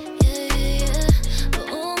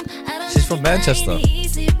 Buong araw She's from Manchester.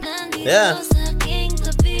 iniisip nandito Yeah. sa aking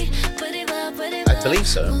tabi. Pwede ba I believe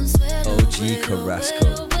so. OG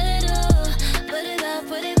Carrasco.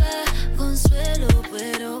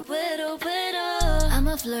 I'm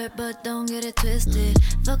a flirt, but don't get it twisted.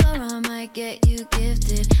 Fuck around, might get you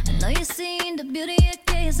gifted. I know you're seeing the beauty of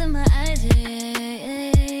gaze in my eyes,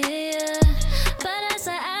 yeah. Para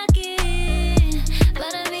sa akin,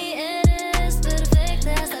 para mi eres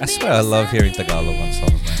perfecta. I swear I love hearing Tagalog on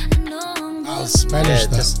songs, man. Oh, Spanish Yeah,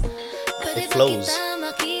 though. just it flows.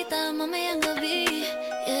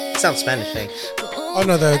 Sounds Spanish, eh? Oh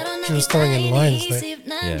no, she was throwing in lines there.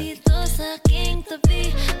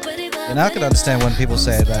 And I can understand when people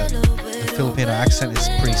say that the Filipino accent is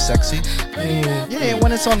pretty sexy. Yeah,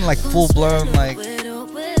 when it's on like full blown like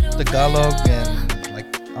Tagalog and like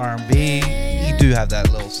R&B, you do have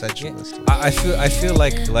that little sensualist. I feel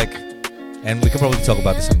like, and we could probably talk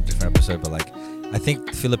about this on a different episode, but like, I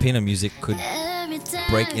think Filipino music could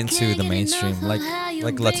break into the mainstream like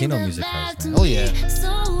Latino music has, man. Oh yeah.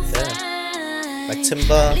 Like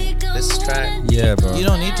Timber, this track. Yeah, bro. You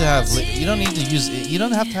don't need to have you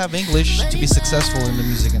don't have to have English to be successful in the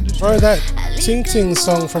music industry. Bro, that Ting Ting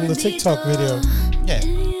song from the TikTok video. Yeah.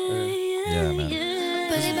 Yeah, man.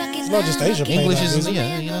 It's not just Asia playing English that is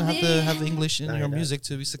music. you don't have to have English in No, your you don't. music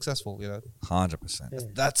to be successful,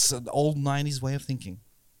 100%. That's an old 90s way of thinking.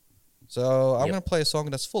 So I'm Yep. going to play a song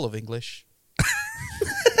that's full of English.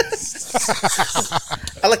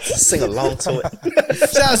 I like to sing along to it.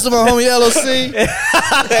 Shout out to my homie LOC.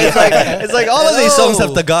 It's like all of these songs have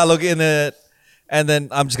Hello. Tagalog in it, and then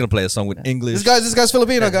I'm just gonna play a song with English. This guy's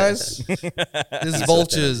Filipino, guys. This is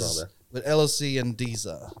Vultures brother. with LOC and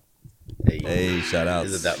Deezer. Hey, shout out.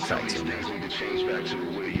 This is a dope track too. Things need to change back to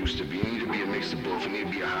what it used to be. It need to be a mix of both. It need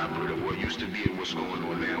to be a hybrid of what used to be and what's going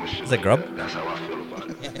on now. And shit Is that like Grub? that. That's how I feel about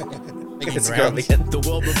it. It's Grub again. The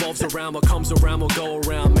world revolves around, what comes around will go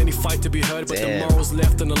around. Many fight to be heard, but Damn. the morals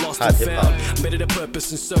left and the lost Hard and hip-hop. found. Made it a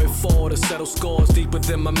purpose and so forward to settle scores deep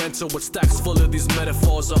within my mental. With stacks full of these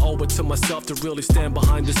metaphors, I owe it to myself to really stand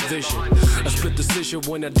behind this vision. A split decision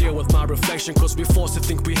when I deal with my reflection, cause we're forced to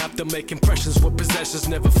think we have to make impressions with possessions.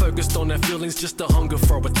 Never focused on our feelings, just a hunger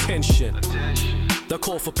for attention. The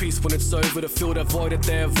call for peace when it's over, to fill that void that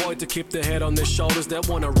they avoid, to keep their head on their shoulders, that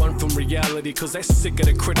wanna run from reality, cause they're sick of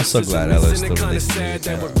the criticism. glad Ella's Isn't it still kinda releasing sad music,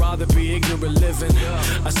 they yeah. would rather be ignorant living?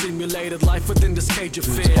 A simulated life within this cage of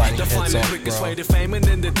fear. biting To find heads the off, quickest bro. way to fame and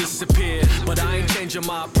then to disappear. But I ain't changing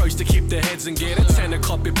my approach to keep their heads and get it. Trying to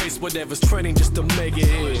copy paste whatever's trending just to make it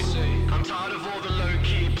here. I'm tired of all the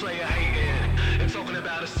low-key player hating and talking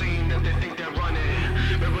about a scene that they think they're running.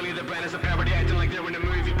 But really the brand is a parody, acting like they're in a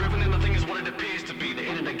movie. Driven and nothing is what it appears to be. The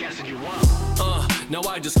internet guessing you up. Now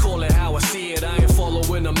I just call it how I see it. I ain't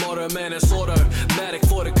following a motto, man, it's automatic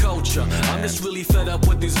for the culture. I'm just really fed up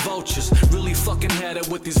with these vultures. Really fucking had it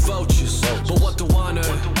with these vultures. But what do I know?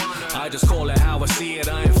 I just call it how I see it.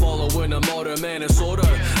 I ain't following a motto, man, it's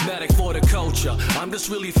automatic for the culture. I'm just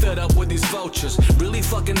really fed up with these vultures. Really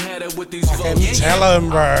fucking had it with these Fucking vultures. tell 'em,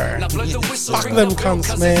 bro. Now blow the whistle, Fuck ring them the bell, cunts,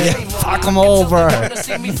 'cause man. it's Yeah, game fuck on. 'em all, bro. They wanna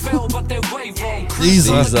see me fail, but they're way wrong. These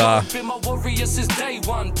are- Been my warriors since day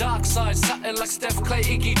one. Dark side, satin like Steph Clay,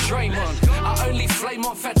 Iggy, Draymond. I only flame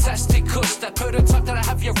on fantastic kush. That prototype that I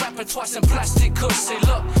have your rapper twice in plastic kush. Say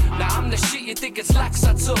look, now I'm the shit you think it's lax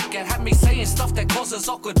I took. And had me saying stuff that causes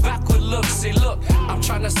awkward backward looks. See look, I'm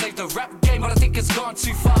trying to save the rap game, but I think it's gone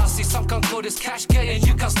too far. See some can call this cash gay and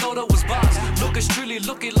you can't stole those bars. Look, it's truly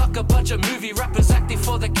looking like a bunch of movie rappers acting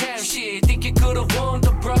for the cash. Shit, think you could've won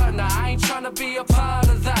the bruh. Nah, I ain't trying to be a part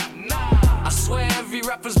of that. Nah, I swear every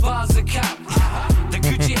rapper's bar's a cap. The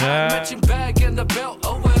Gucci hat, matching bag and the belt.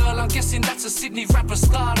 Oh well, I'm guessing that's a Sydney rapper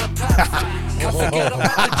starter pack. Can't forget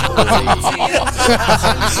about the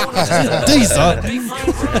Deezer.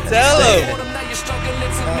 Tell him.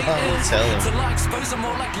 Tell him.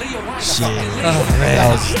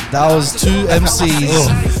 That was two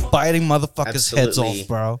MCs biting motherfuckers' heads Absolutely off,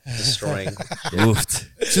 bro. Destroying. Oofed.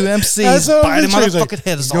 Two That's MCs all biting literally like, motherfucking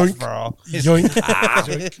heads yoink. off, bro. Yoink.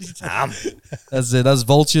 That's it. That's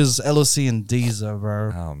Vultures, LOC, and Deezer,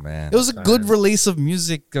 bro. Oh man. It was a good release of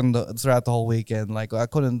music throughout the whole weekend. Like I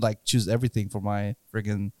couldn't like choose everything for my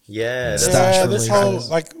friggin' Yeah. that's Stash Yeah, true. this releases.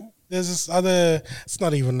 whole like there's this other. It's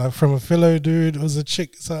not even like from a Philo dude. It was a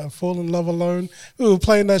chick, Fall in Love Alone. We were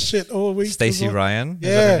playing that shit all week. Stacey as well. Ryan. Is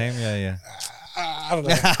Yeah. that her name? Yeah, yeah. I don't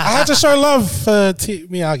know. I had to show love for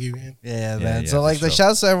Miyagi, man. Yeah, Yeah, man. yeah, So like for the sure.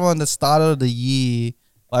 shouts to everyone that started the year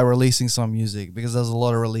by releasing some music, because there's a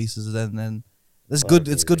lot of releases and then it's good.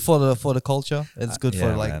 It's good for the culture. It's good for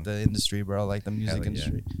yeah, like man. the industry, bro. Like the music Hell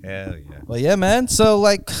industry. Yeah. Hell yeah. But yeah, man. So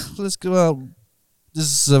like let's go. This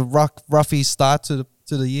is a roughy start to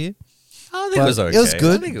the year. I think But it was okay. It was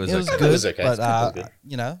good. I think it was It was okay. good. It was okay. But It was good.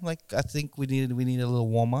 you know, like I think we need a little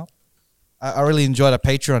warm up. I really enjoyed our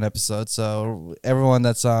Patreon episode. So everyone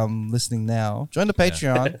that's listening now, join the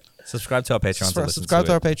Patreon. Subscribe to our Patreon. Subscribe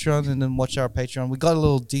to our Patreon and then watch our Patreon. We got a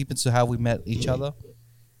little deep into how we met each other,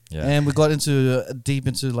 Yeah. and we got into deep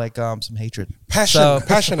into like some hatred, Passionate. You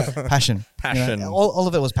know, passion. All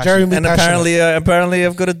of it was passion. Jeremy And passionate. apparently,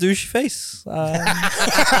 I've got a douche face.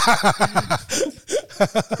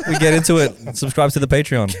 We get into it. Subscribe to the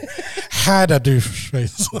Patreon. Had a douche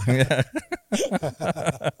face. Yeah.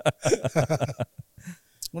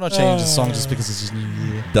 We're not changing the song just because it's just New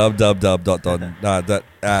Year.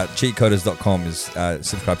 cheatcoders.com is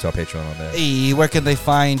subscribe to our Patreon on there. Hey, where can they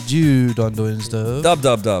find you, Don Doing Stuff?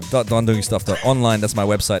 www.dondoingstuff.online. That's my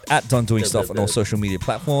website. At Don Doing Stuff on all social media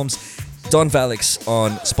platforms. Don Valix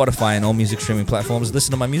on Spotify and all music streaming platforms.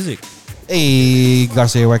 Listen to my music. Hey,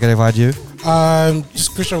 Garcia, where can they find you?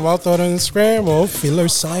 Just Christian Wild Thought on Instagram or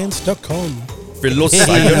philoscience.com.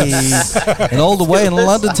 And all the way in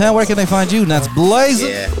London town, where can they find you? Nats Blazing.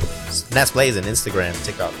 Yeah. That's Blazing, Instagram,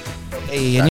 TikTok. Hey, and